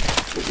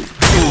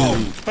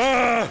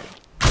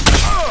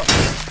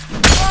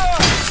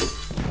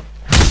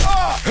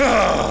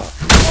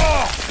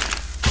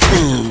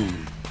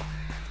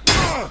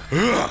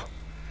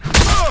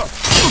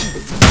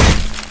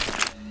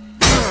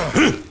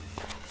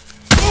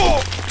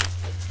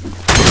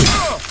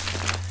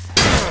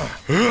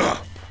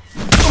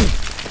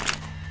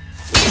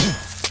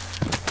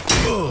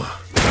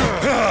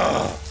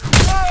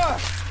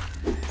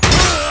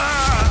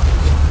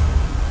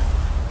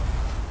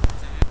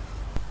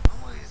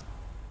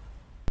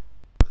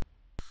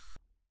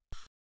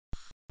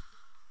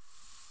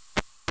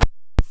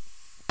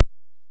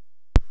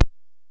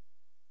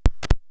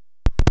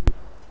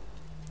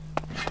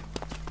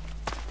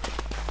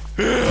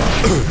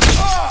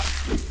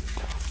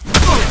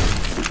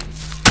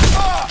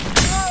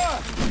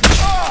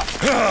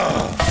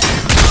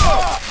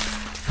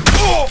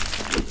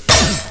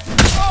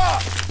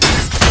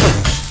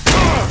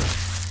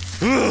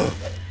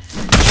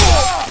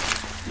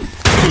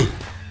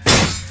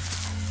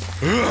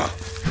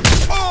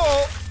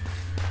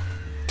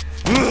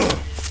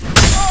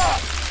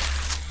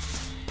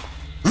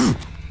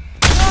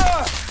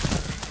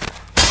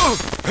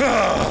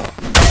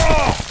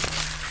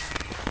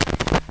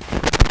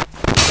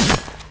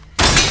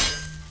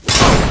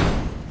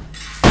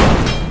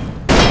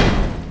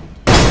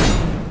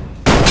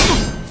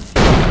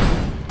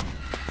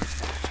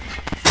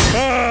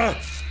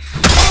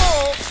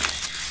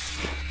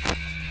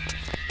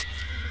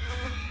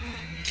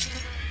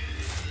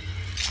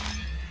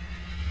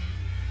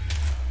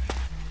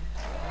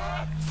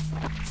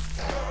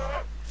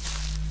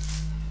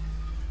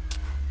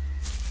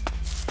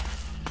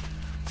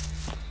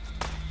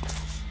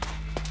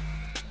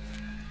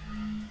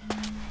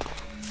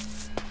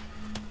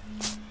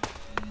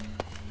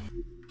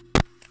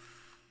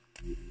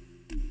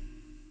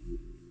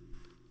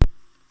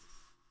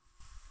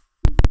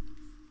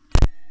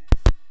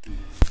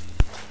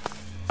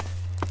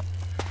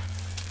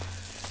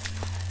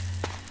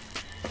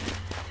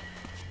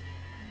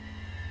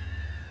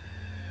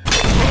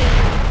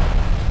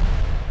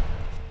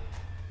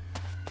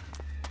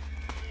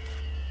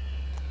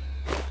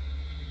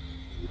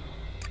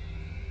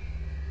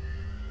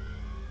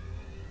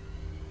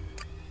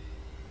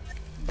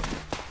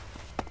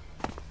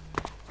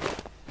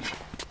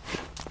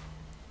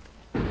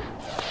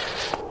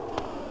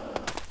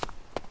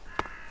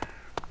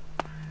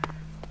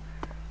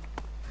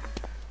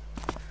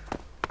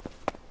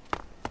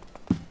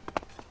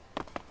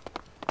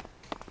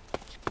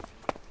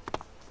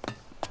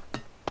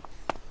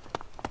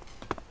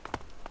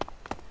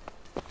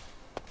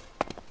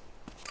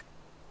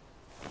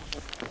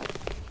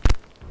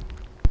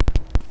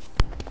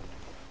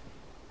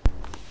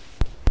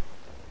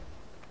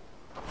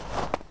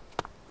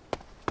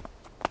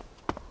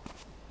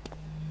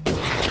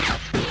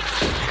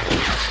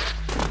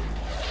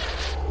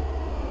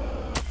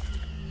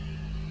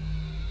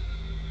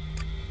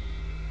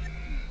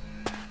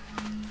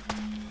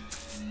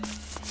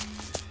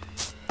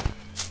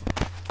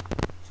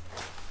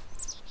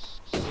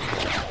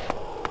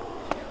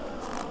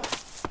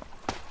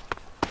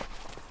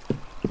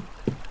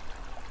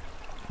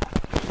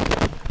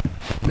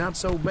 Not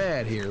so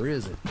bad here,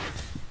 is it?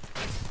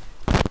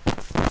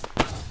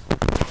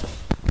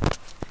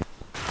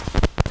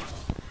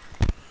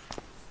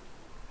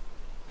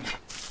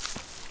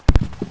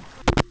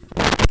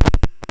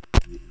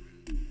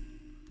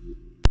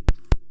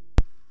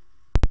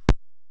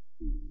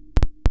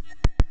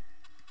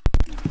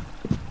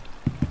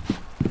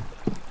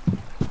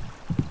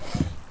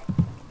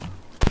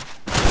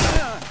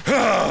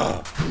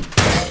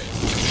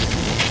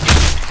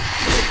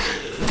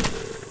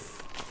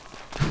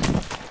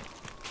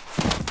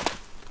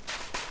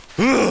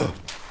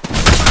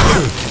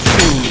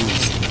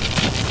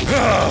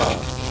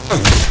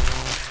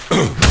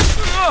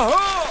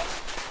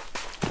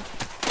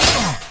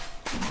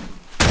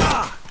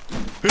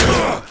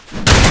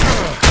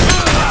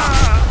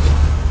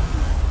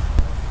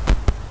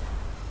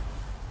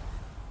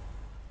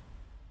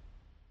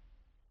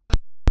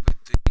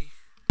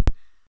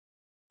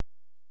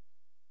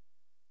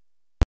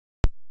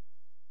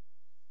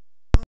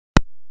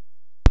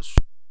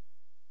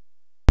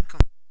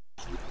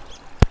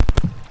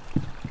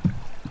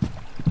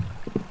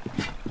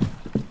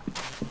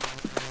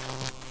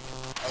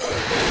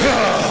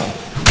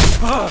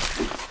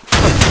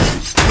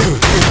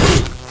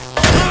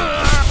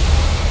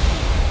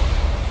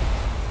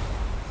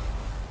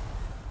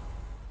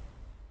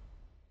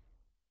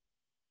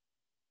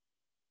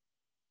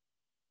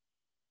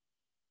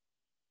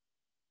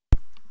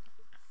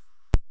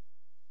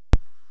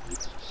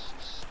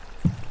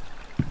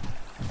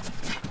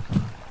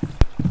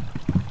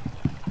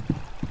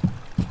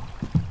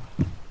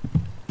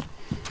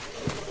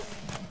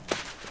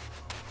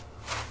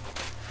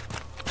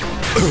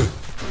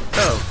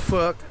 Oh,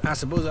 fuck. I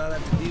suppose I'll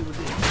have to deal with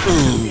this.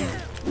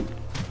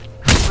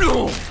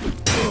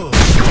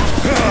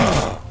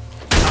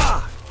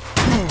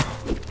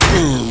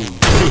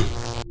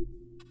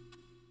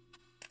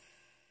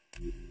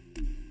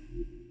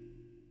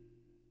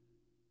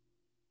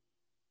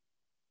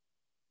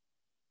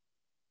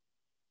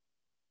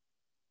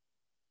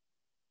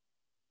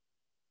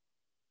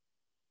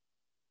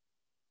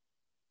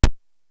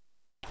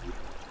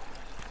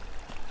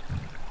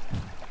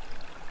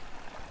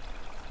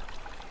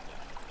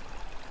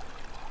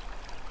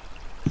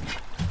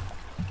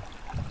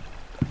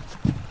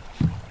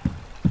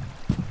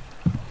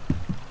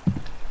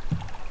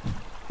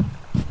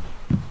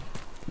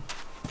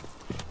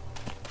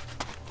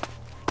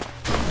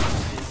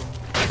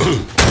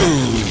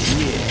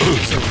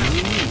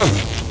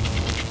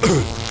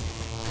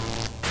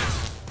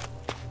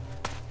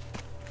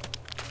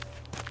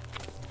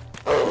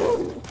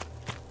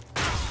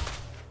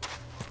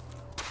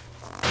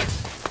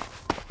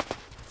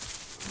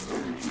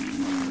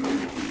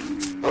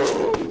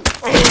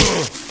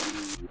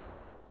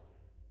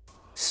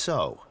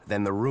 So,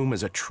 then the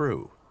rumors are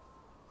true.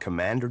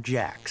 Commander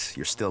Jax,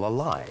 you're still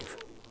alive.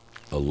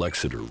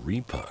 Alexeter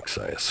Repox,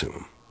 I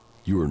assume.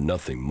 You were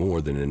nothing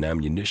more than an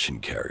ammunition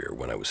carrier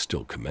when I was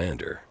still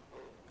commander.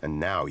 And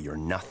now you're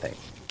nothing.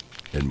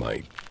 And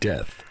my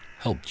death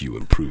helped you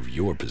improve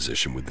your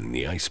position within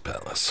the Ice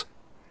Palace.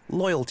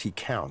 Loyalty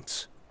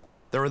counts.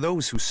 There are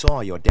those who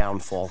saw your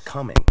downfall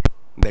coming.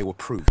 They were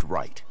proved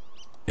right.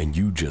 And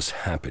you just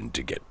happened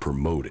to get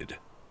promoted.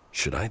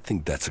 Should I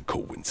think that's a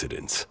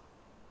coincidence?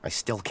 I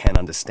still can't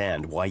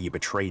understand why you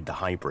betrayed the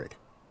hybrid.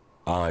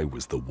 I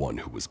was the one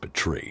who was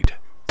betrayed.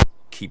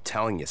 Keep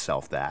telling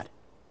yourself that.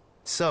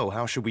 So,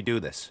 how should we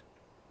do this?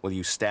 Will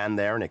you stand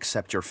there and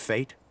accept your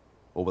fate?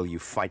 Or will you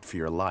fight for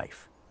your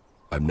life?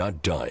 I'm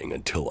not dying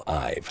until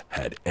I've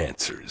had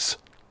answers.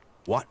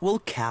 What will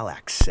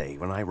Calax say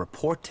when I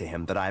report to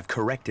him that I've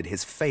corrected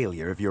his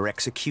failure of your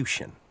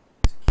execution?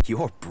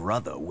 Your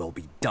brother will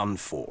be done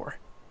for.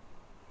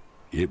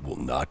 It will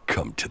not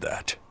come to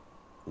that.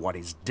 What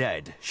is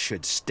dead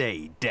should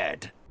stay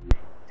dead.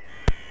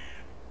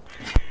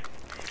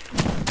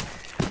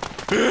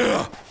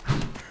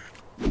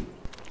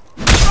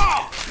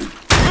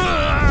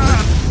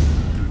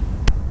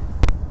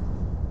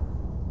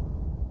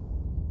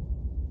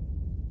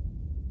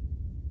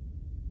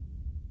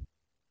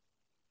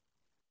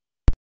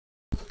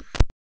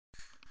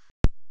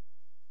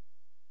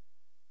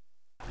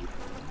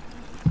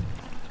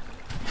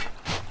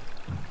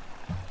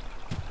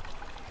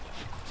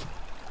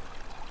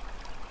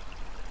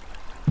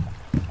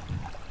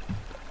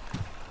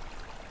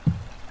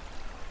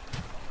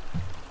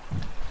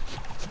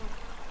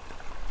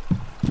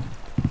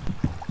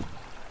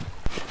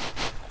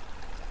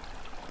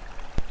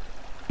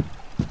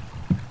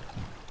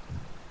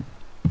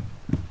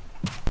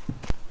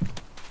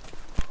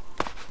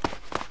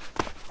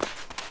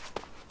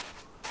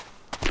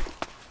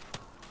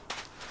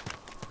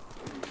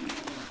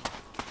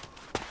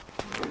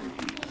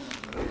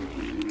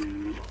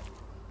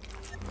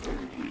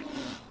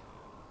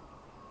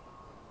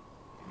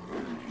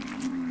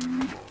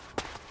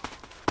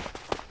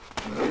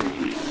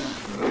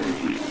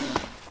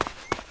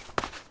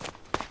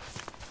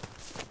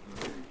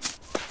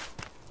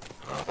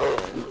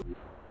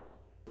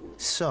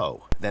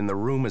 So, then the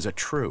rumors are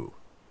true.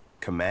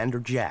 Commander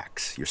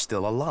Jax, you're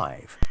still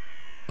alive.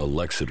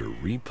 Alexeter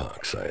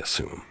Repox, I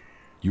assume.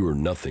 You were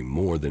nothing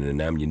more than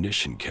an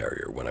ammunition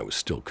carrier when I was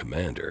still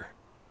commander.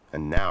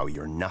 And now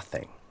you're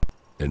nothing.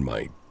 And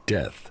my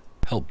death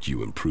helped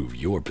you improve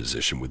your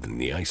position within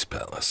the Ice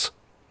Palace.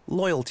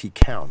 Loyalty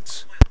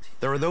counts.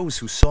 There are those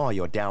who saw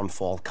your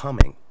downfall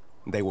coming.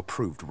 They were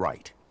proved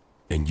right.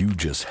 And you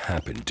just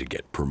happened to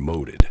get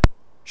promoted.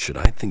 Should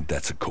I think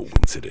that's a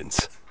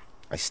coincidence?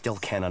 I still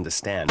can't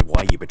understand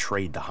why you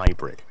betrayed the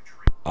hybrid.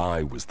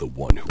 I was the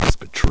one who was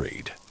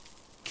betrayed.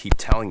 Keep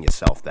telling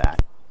yourself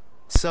that.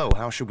 So,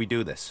 how should we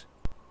do this?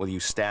 Will you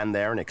stand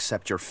there and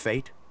accept your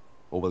fate,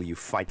 or will you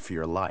fight for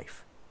your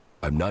life?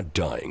 I'm not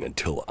dying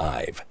until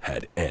I've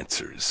had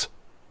answers.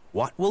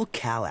 What will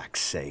Elex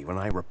say when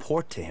I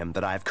report to him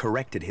that I've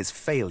corrected his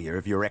failure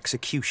of your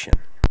execution?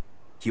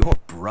 Your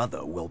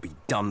brother will be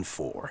done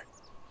for.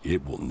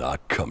 It will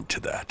not come to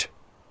that.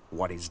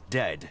 What is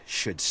dead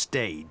should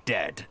stay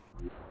dead.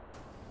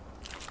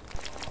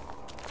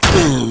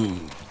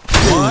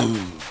 What? Are we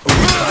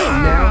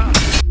fighting now?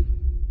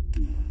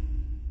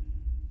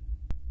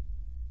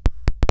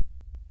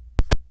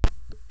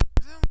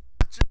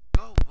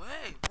 Go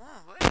away, go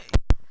away.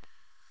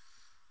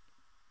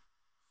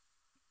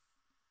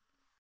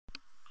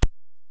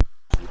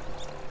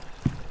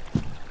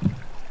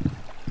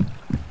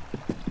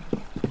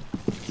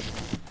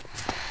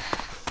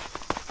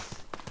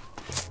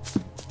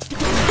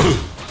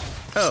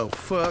 Oh,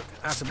 fuck.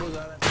 I suppose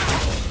I...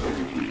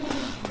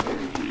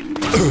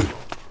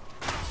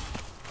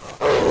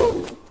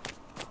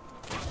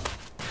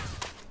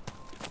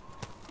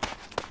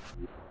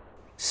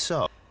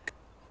 So...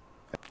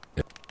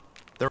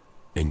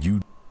 And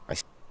you...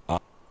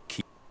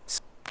 keep...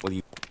 Will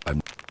you... I'm...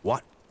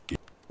 What?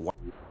 What?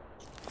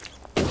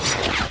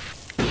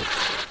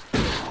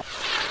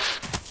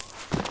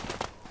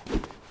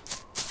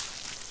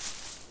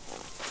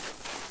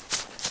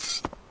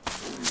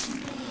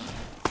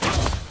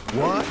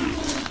 What?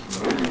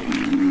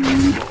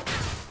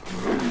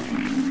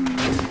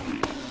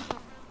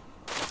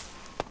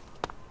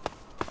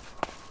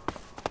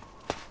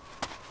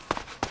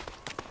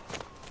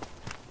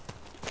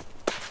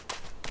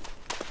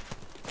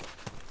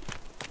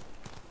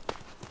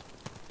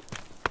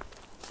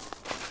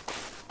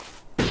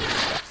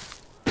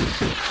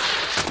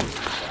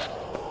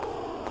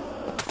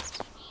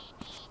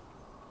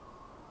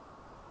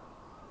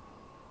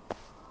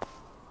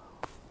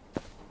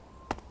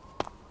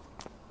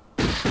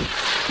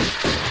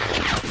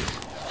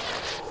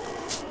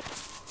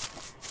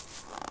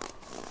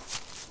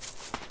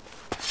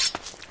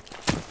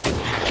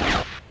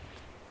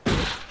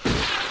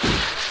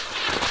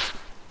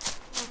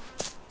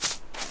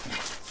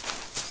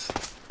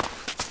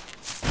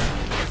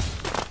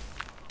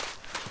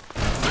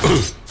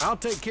 I'll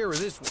take care of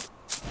this one.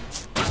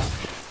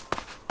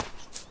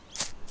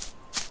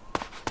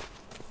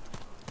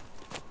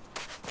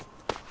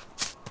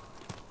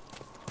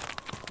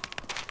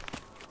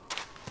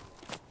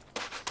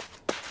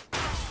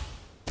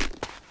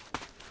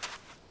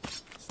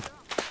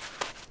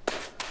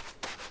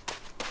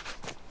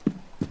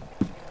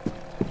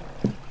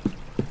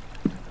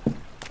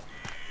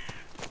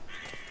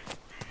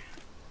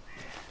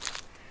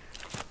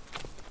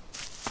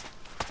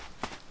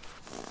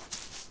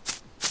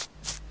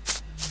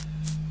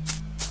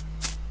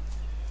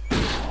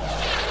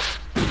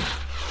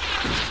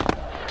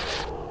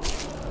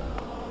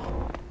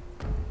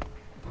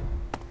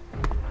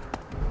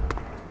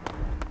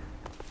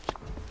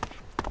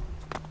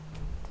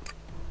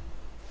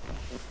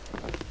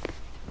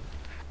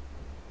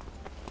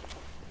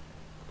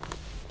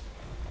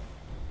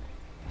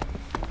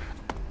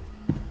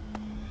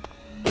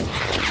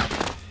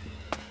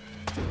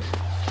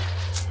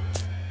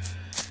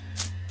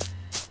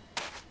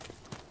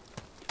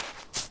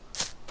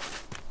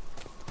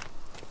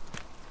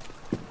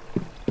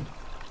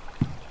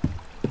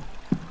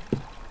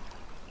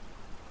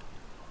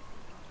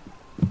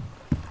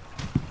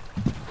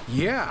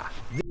 Yeah.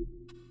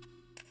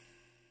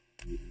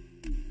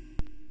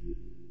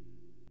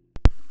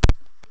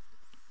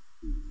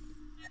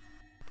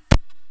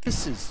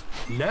 This is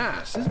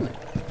nice, isn't it?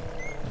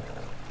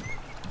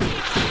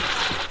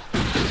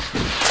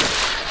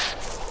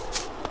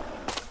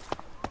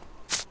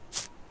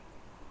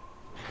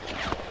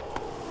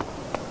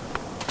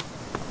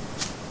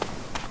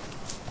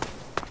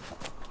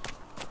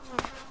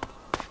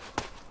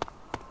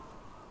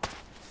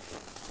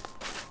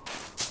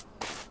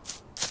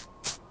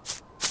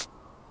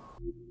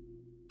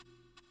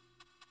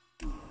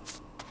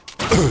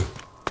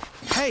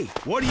 Hey,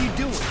 what are you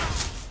doing?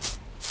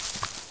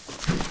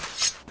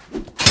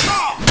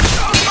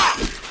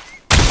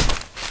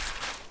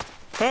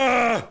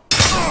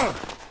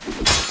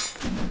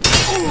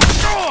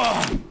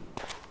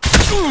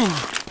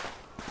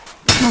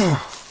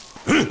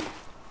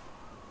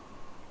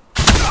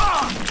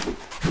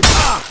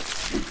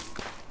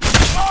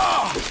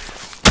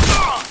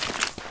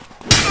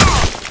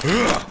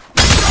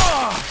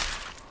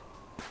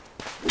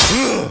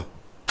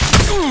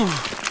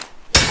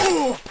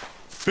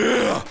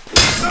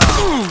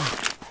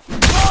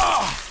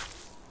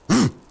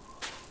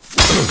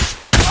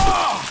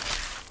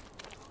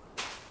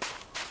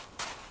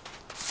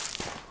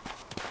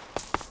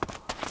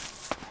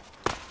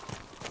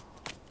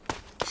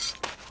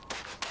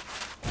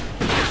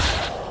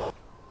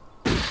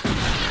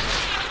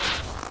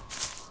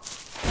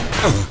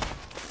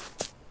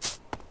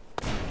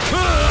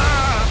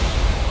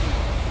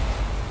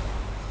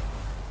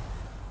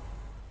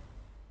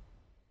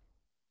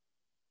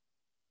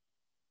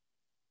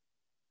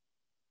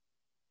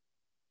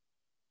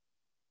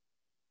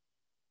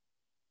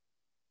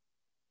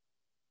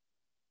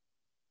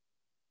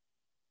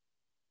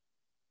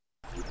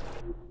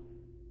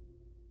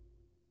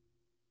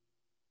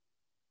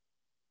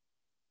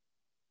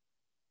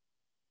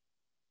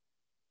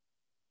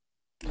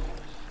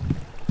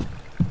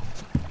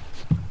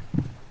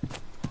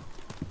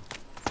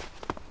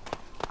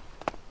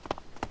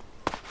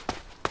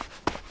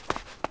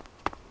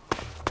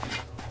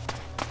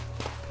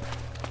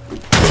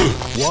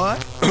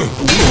 What? Are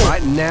we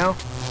fighting now?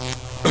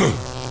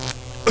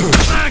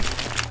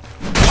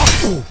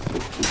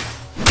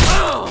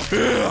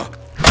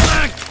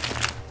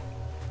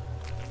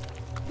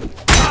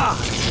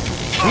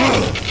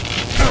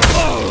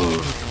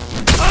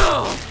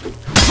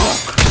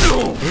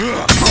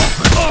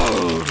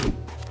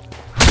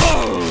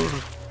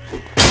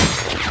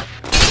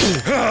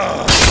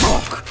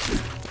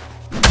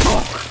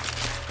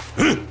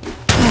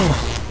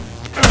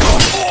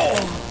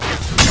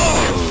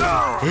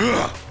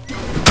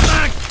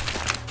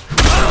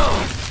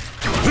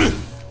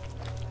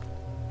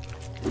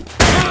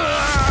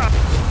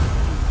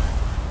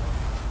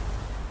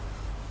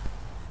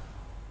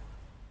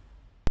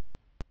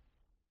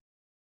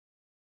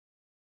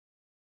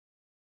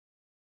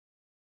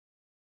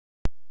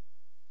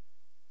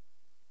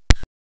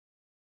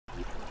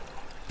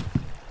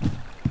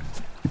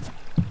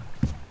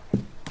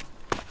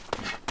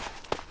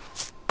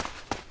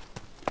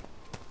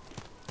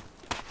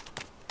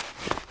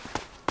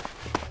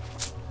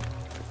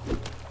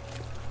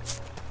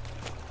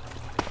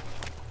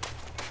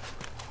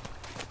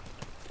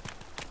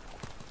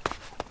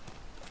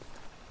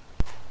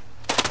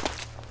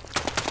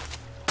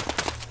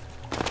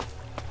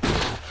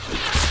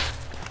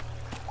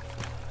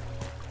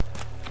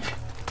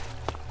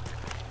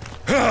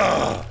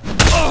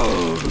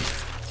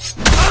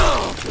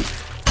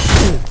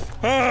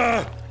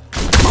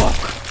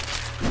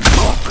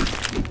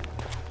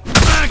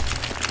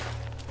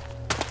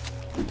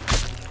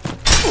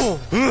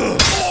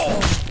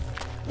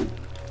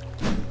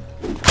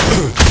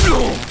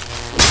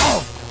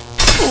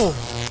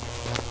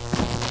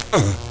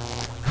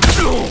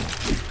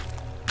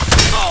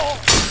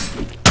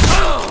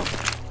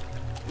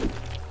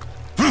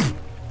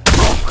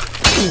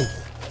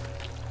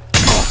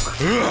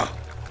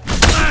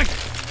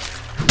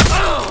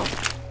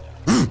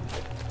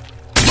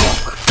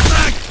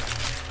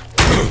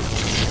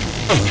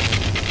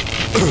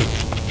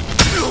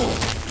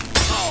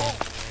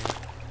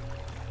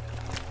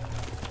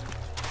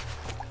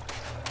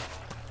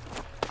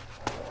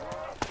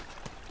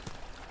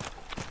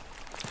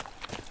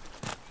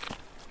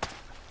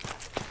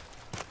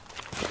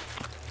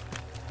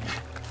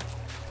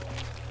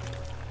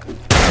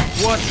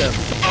 What the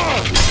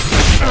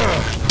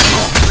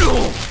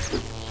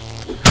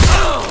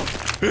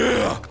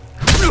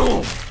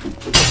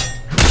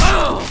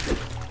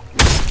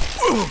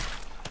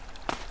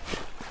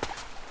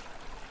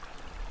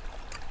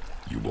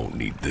You won't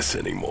need this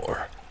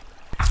anymore.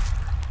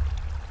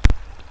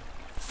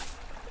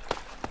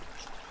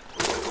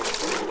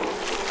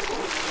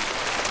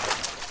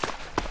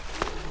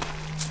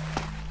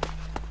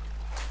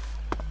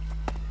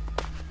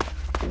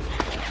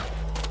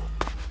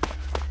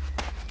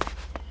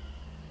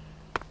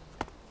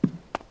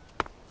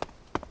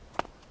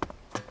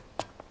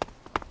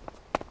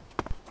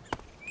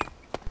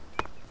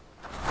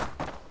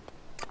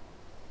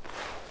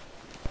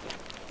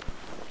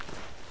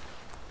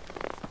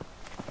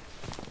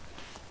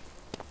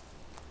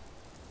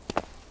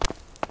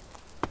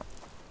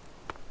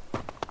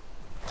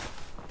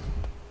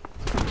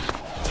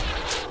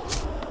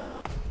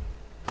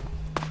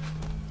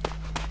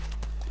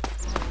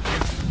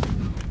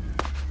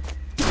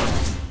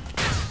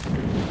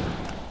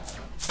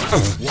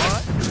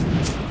 What?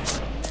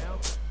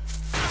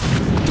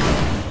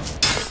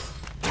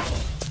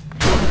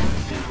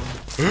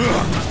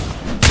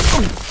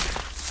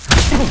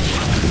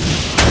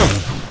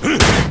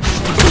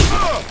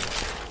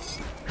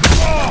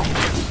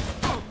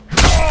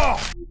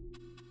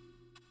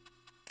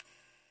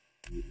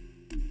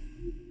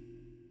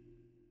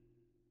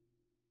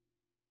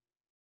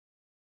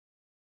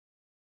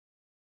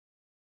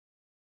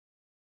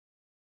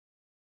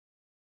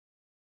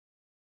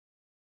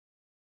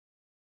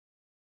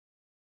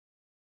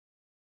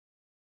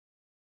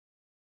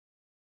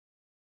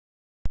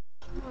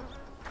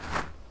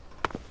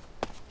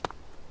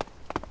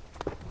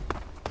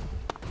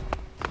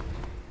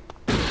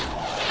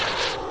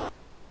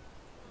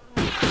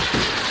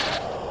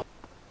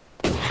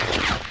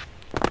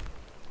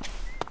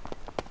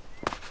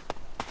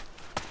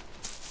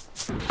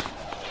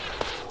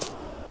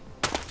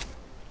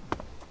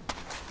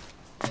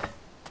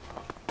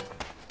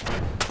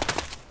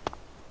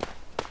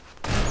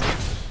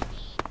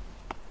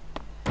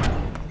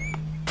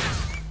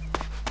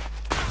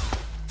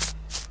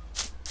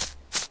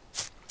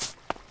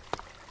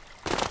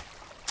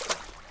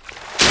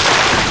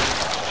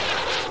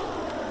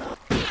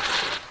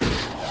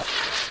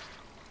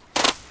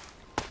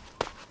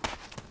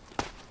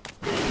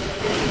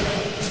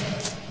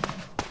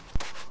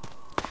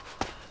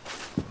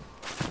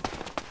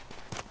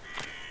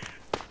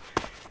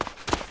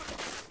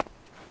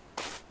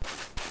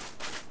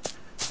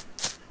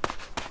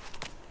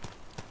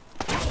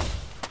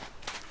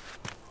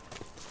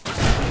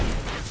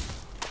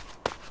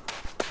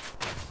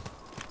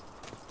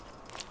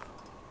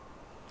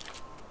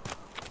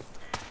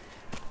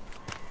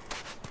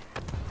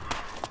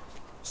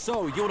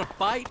 So, you wanna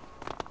fight?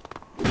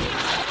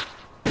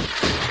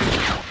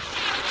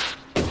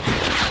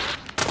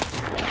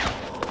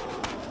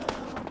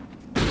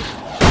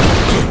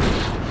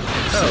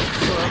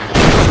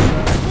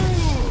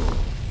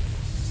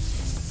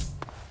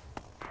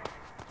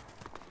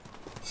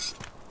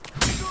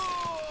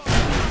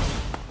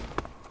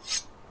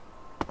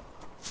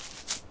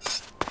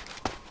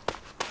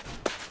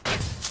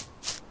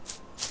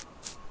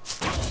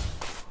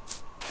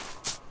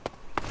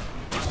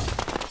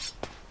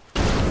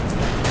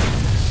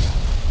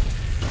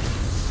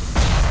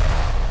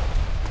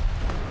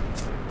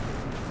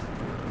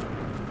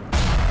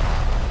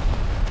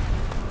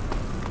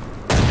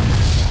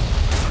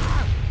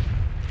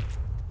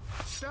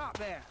 Stop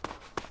there.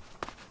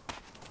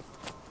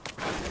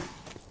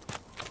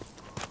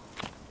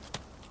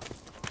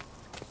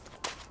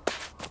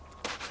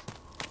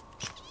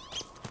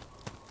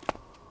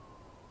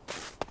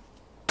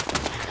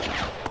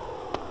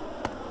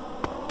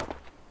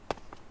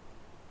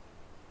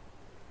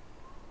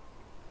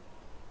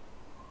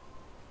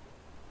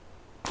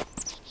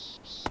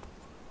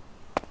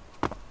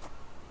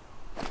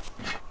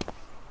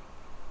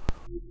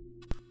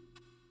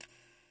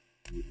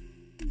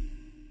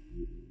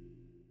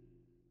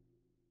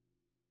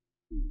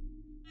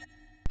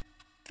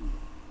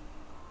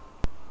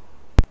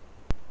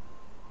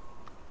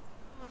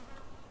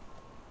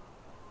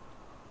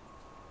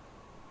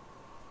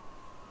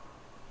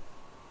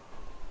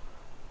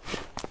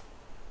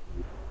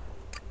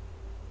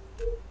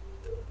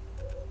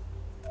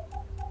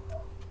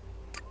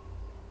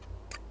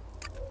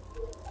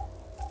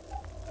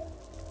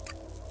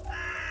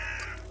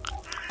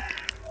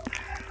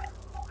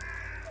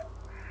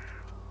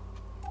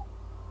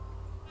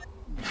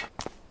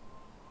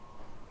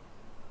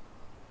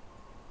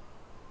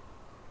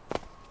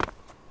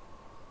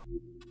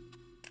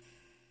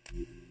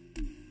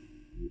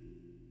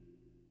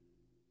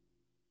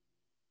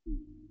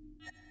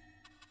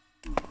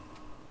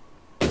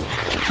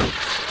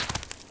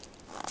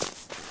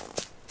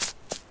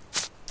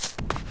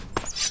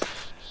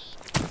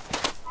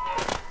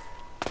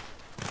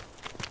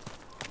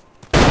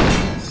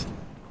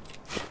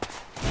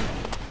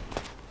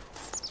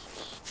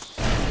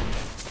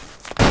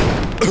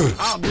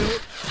 I'll do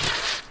it.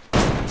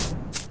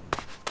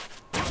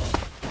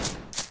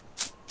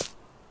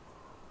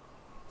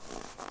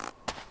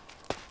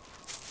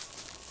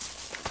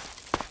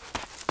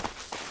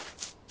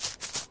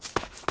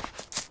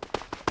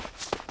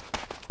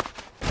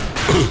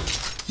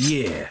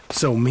 Yeah,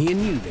 so me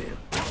and you then.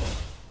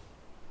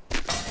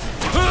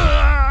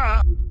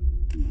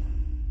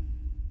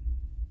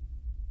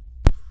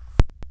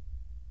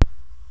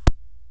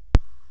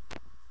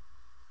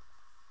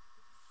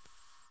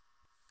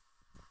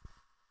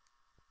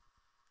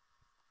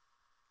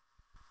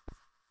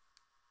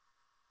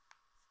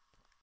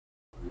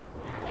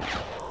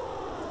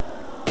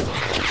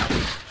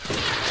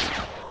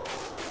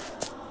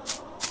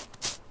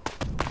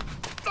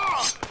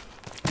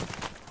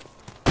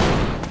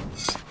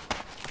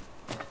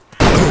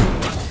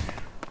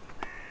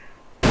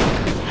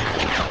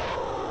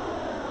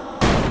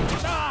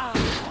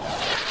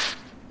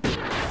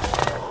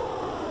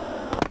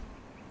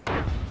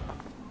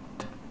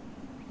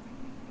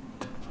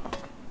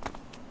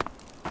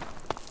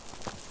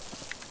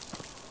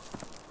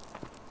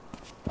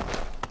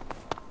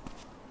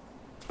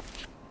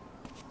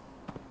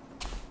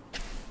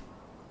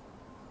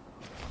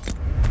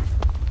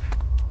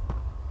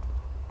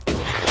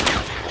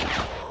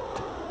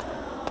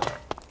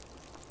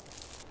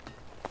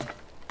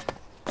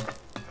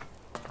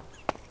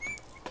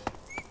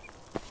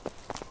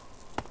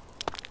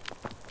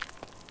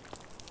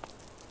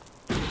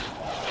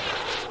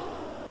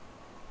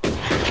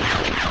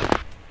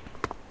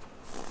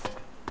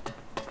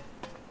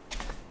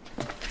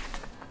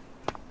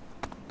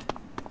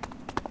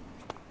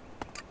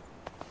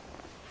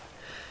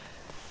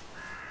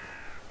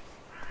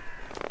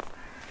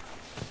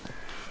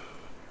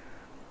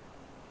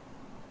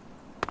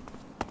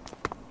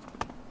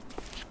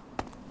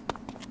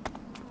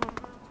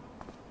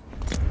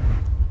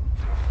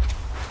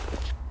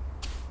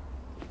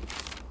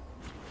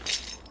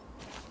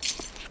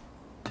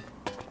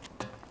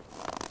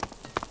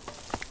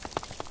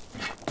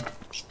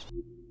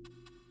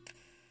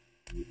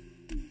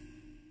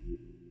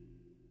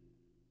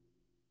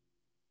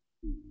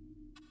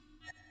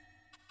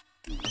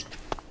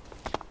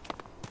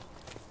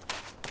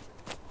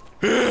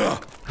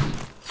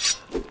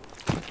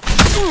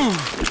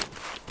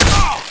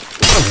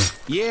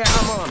 Yeah,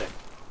 I'm on it.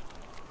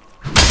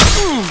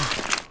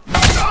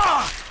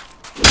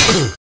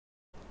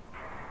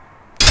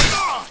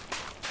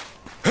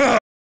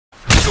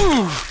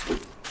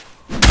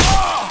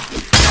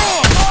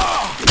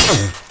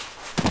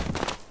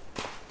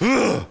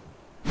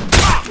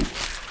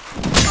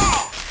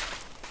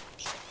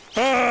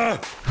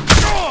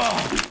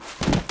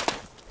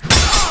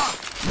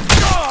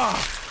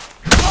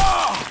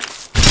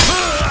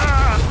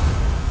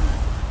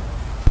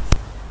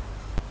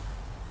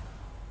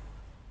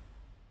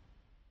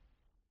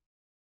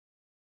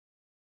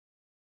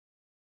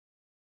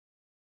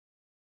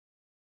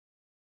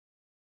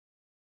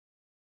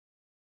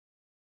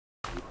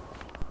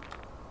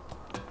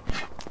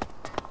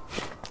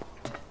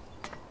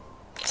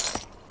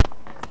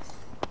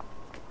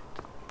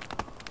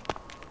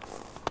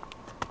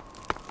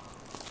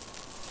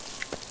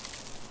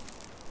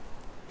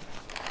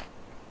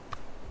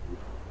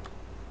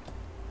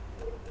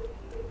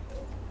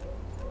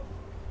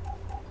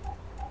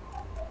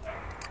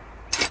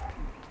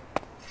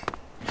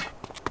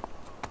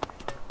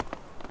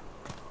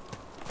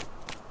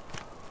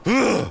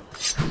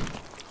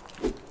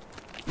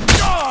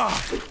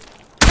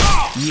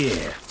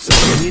 Yeah,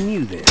 something you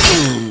knew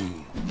then.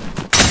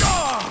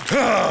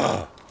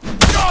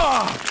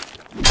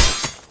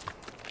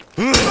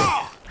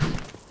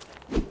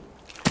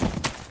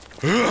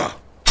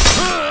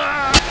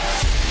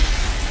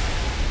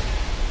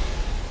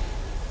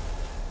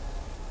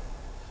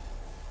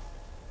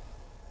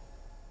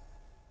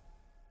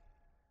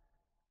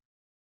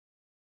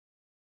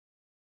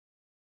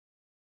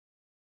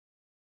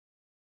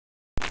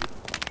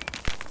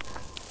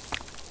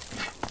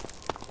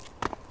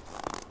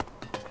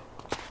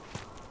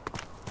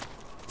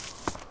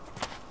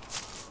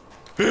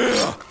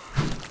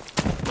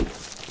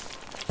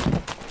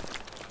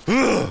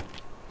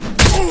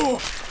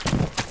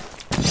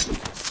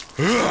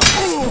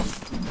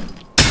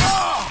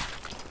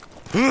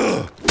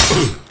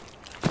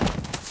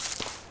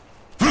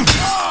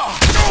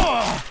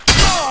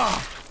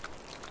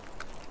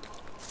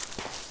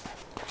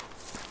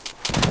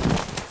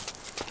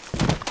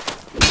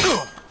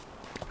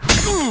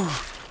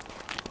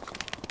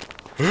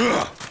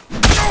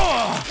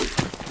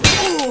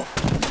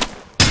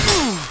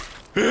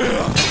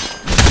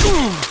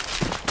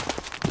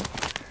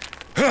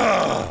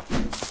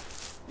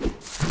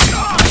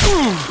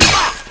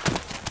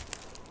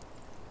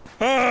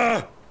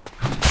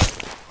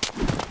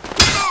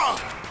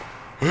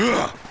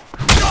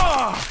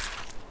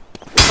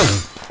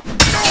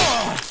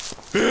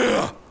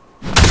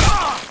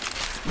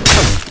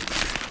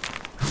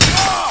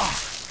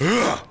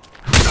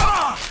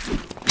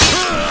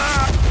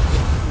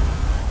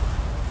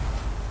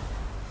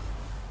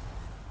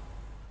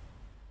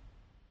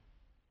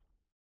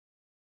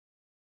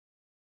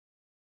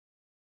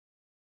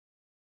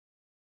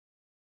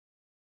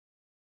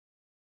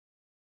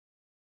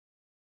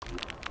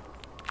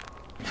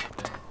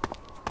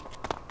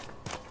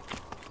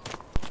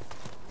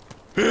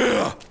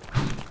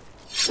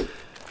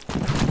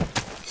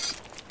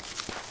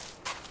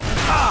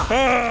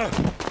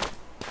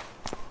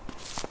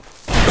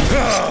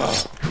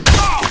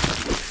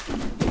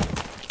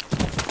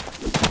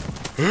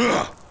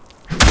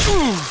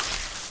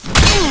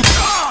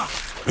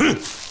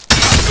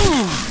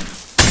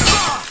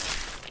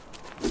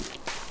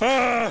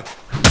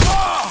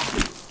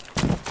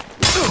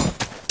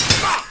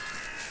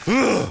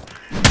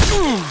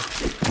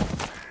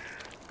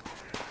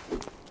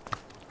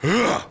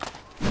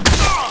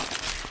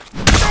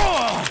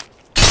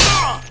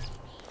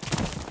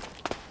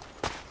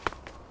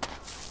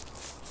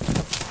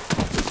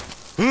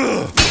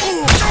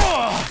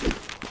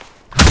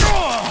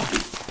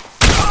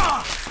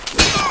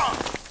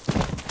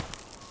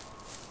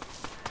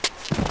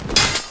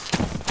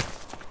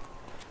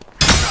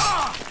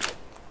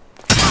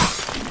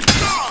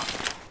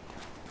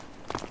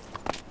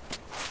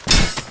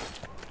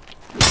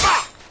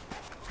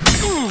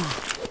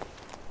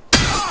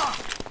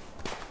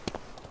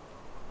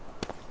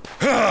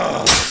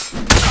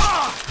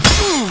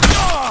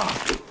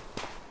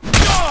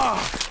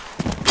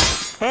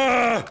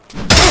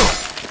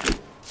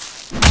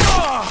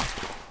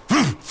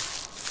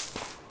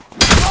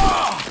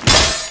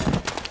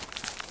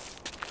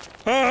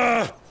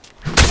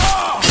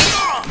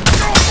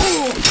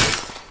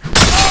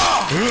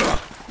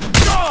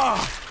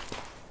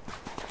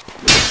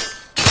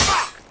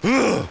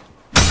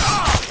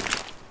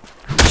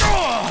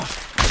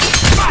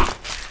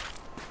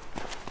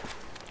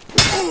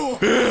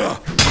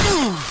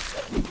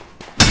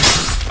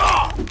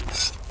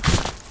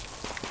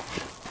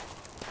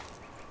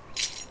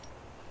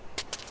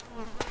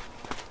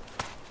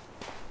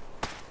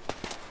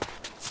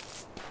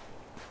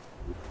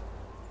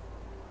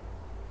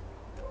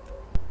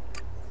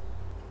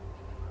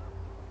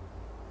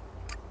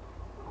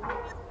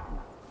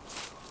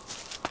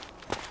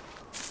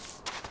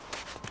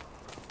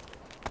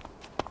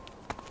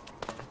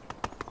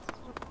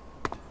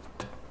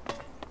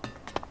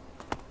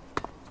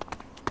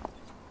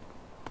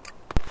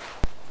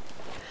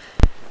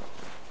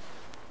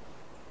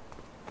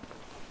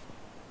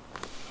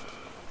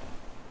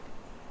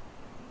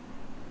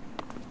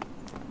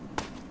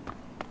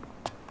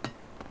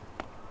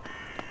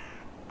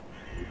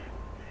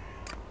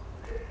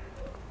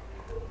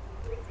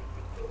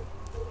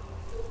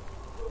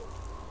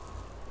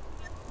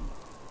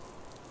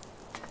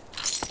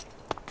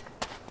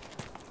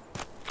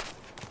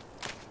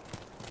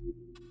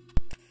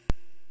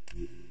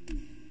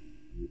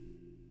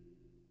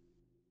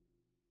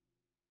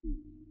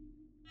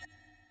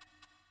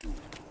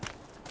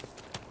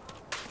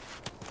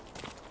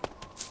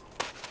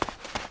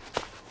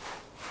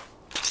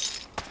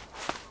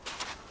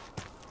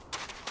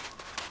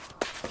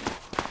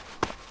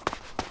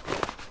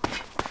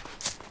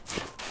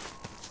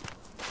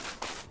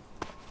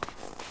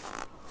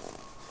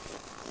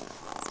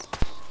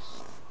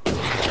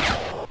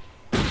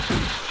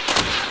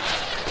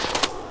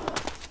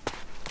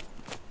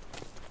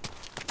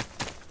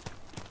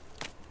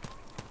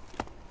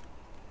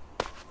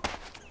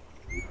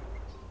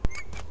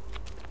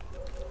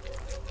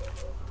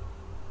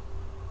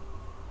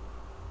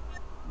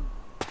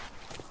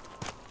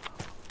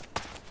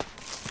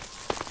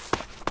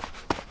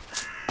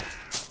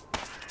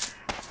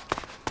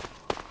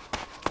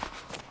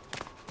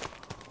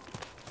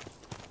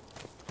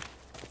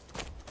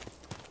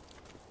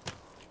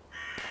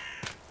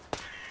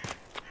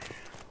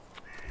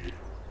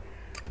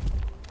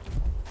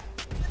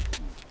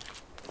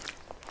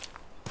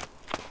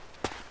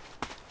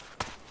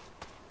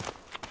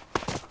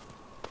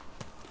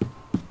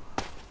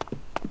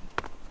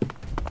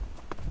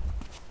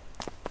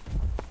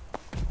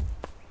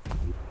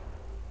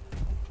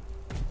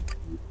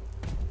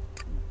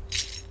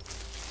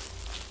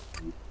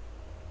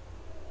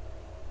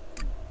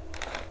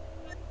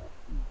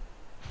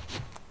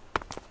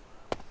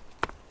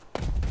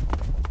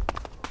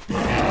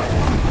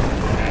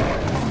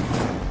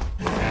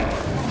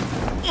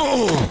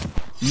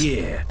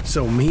 Yeah,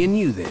 so me and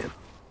you then.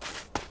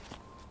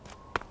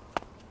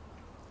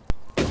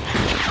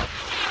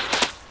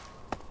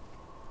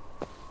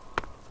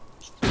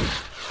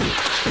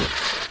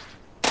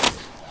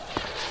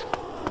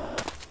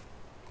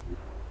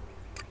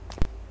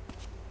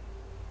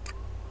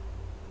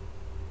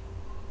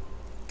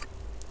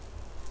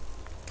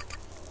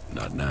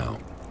 Not now.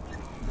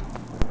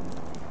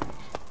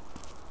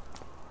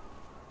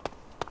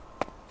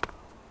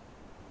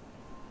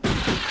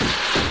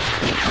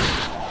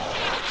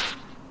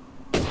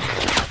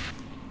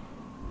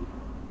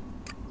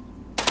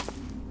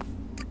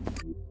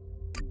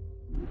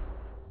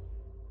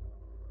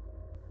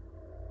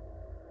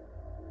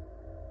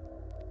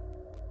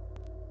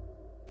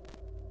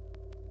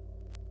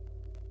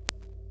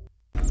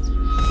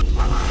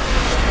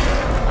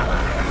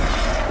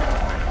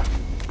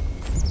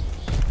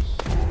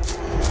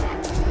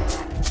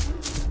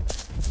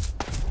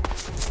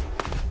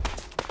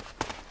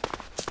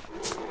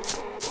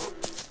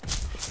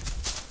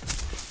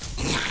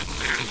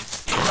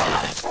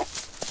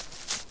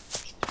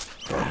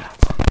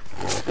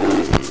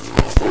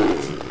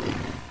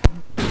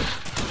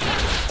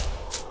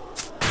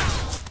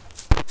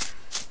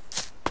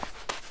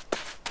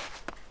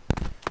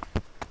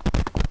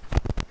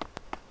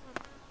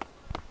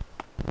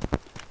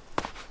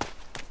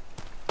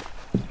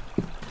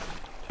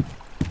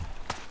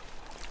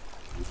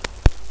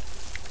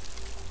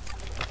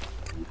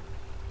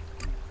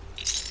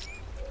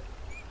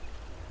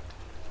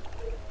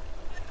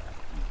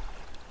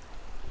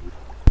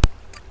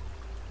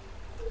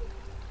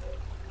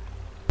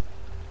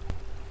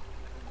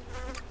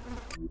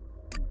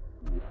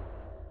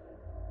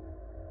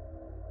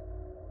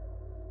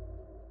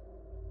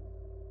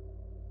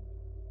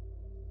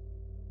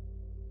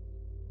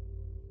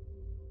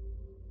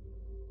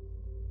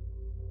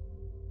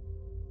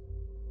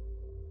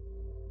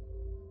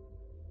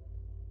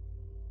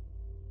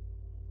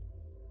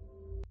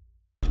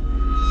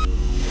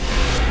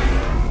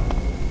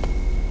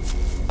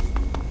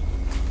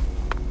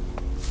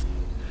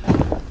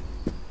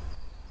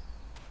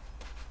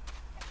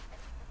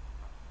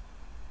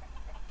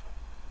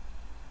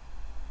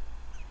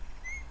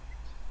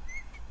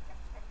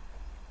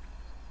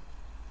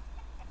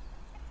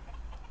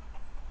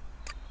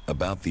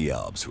 About the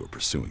Albs who are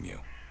pursuing you.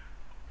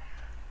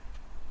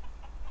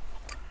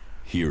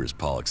 Here is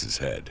Pollux's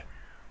head.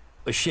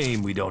 A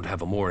shame we don't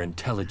have a more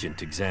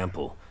intelligent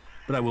example,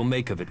 but I will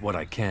make of it what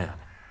I can.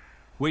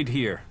 Wait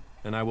here,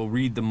 and I will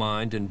read the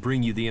mind and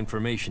bring you the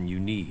information you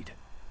need.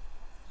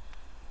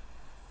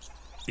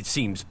 It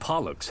seems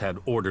Pollux had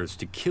orders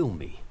to kill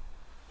me.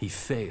 He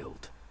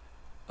failed.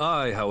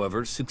 I,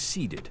 however,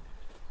 succeeded,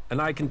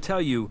 and I can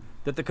tell you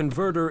that the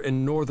converter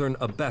in northern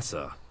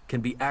Abessa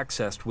can be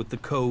accessed with the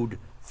code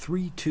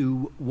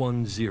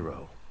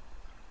 3210.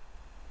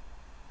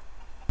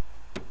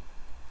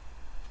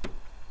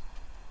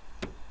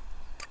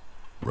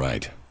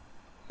 Right.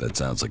 That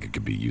sounds like it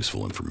could be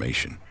useful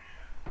information.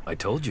 I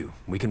told you,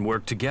 we can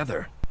work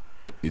together.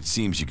 It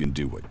seems you can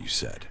do what you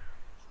said.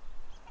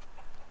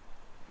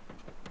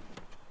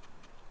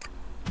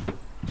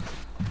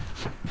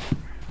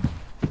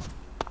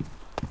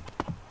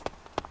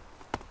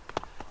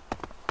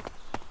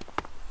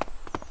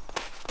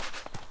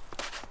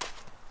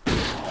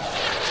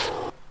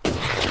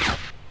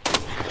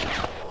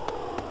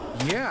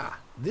 Yeah,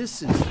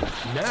 this is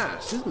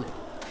nice, isn't it?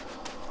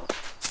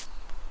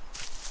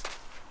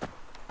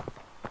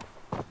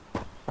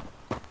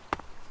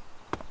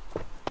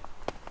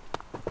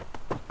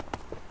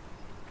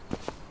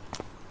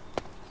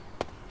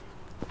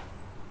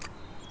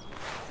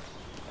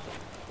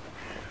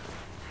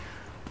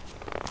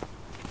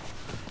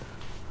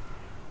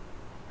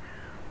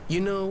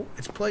 You know,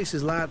 it's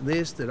places like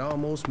this that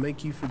almost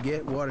make you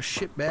forget what a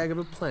shitbag of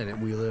a planet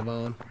we live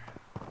on.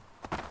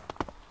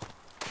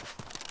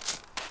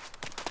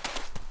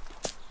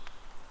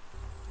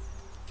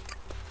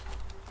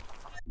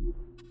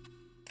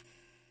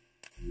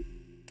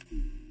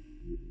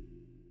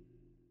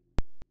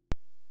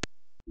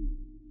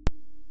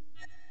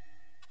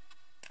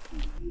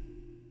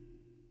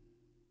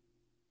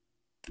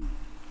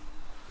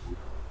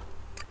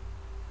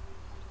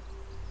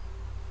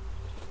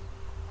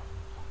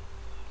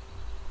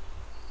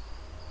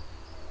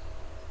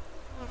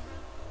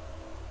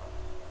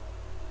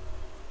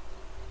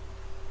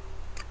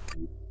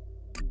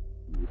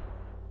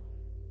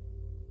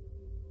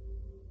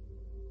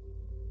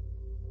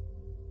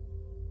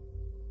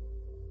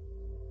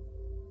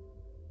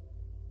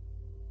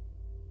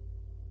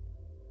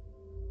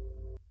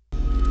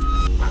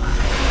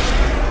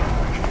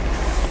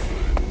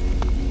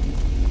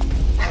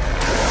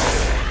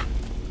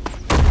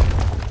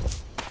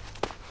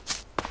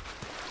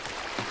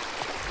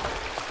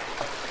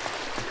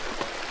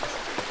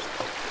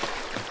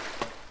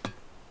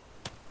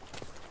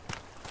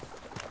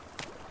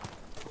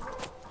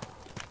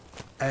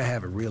 I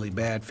have a really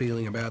bad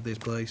feeling about this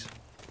place.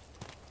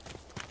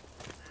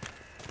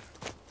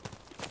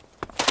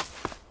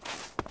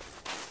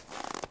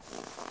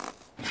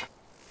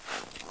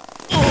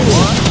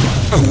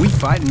 What? Are we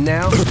fighting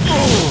now?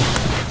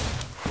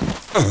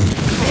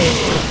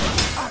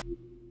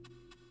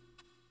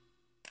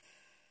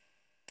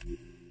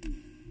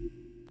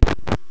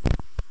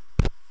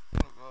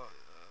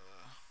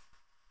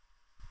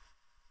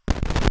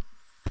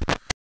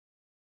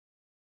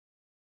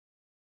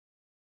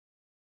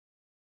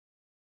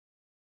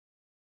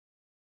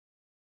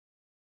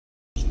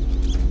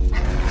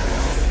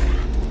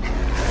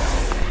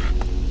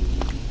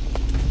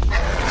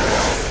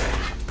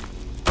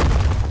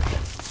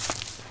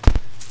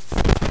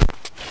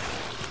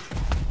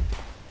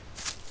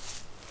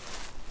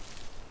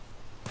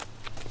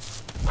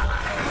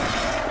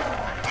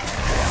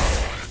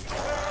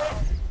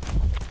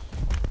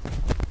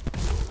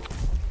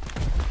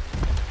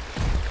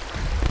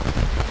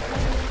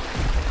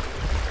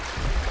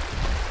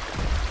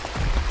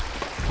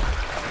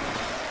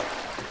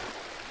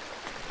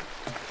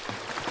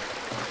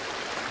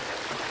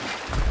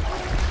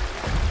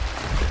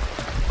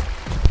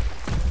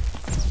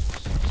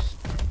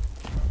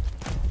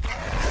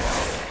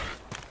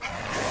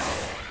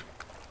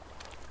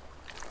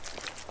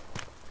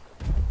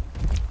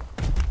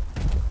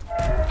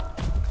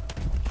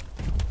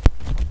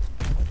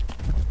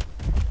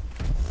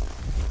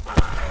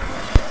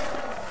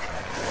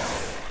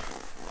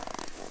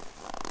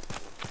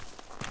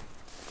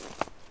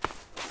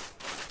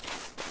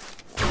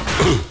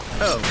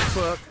 Oh,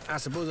 fuck. I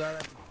suppose I'll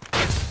have to...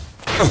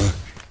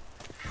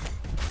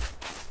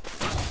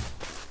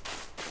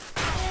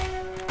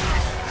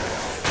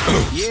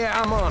 Yeah,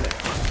 I'm on it.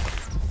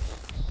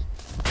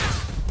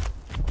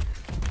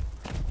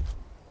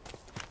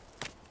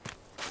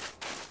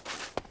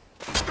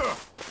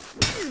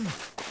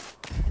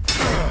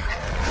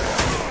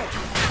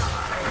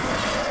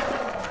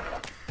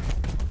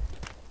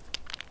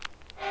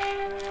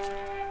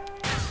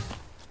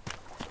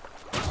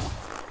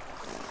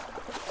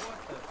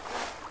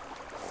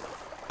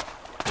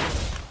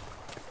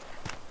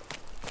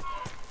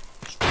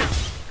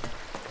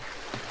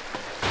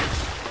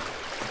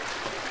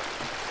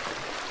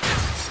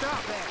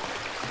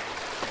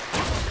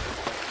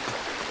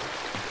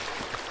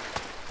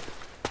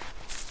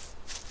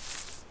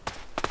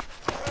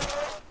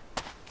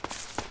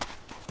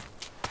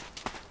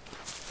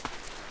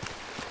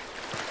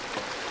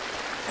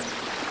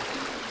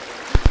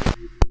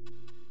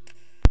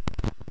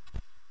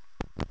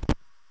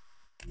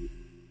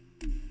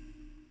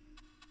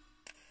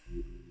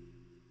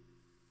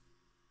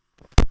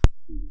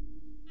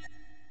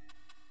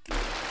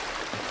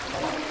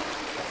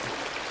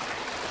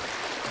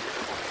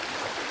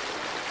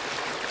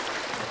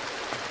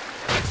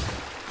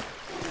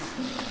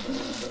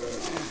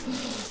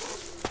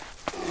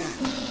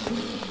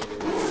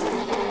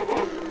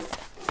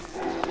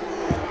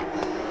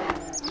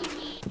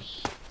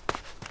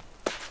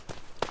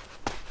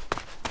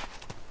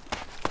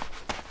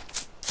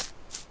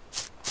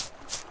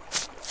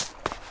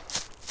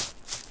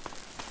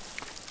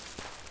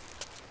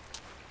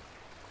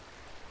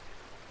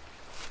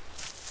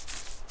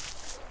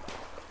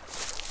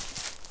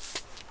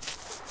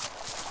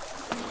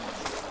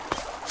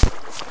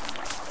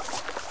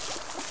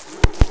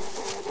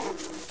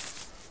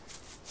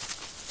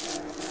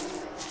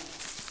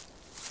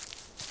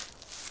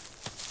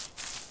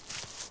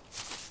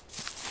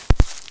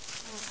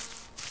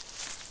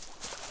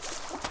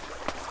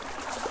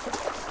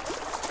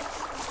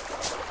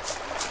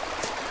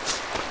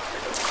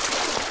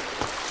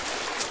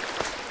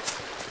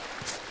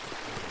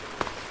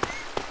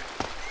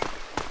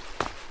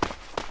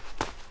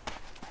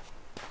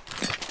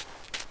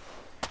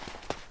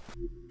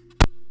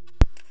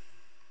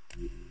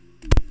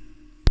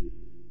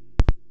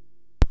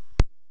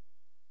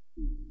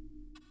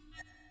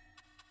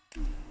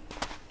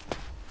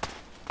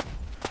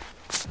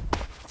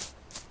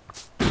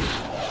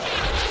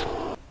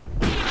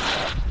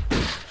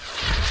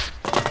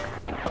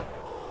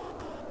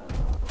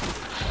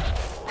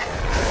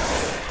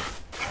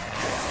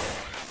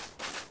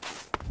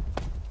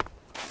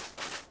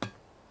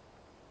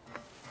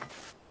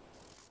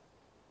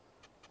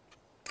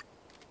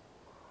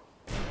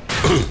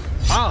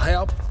 I'll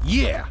help.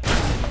 Yeah.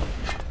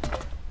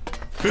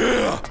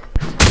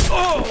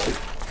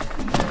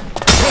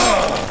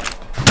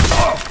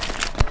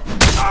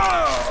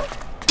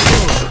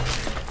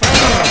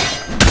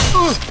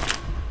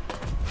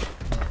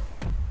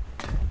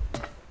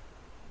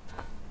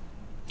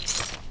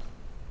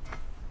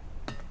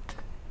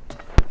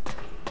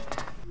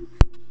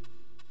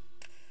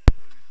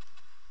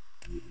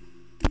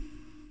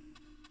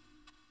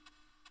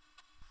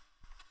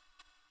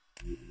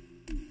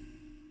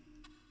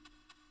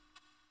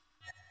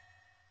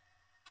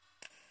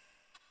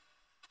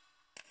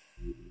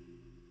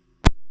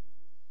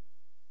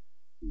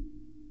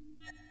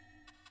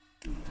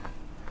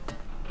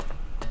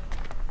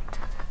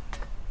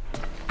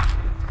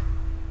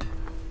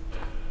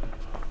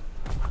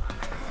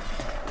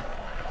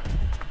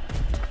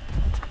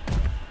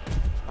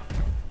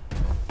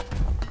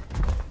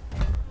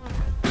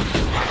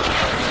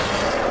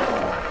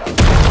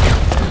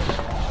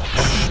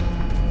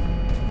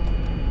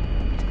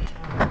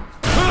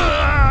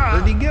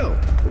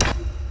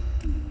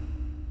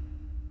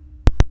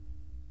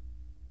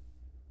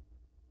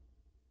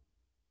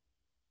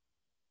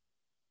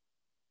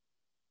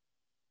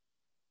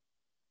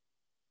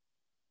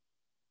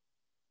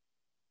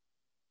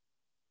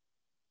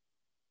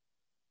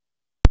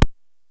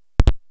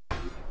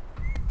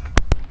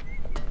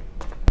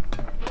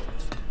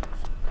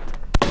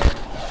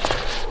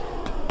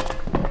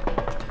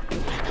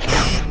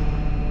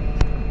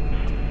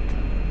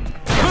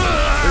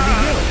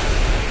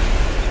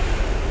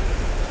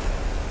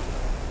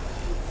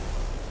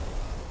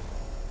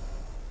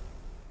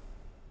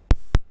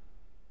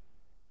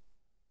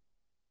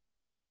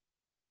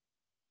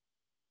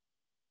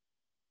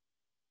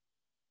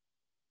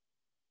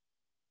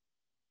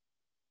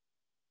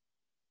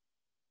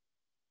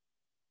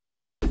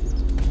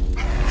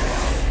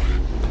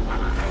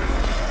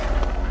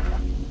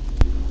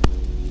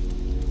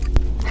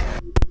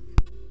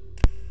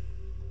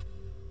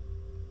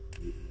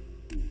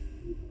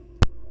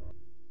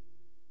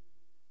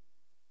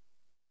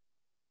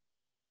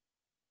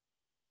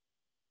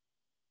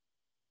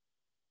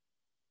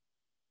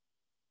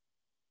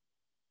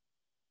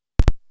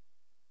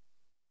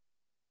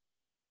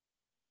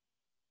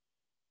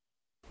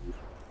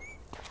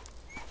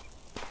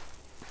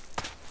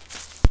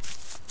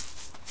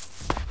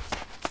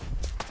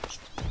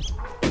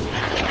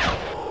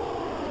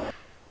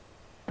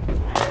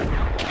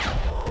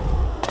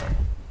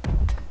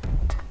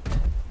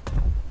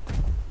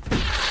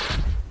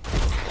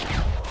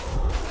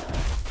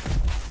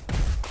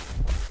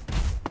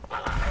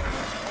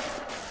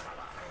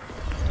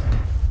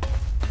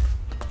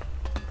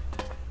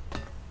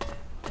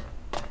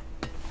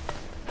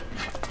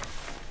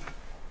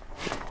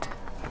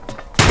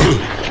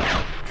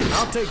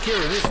 I'll take care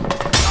of this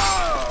one.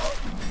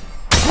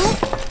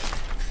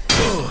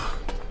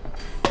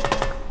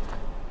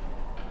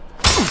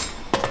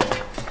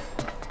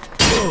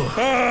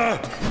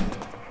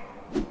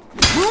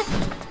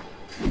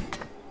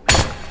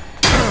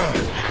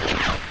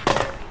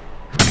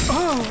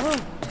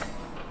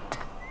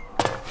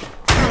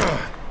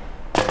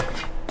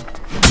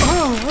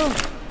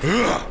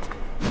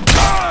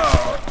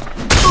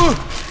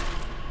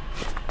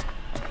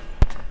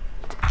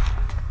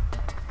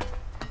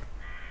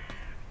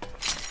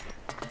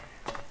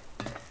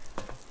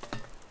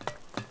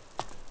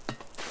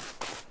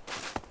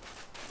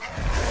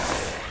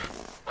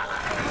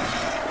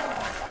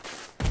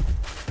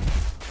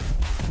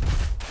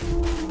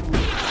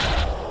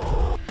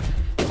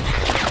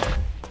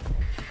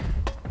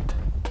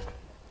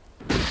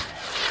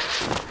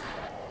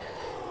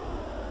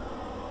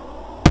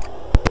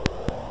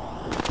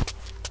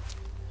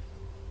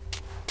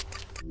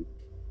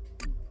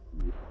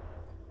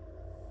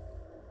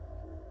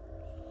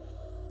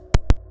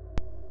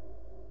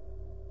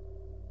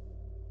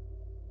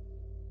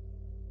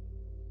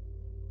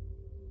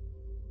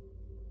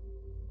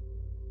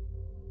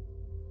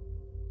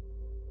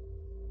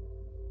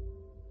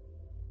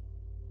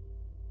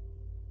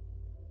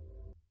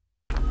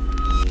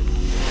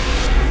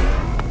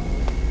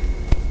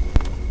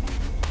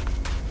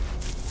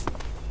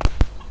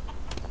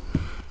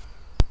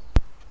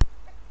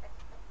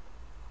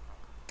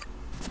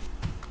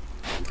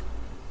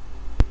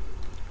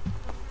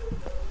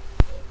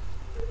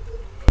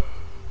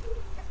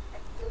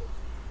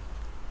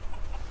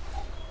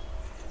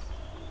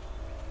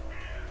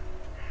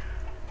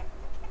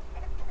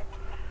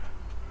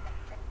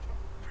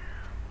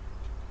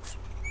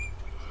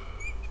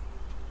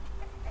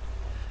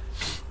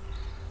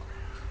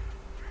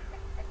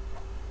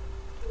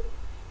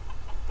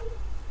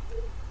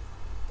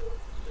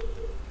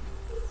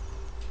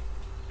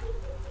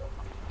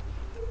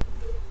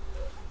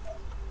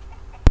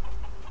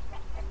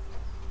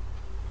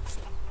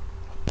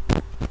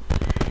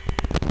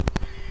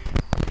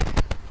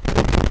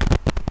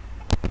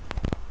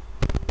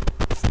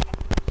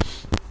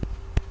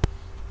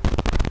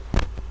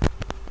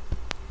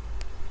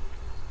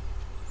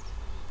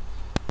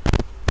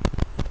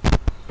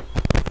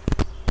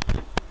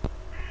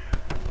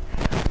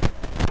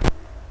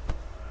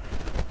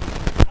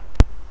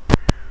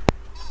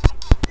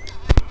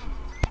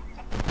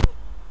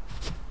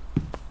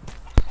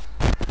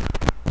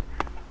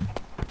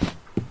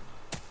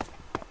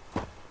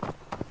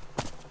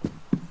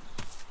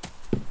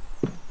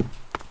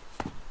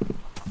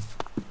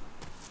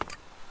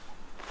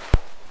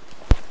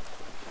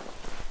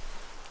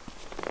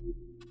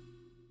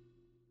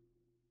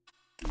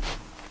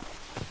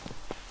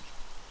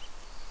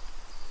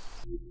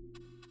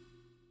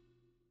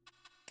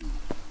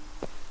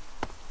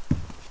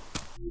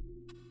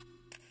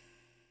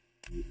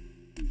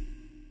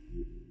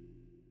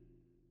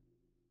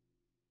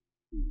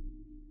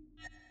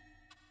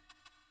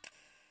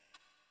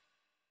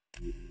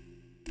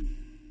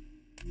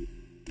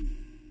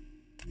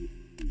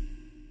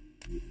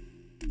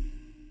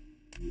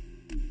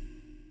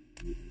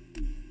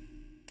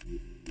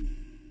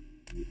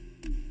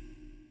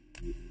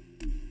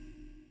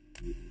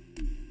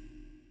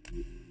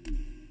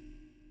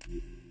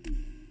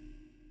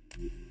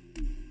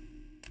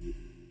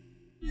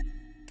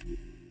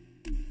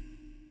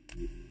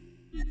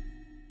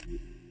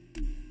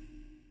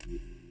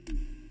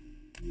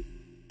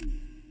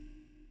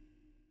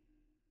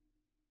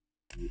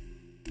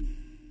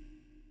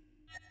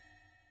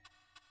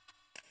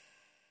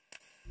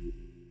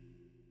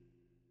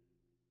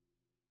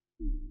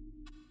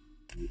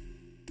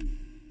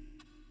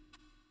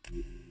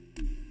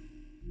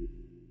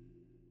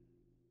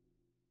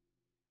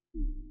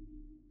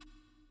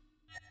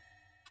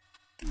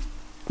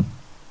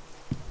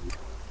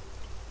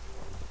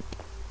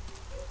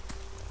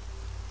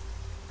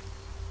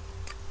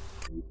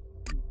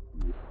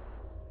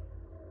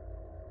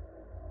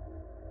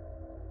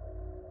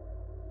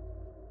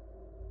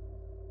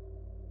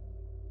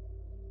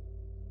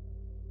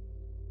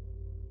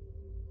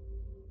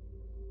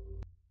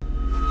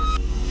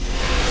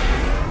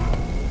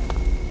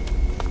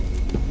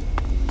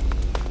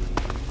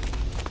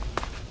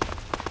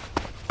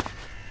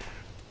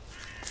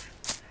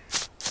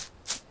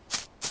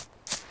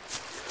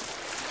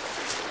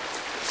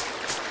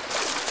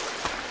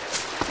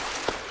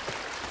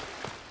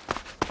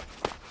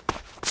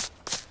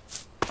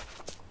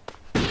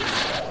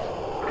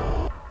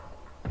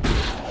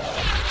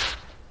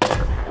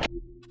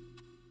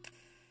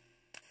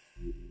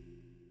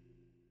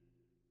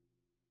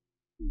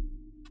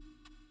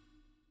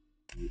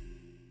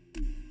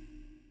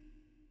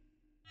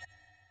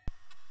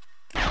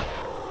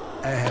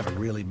 I have a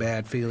really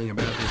bad feeling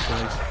about this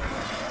place.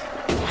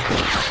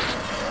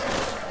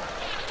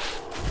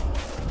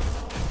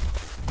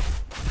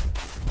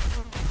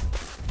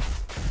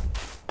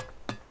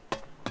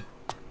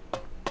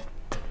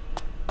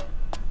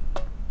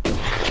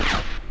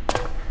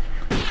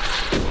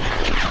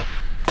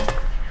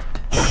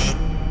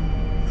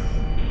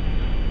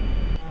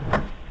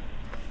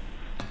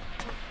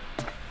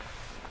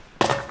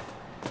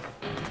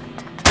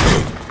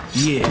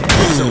 Yeah,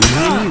 so me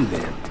and you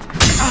then.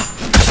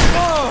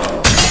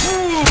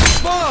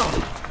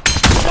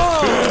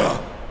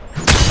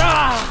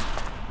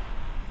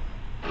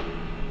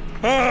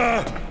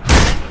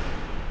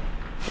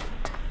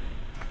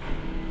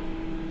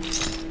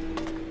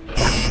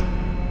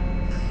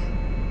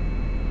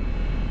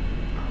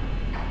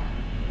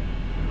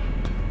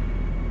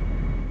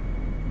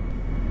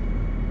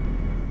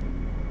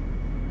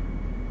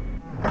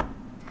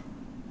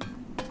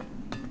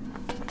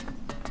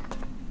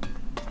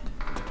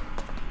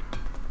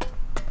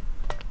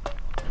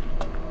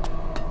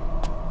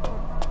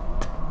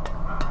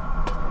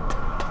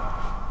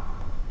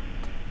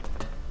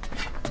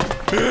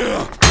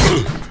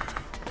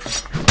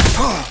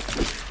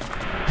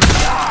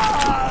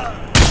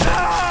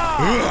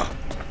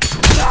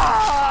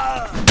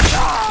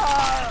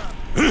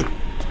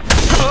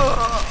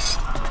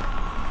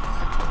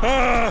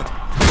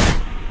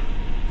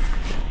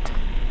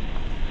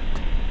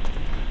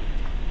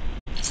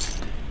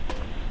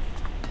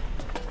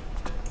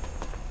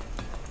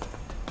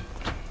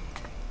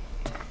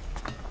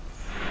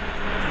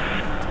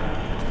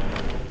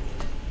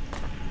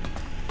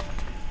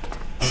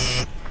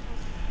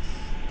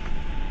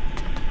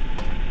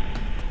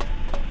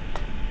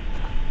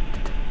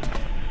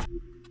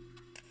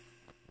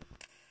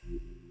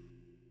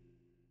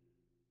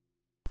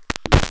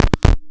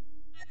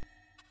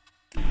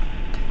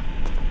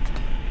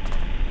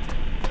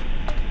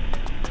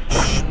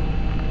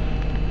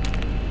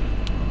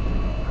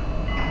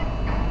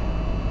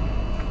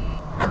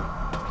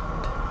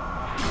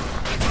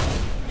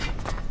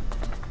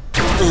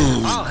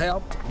 I'll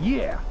help.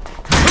 Yeah.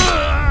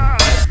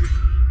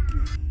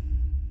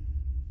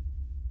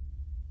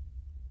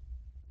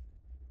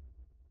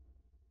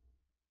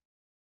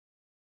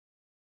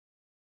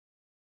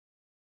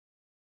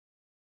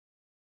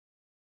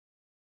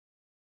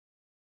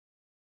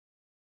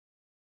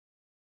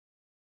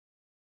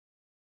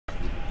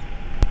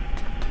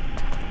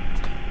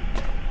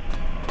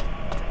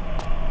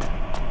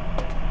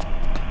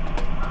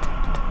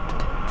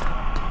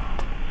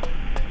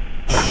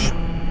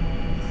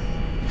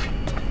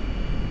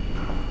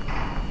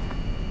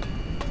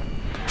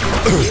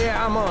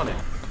 Yeah, I'm on it.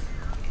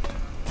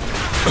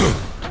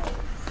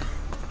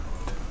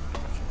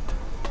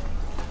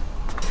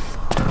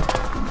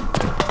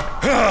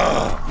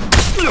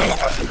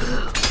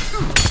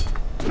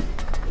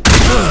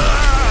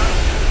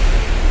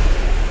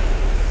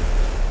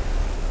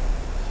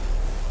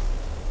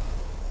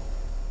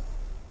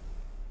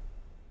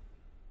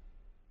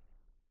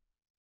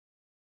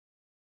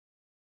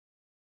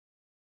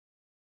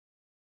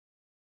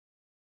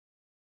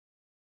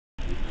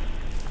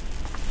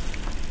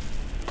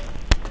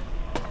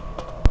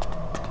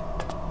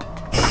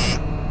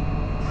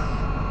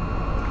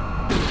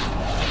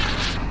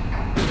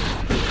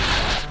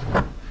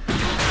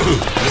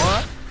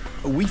 What?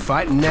 Are we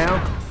fighting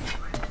now?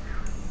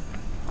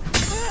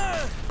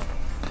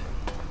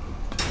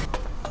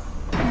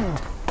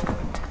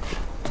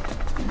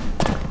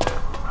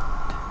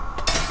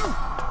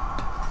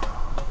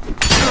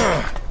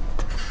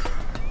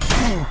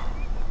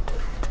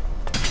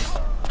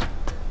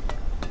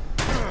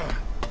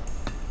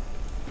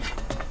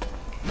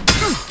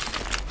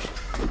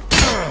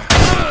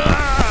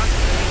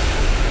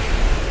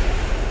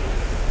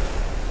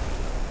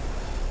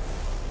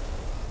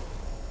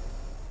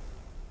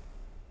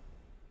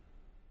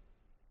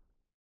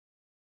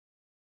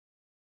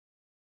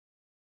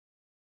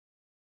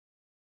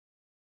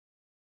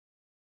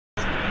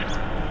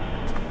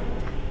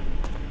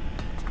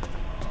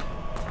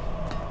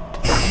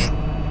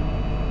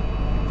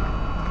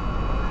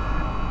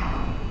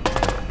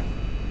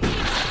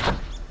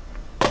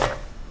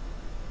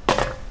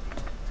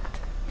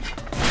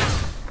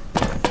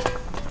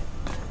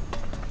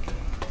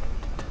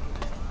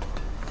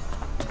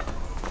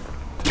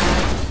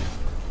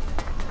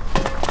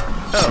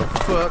 Oh,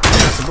 fuck. I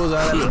suppose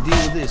I'll have to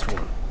deal with this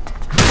one.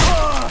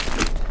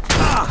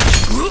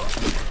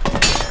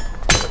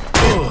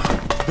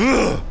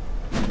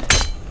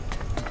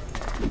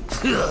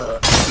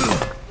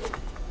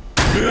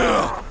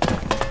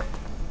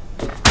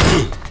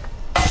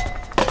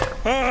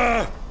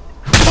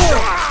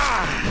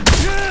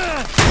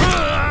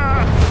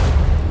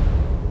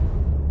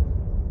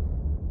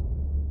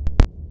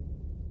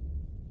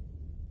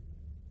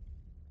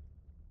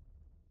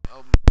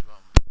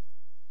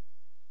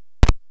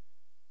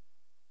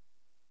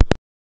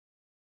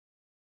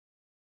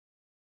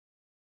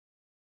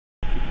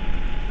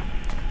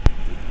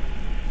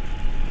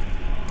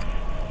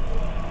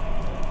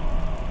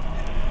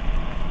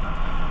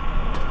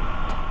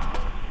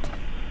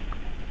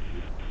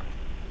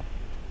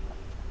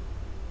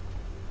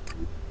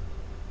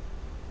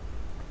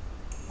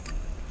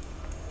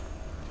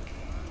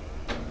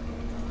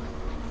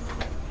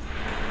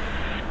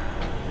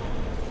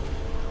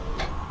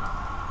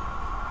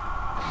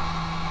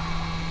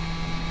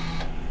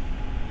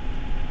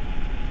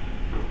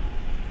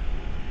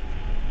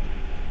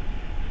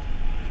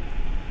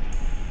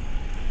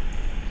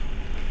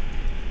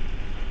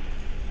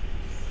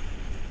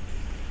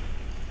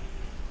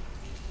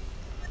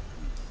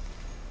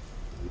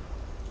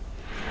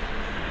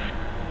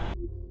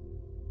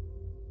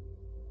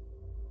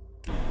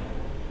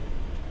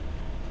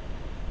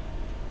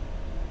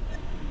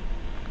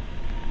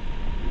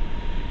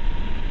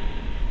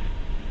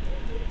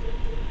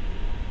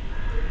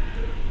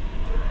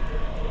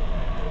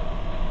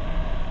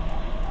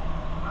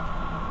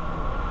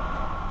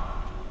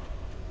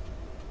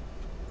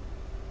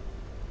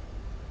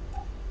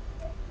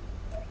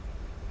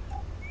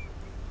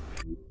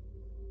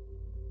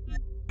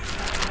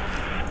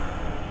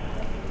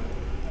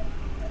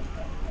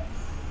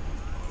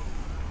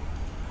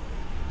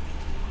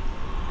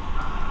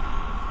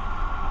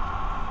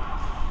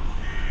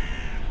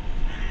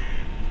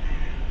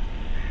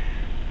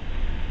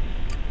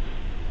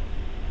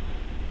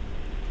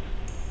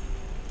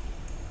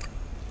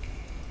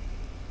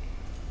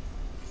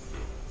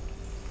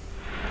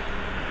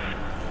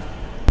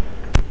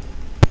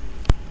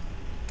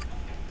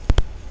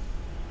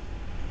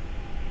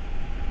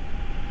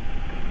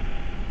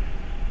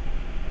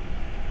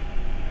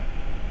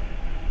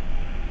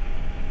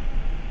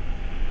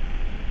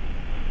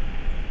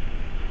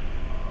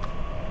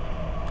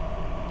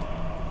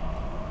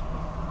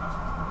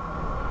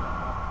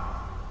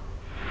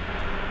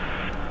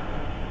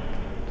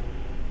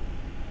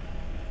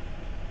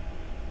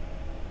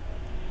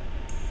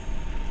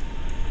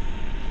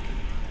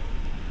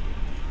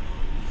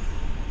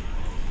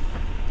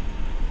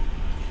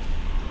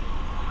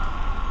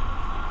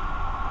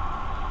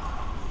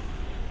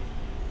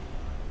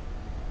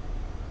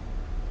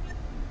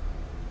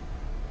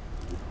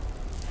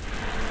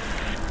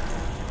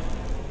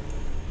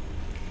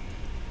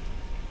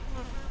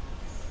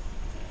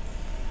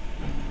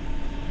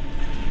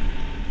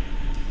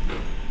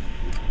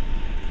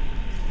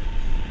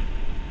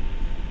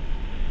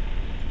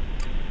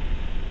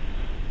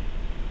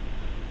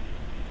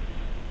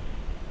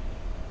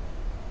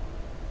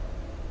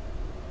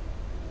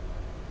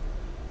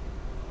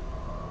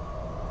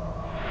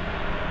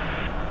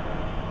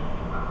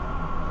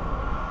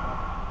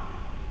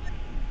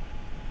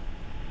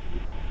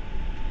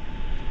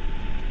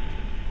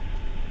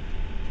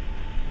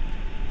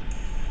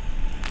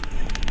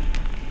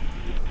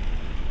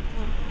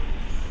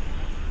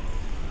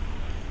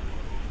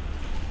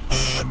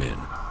 come in.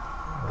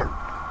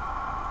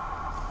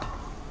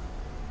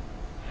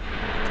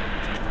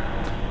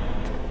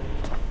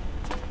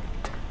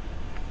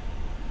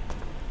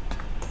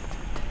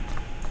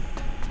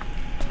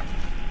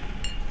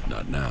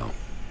 Not now.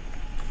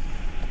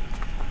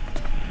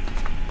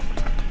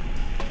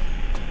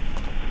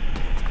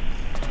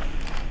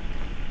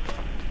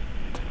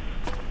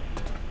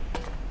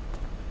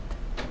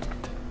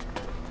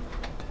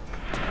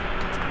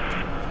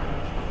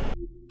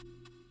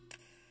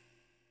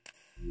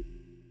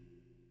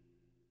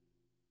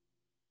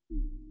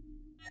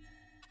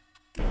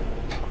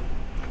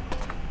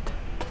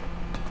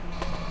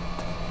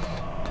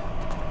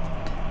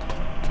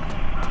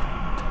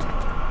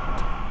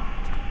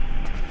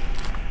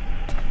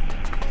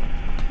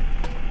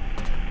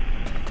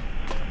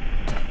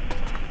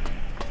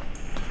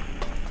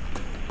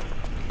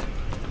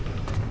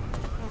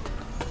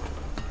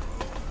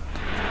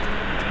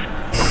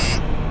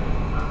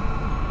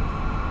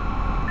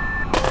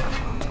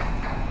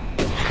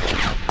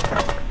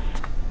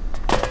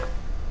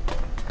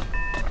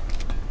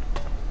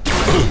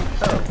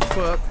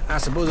 Fuck, I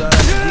suppose I'll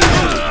have to give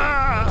you.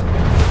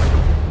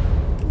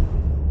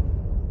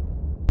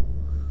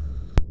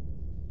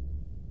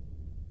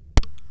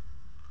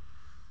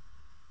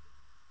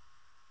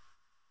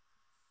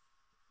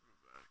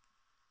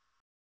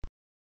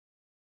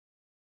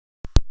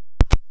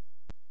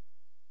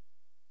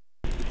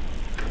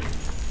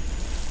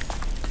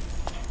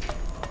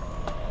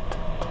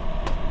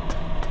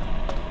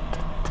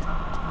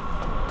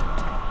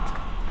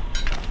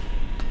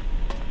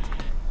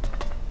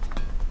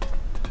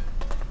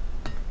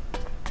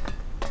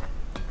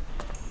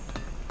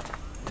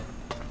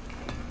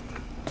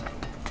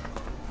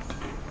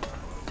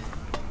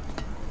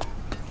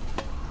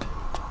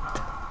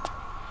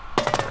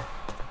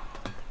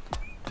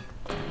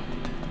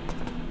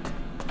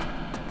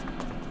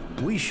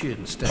 We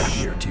shouldn't stay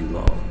here too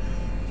long.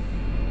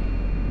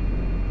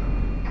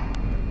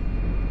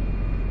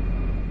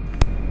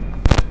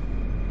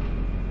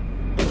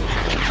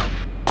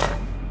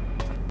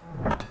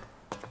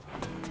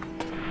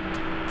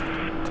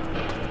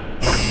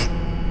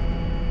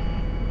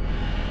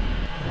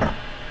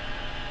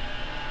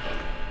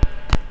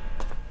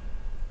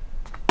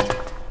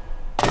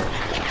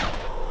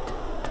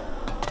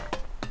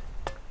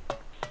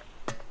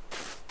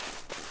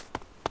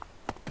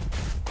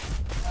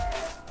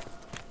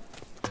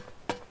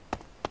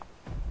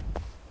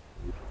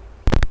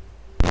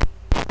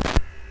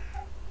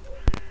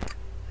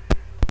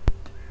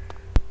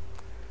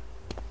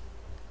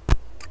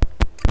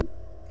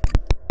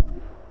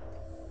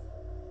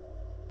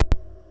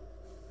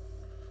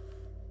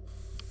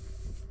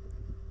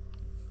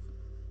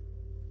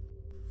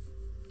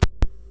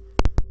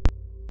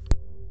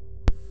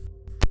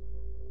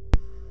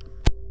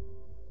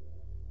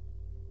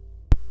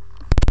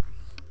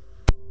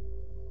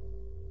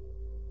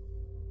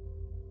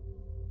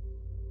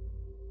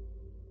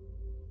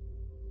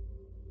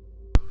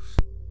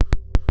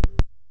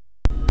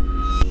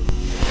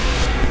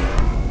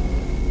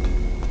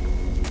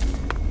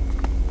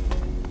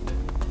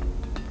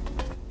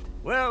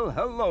 Well,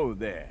 hello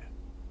there.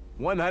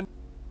 100.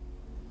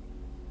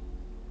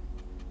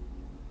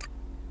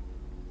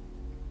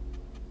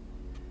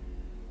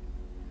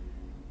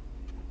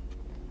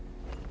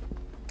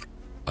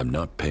 I'm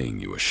not paying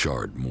you a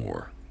shard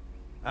more.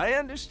 I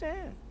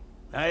understand.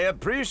 I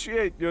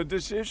appreciate your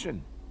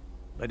decision.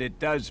 But it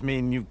does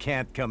mean you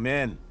can't come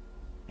in.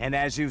 And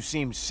as you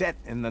seem set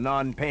in the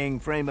non-paying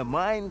frame of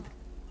mind,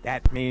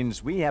 that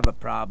means we have a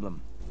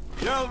problem.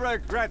 You'll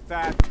regret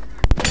that.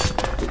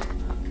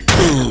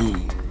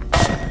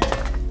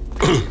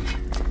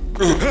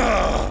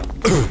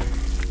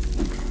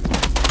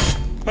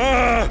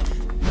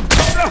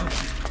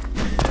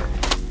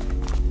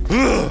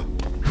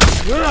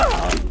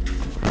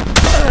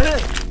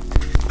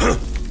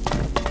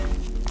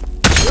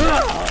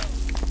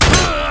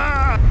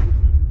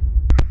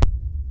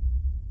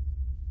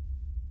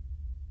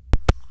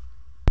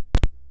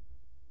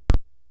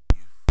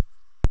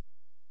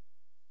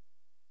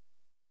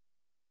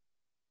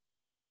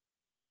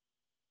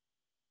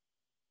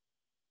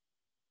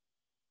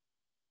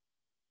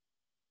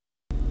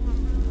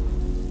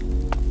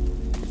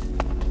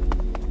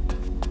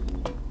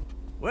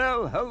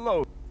 Well,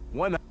 hello.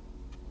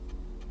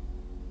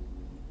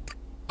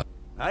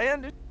 I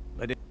understand,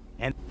 but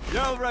and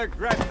you'll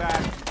regret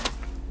that.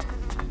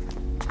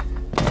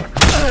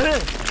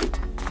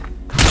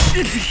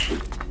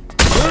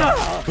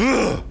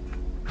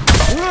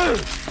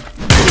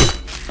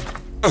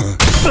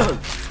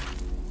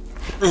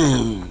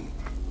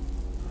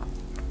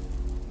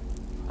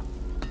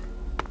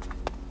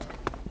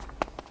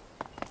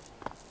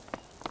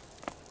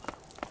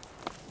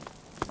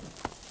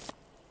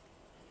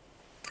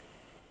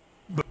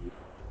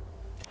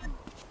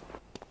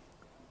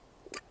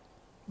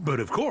 But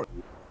of course.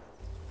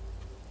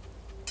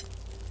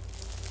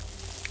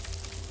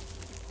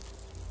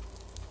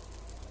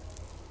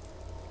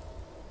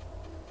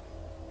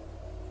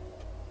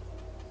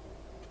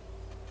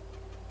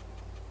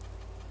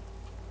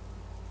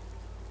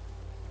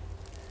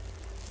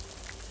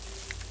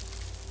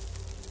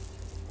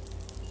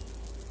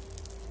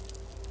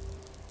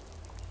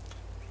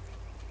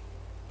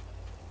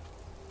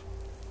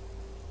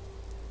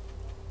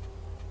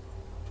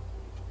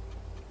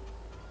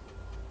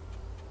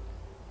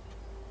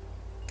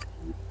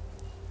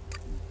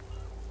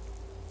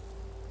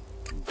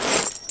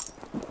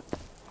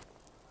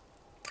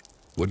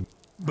 What?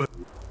 But...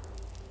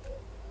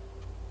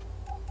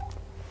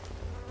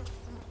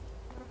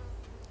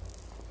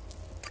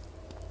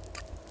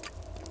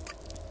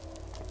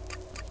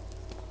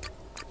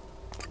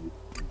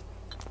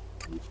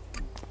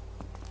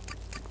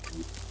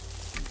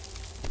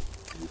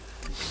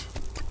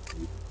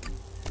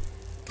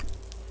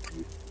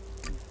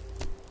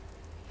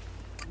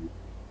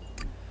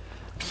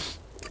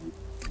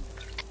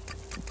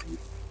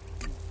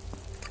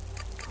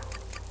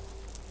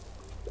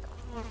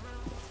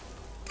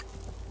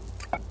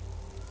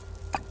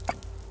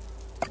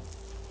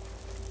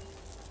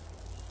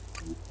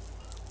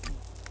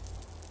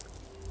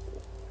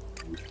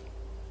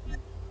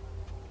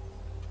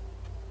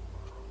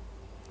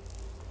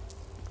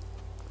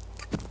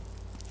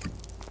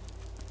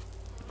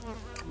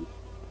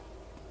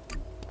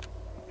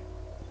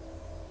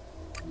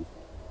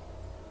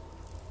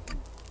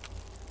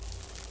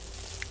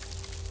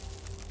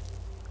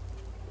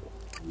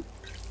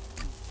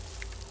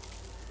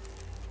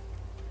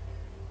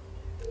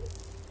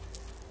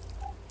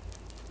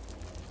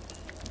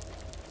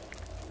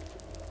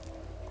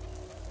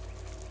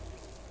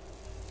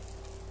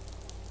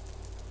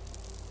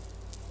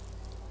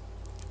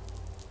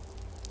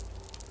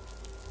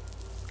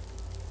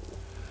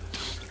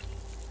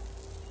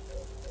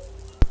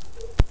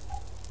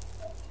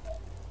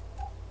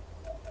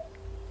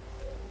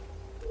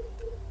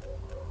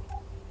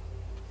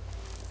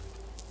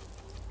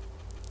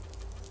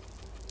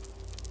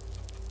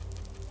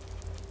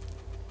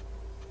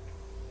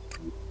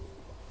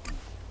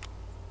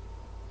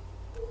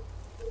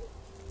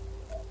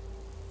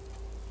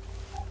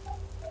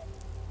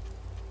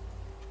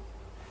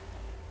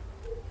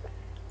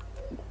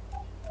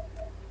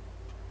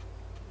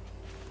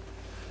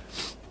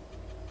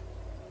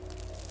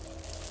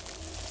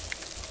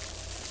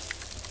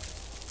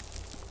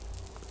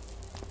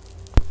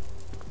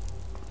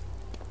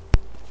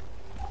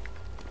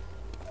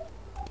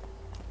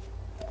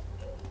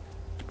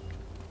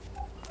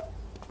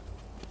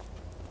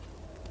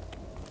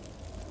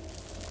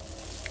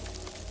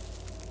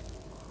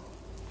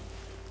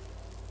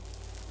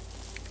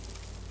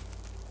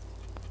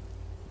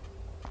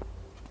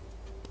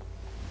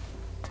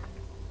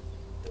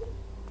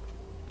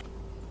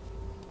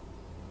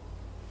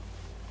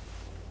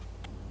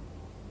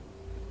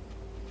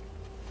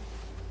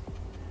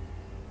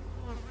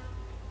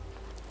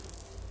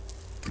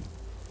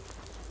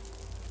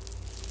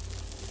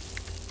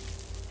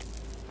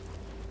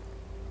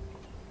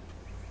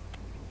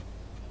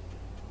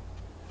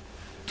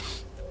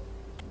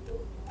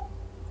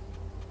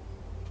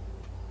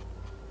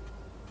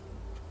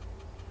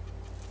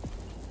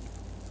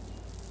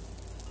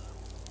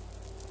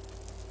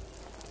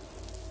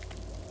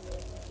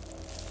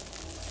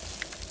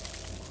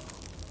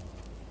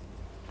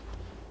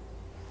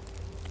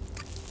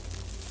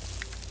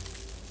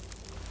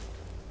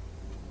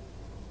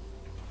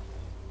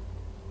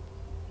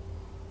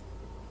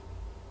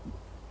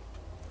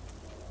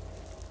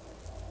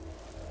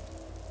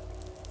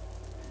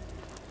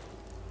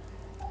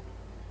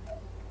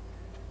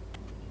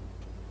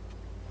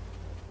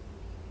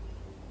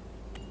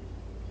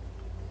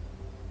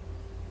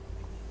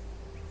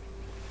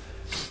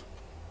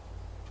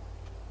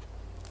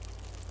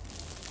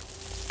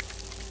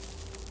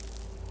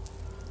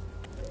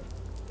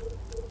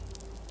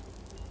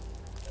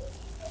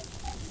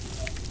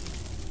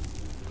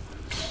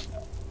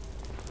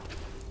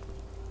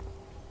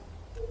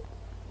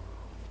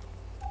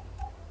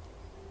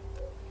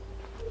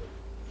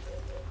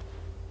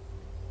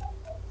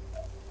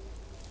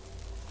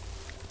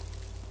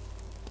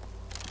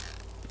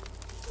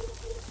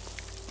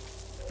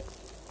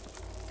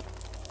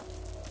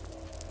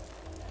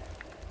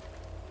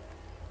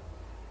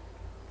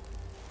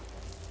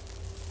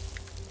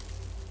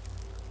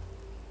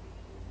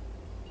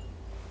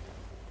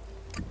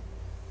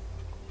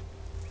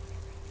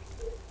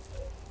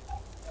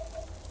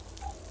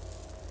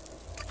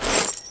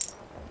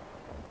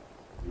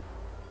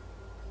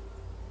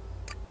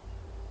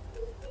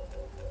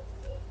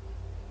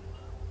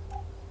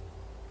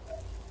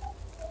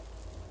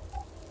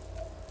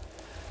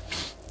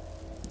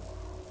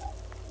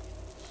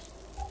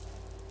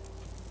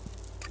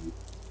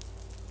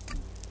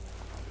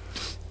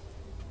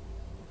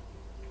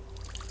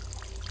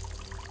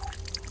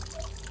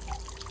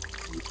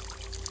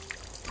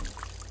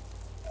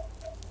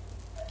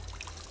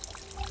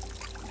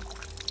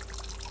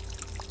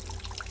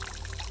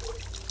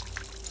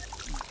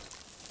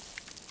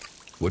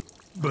 What?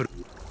 But...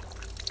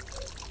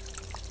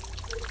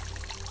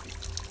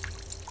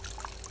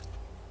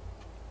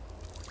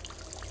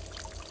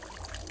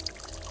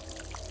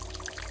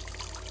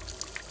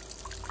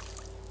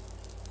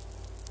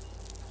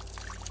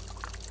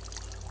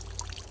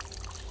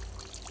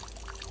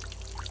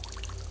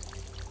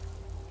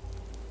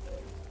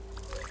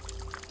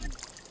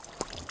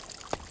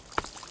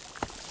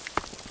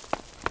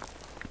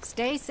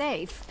 Stay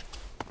safe.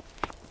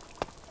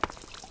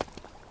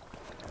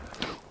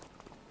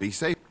 Be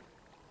safe.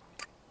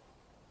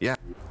 Yeah.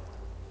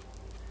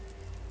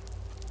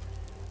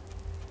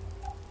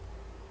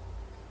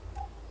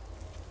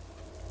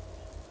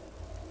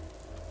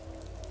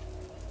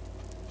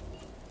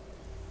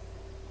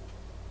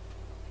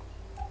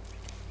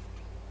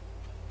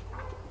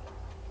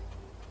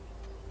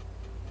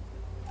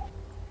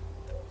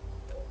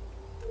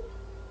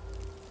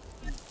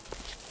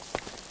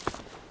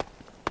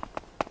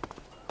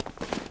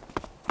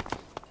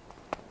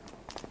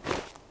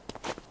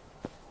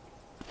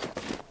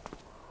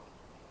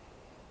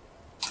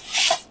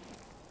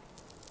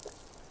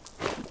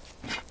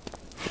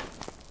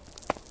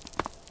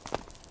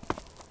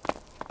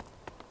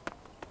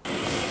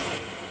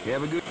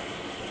 Have a good...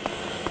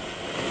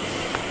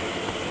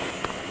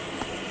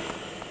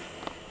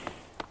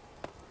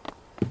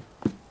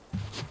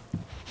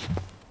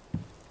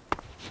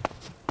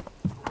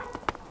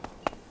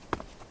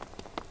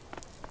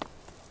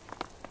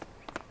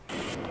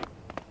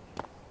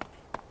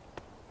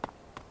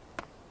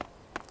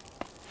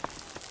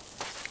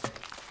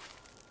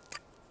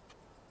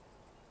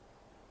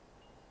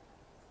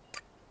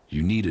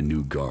 You need a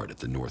new guard at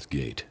the north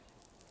gate.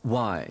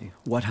 Why?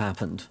 What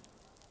happened?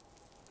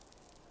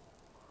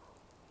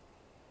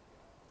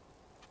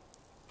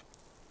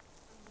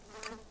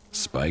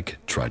 Spike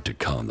tried to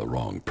con the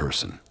wrong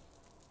person.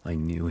 I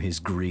knew his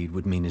greed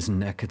would mean his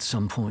neck at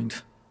some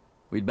point.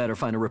 We'd better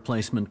find a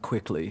replacement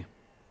quickly.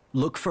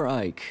 Look for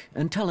Ike,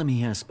 and tell him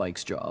he has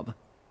Spike's job.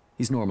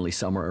 He's normally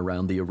somewhere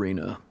around the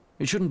arena.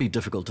 It shouldn't be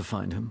difficult to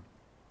find him.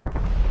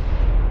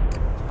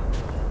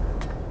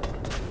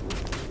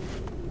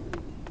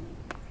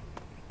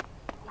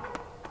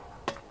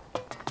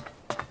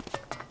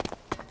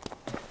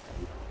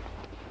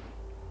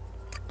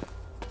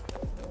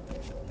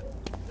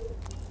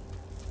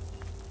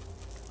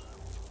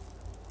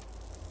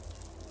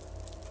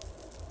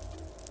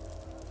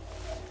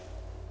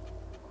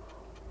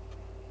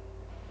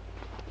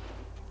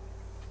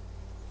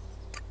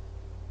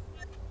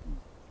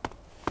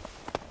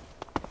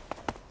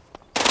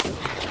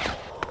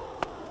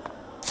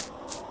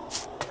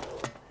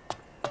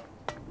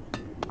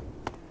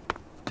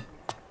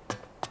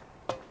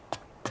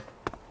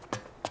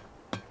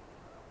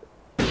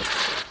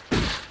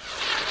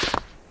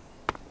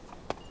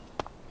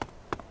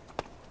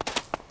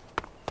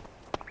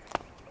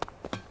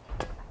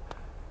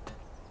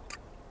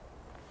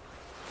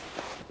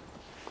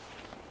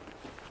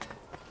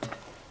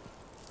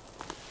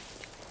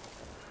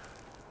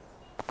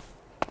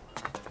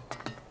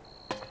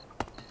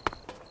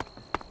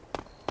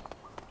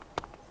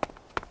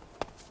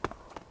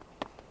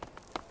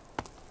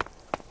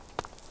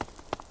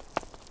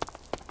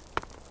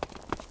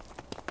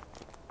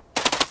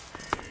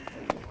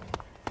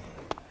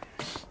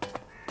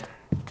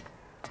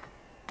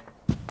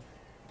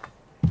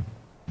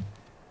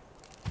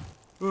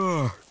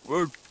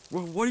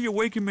 What are you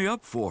waking me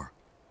up for?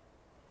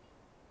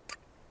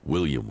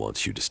 William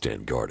wants you to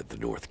stand guard at the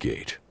north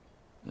gate.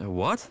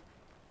 What?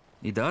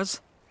 He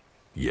does?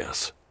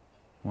 Yes.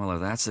 Well, if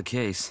that's the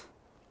case...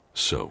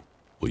 So,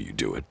 will you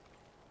do it?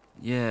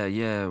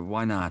 Yeah,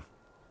 why not?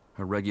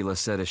 A regular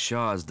set of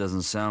shots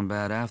doesn't sound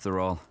bad after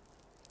all.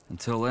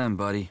 Until then,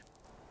 buddy.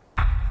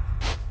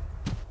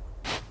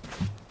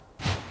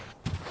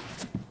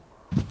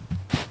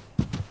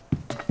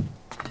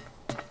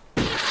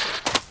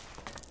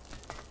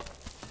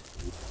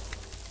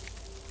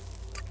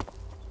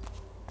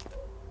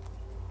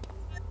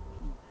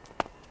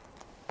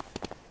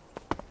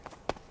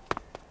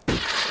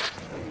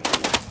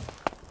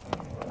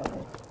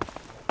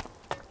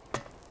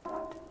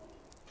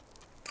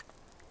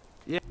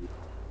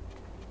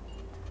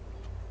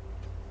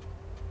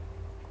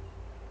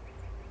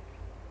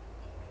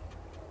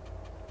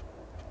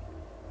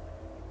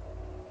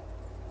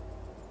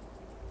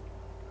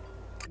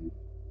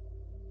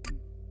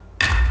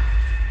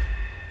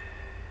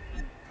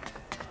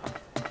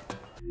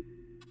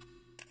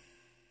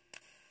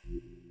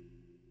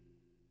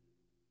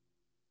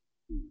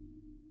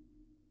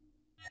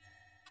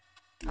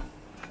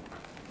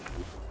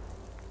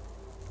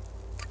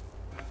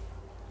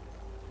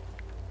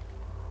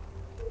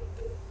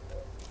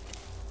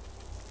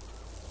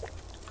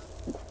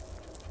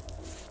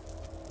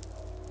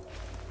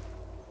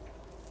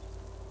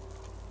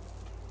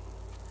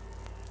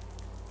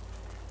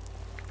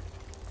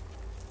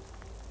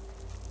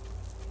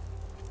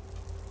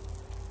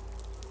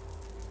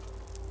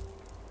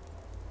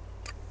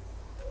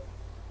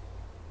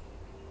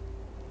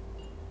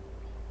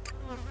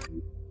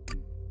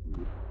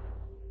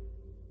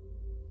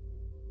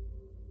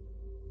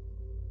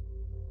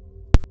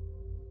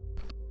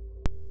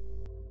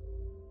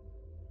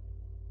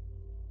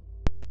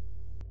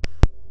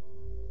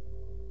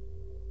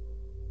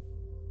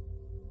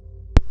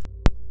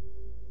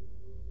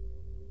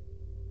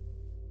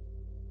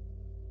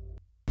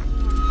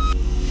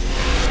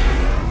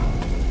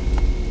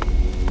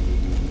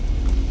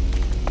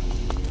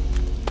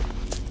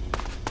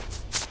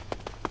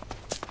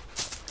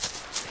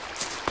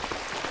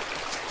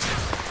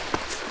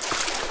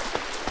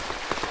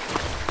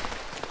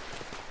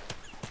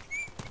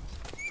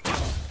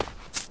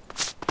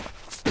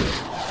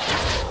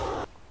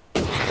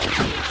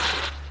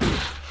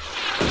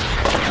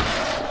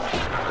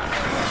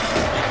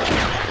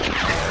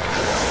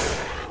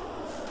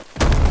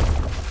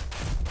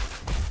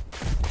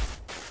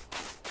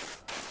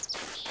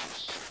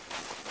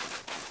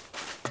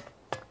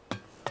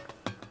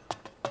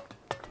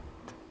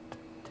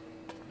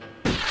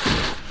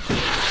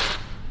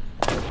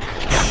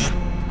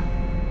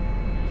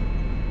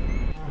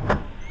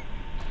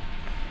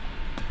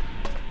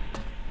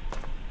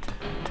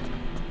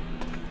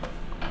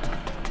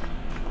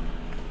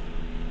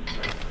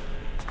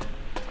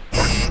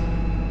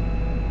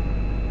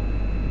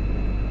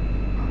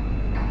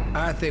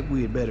 I think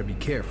we had better be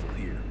careful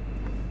here.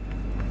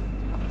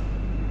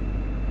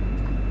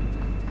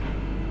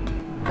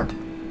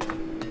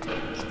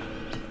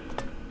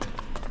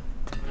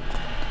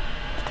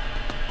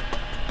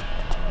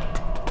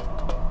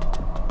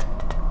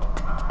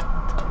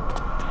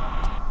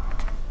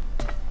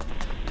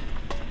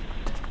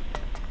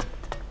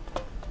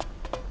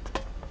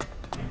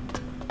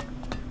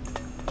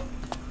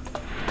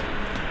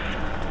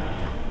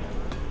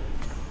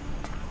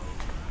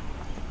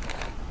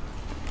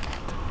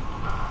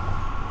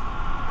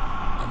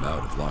 I'm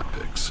out of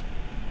lockpicks.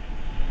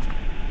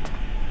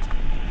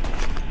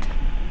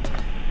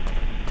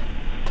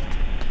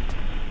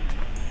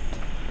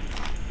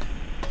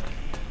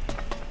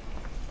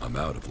 I'm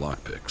out of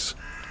lockpicks.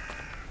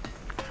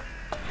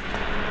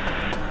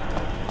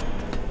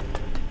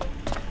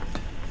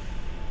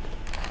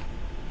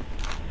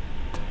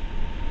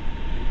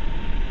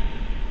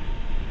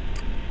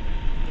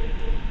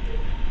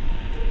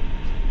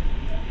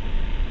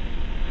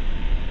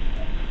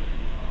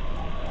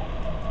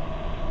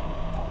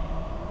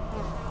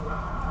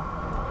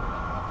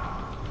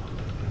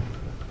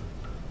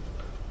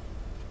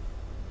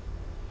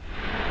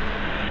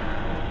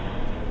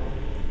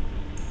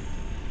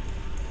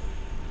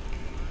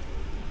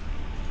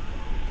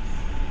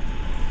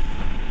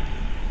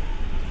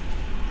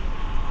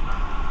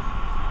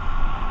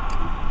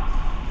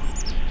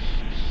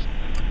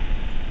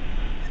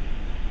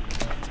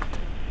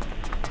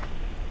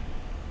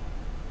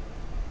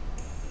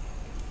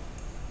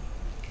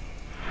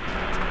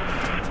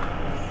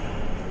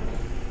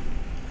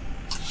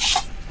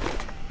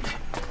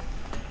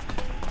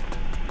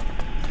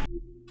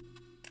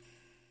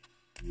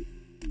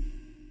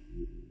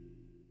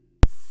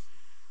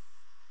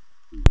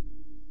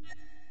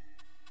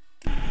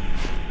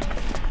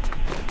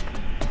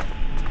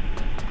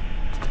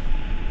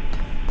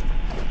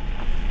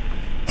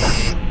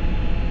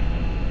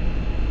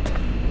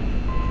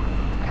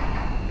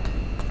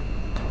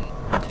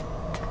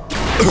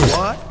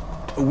 What?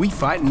 Are we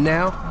fighting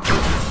now?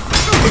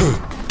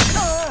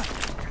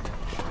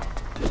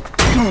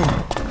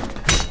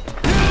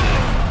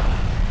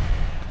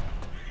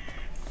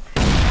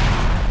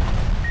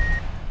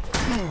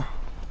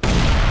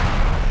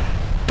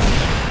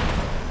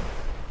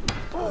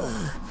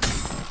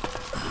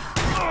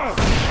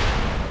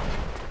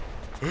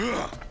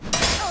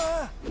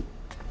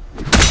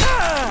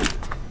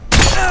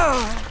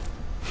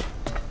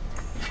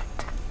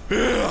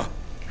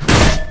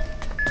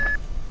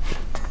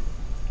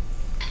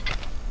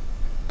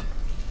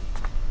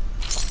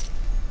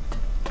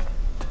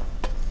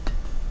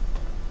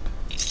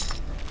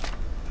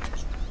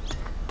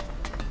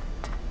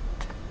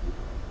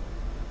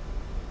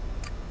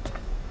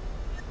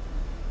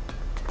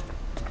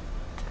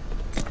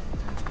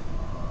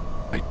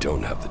 I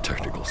don't have the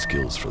technical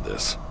skills for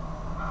this.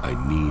 I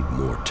need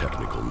more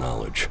technical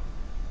knowledge.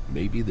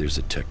 Maybe there's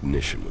a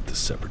technician with the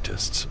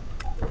Separatists.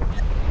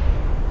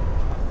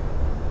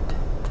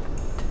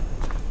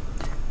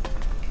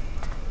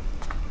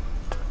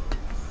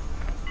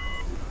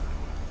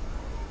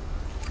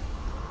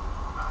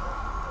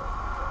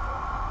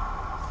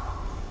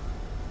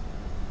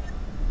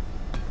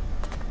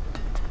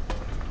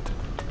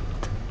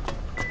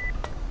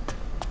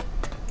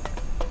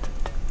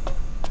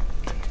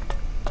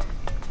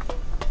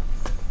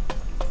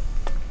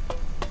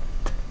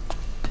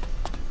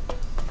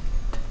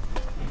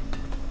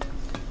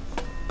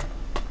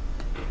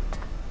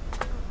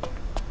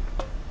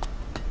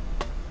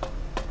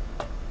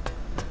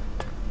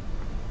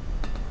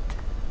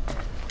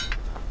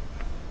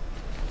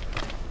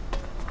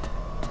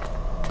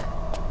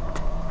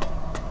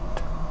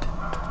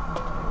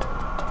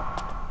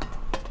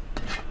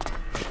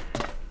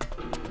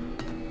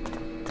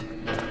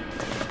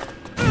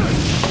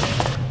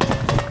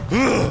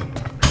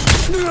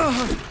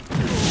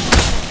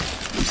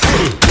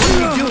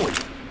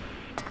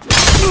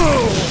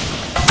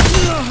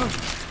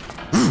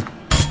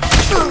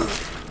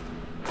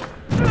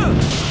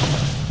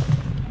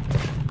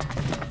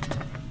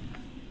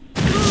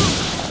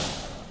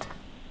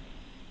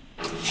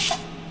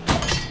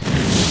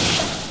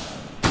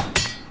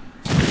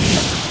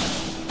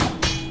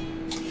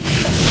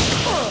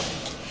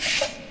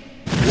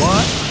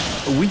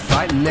 Are we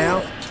fighting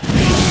now?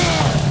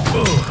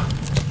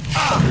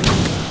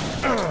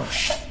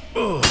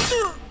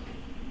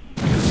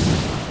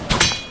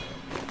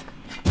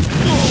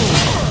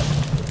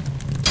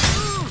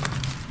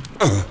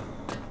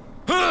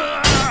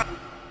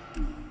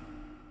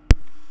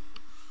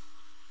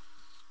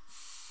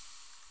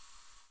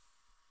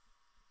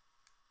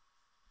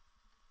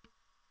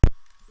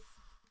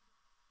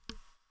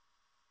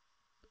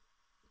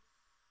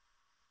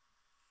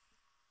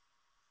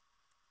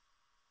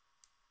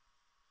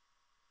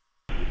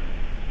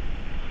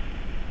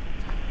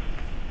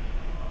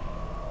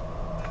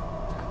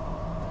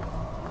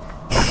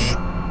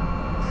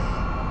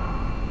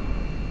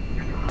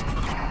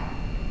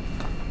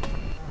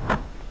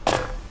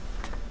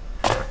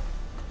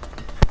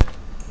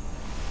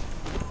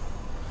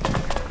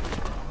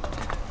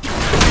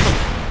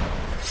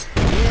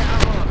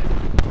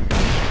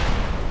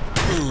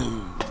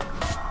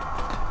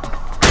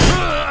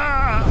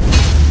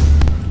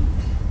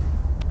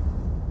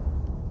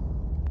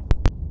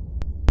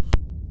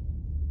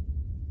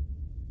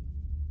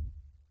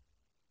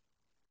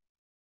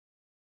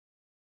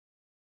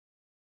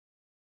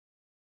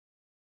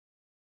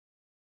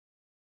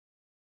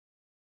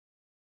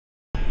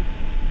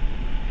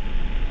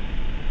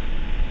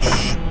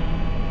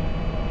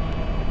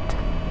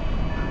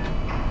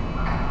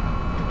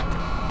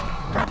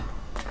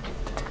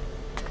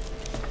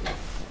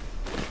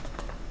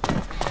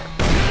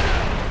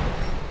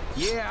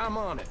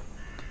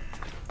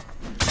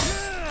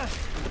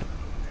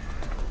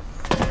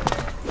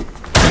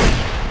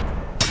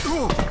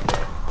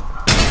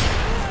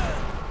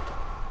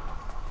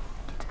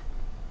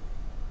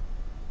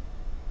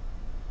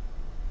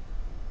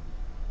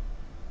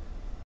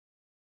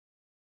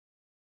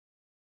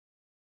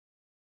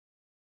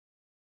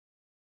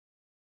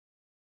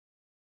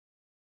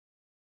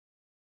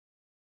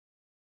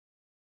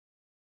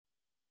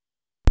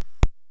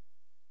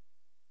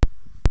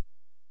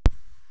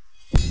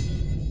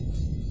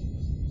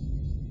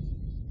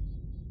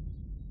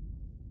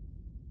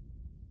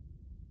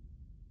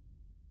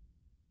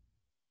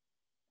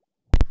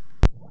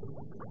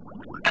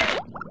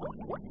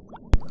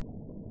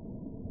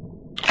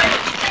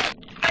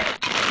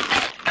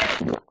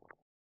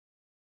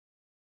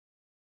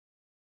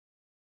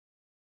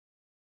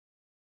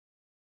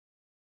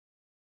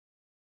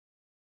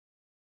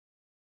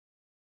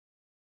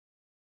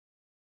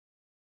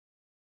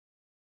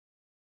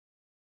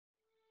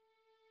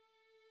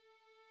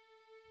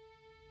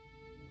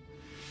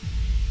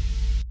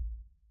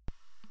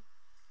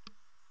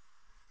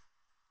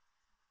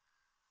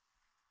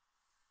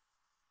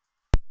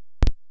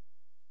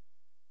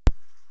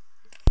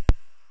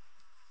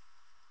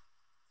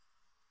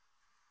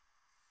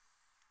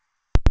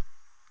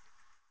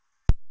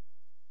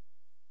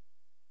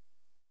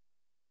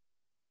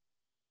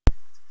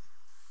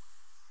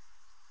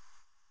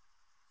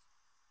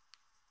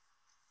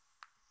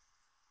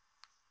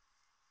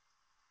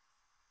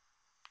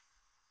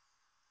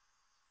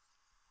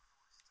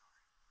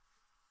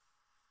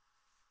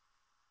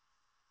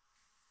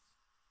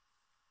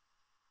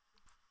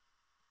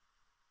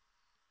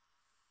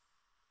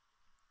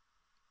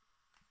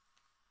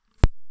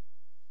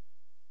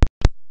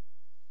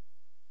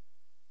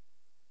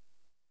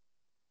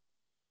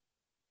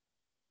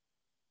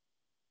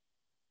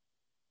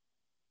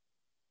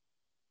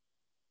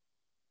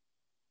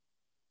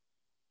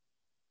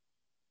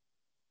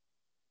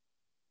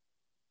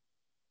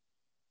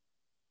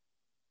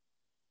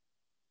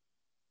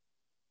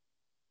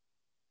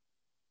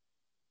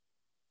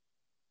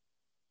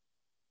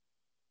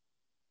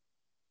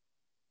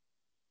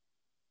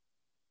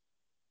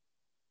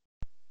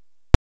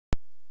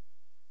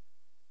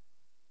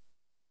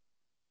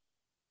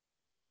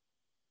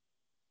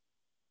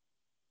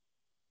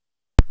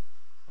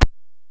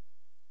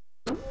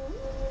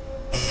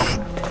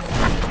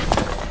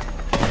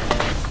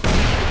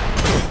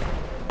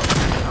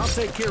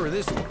 I'll take care of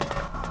this one.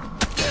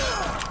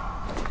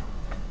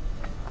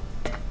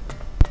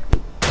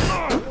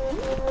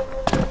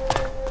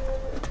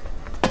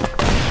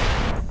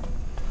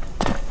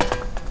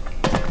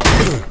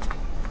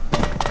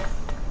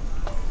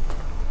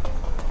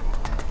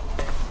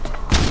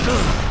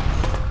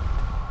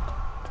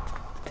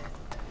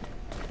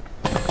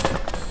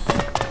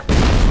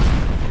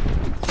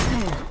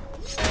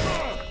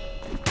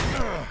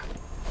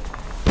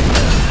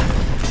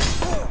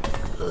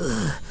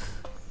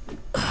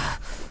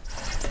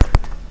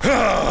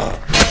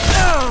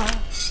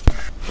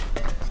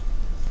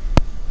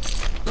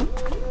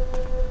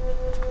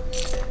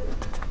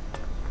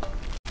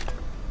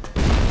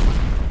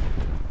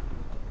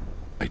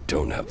 I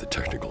don't have the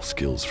technical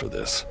skills for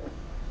this.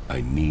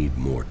 I need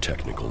more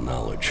technical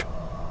knowledge.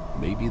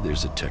 Maybe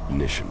there's a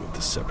technician with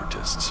the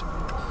Separatists.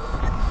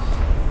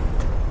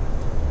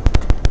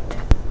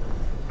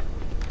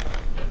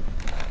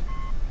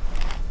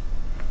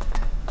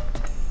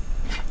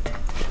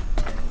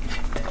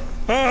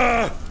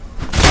 Ah!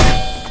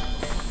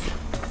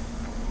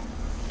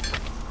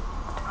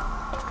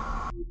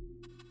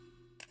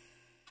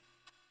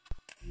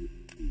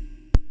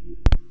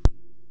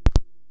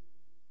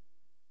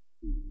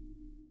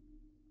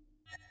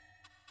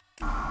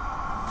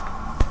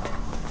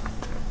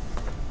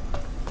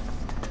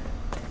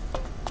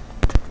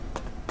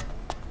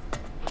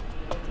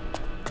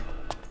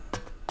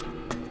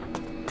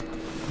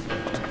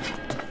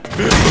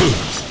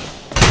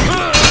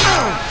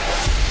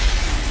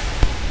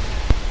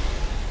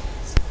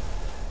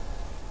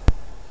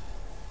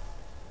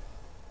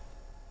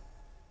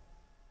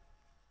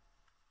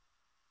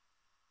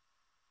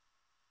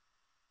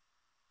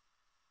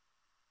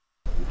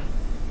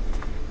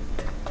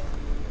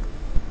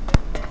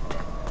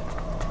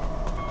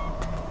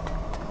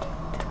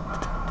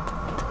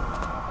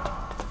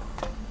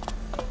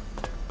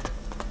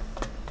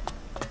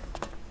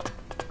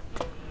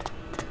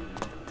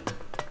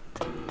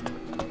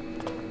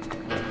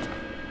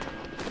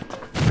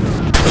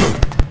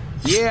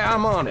 Yeah,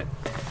 I'm on it.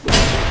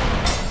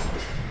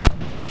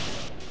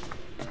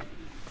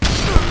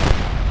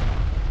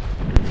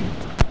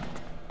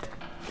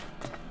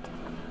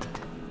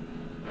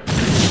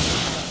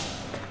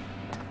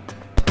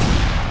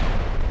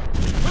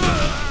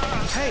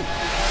 Hey!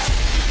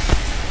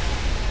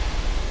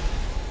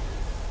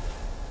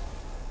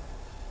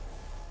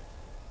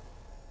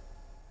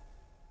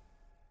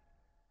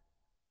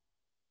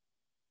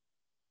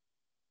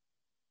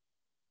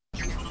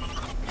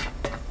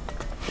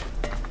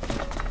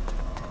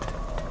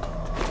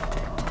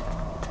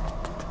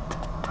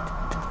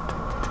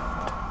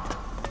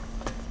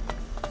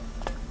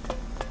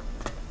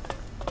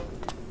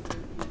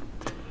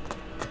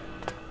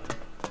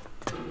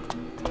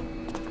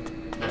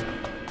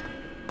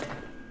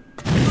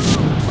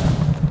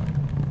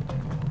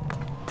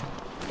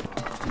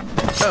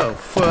 Oh,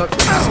 fuck.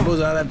 I suppose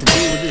I'll have to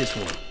deal with this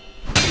one.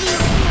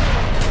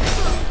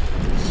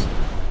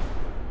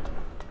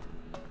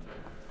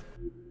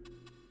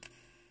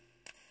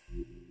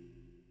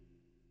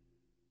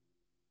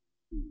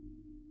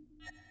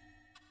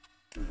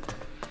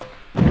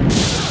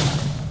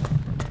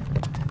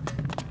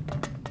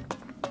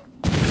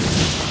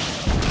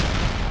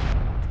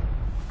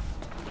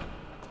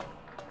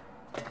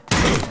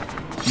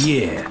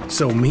 Yeah,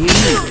 so me and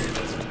you.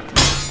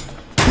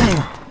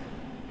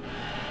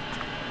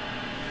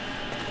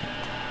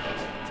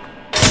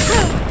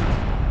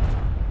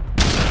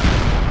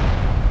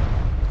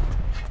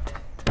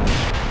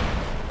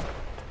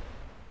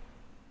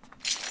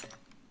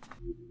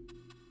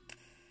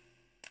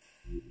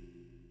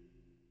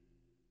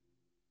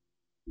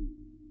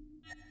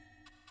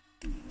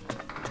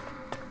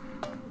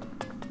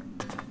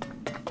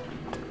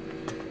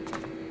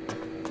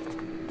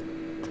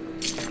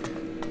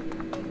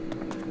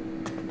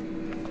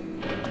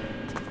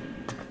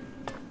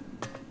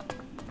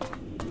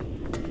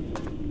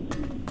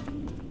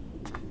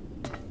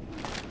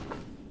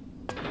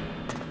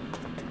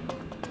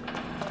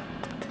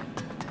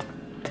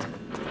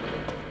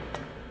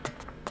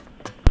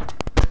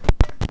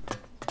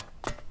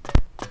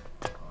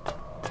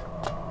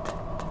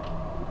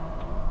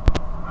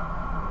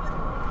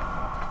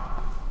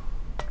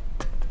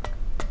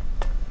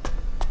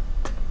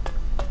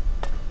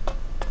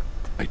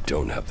 I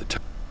don't have the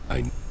time.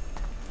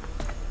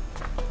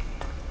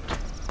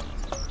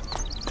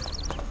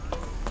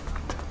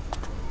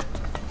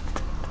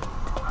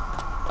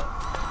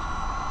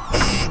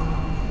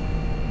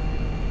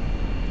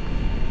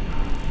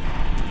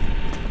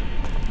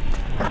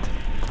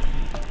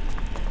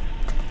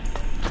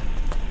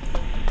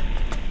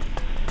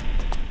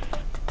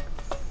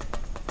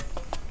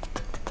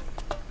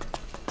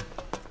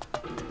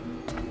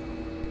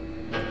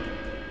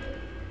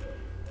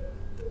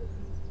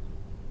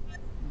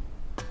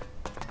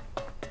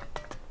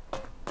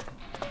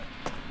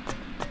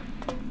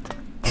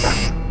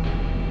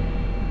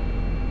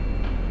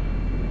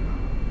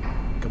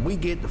 Can we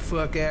get the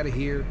fuck out of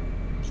here?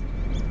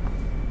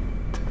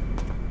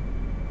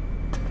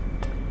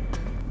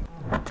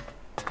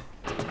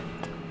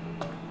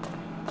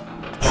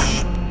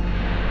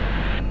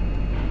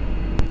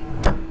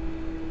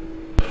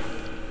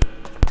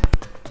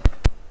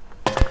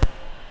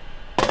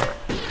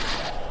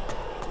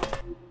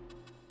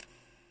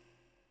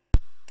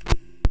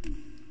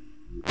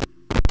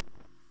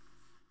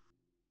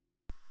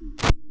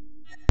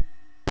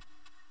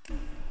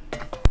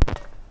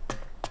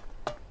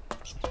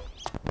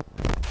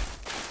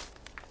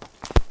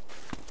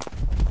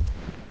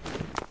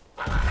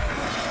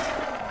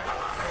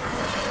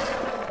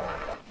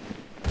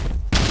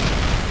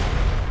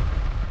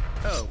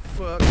 Oh,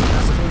 fuck.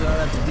 I suppose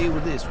I'll have to deal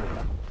with this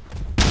one.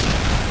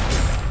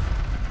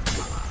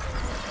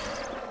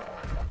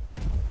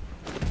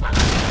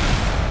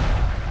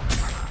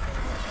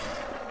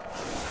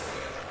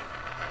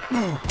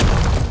 Oh.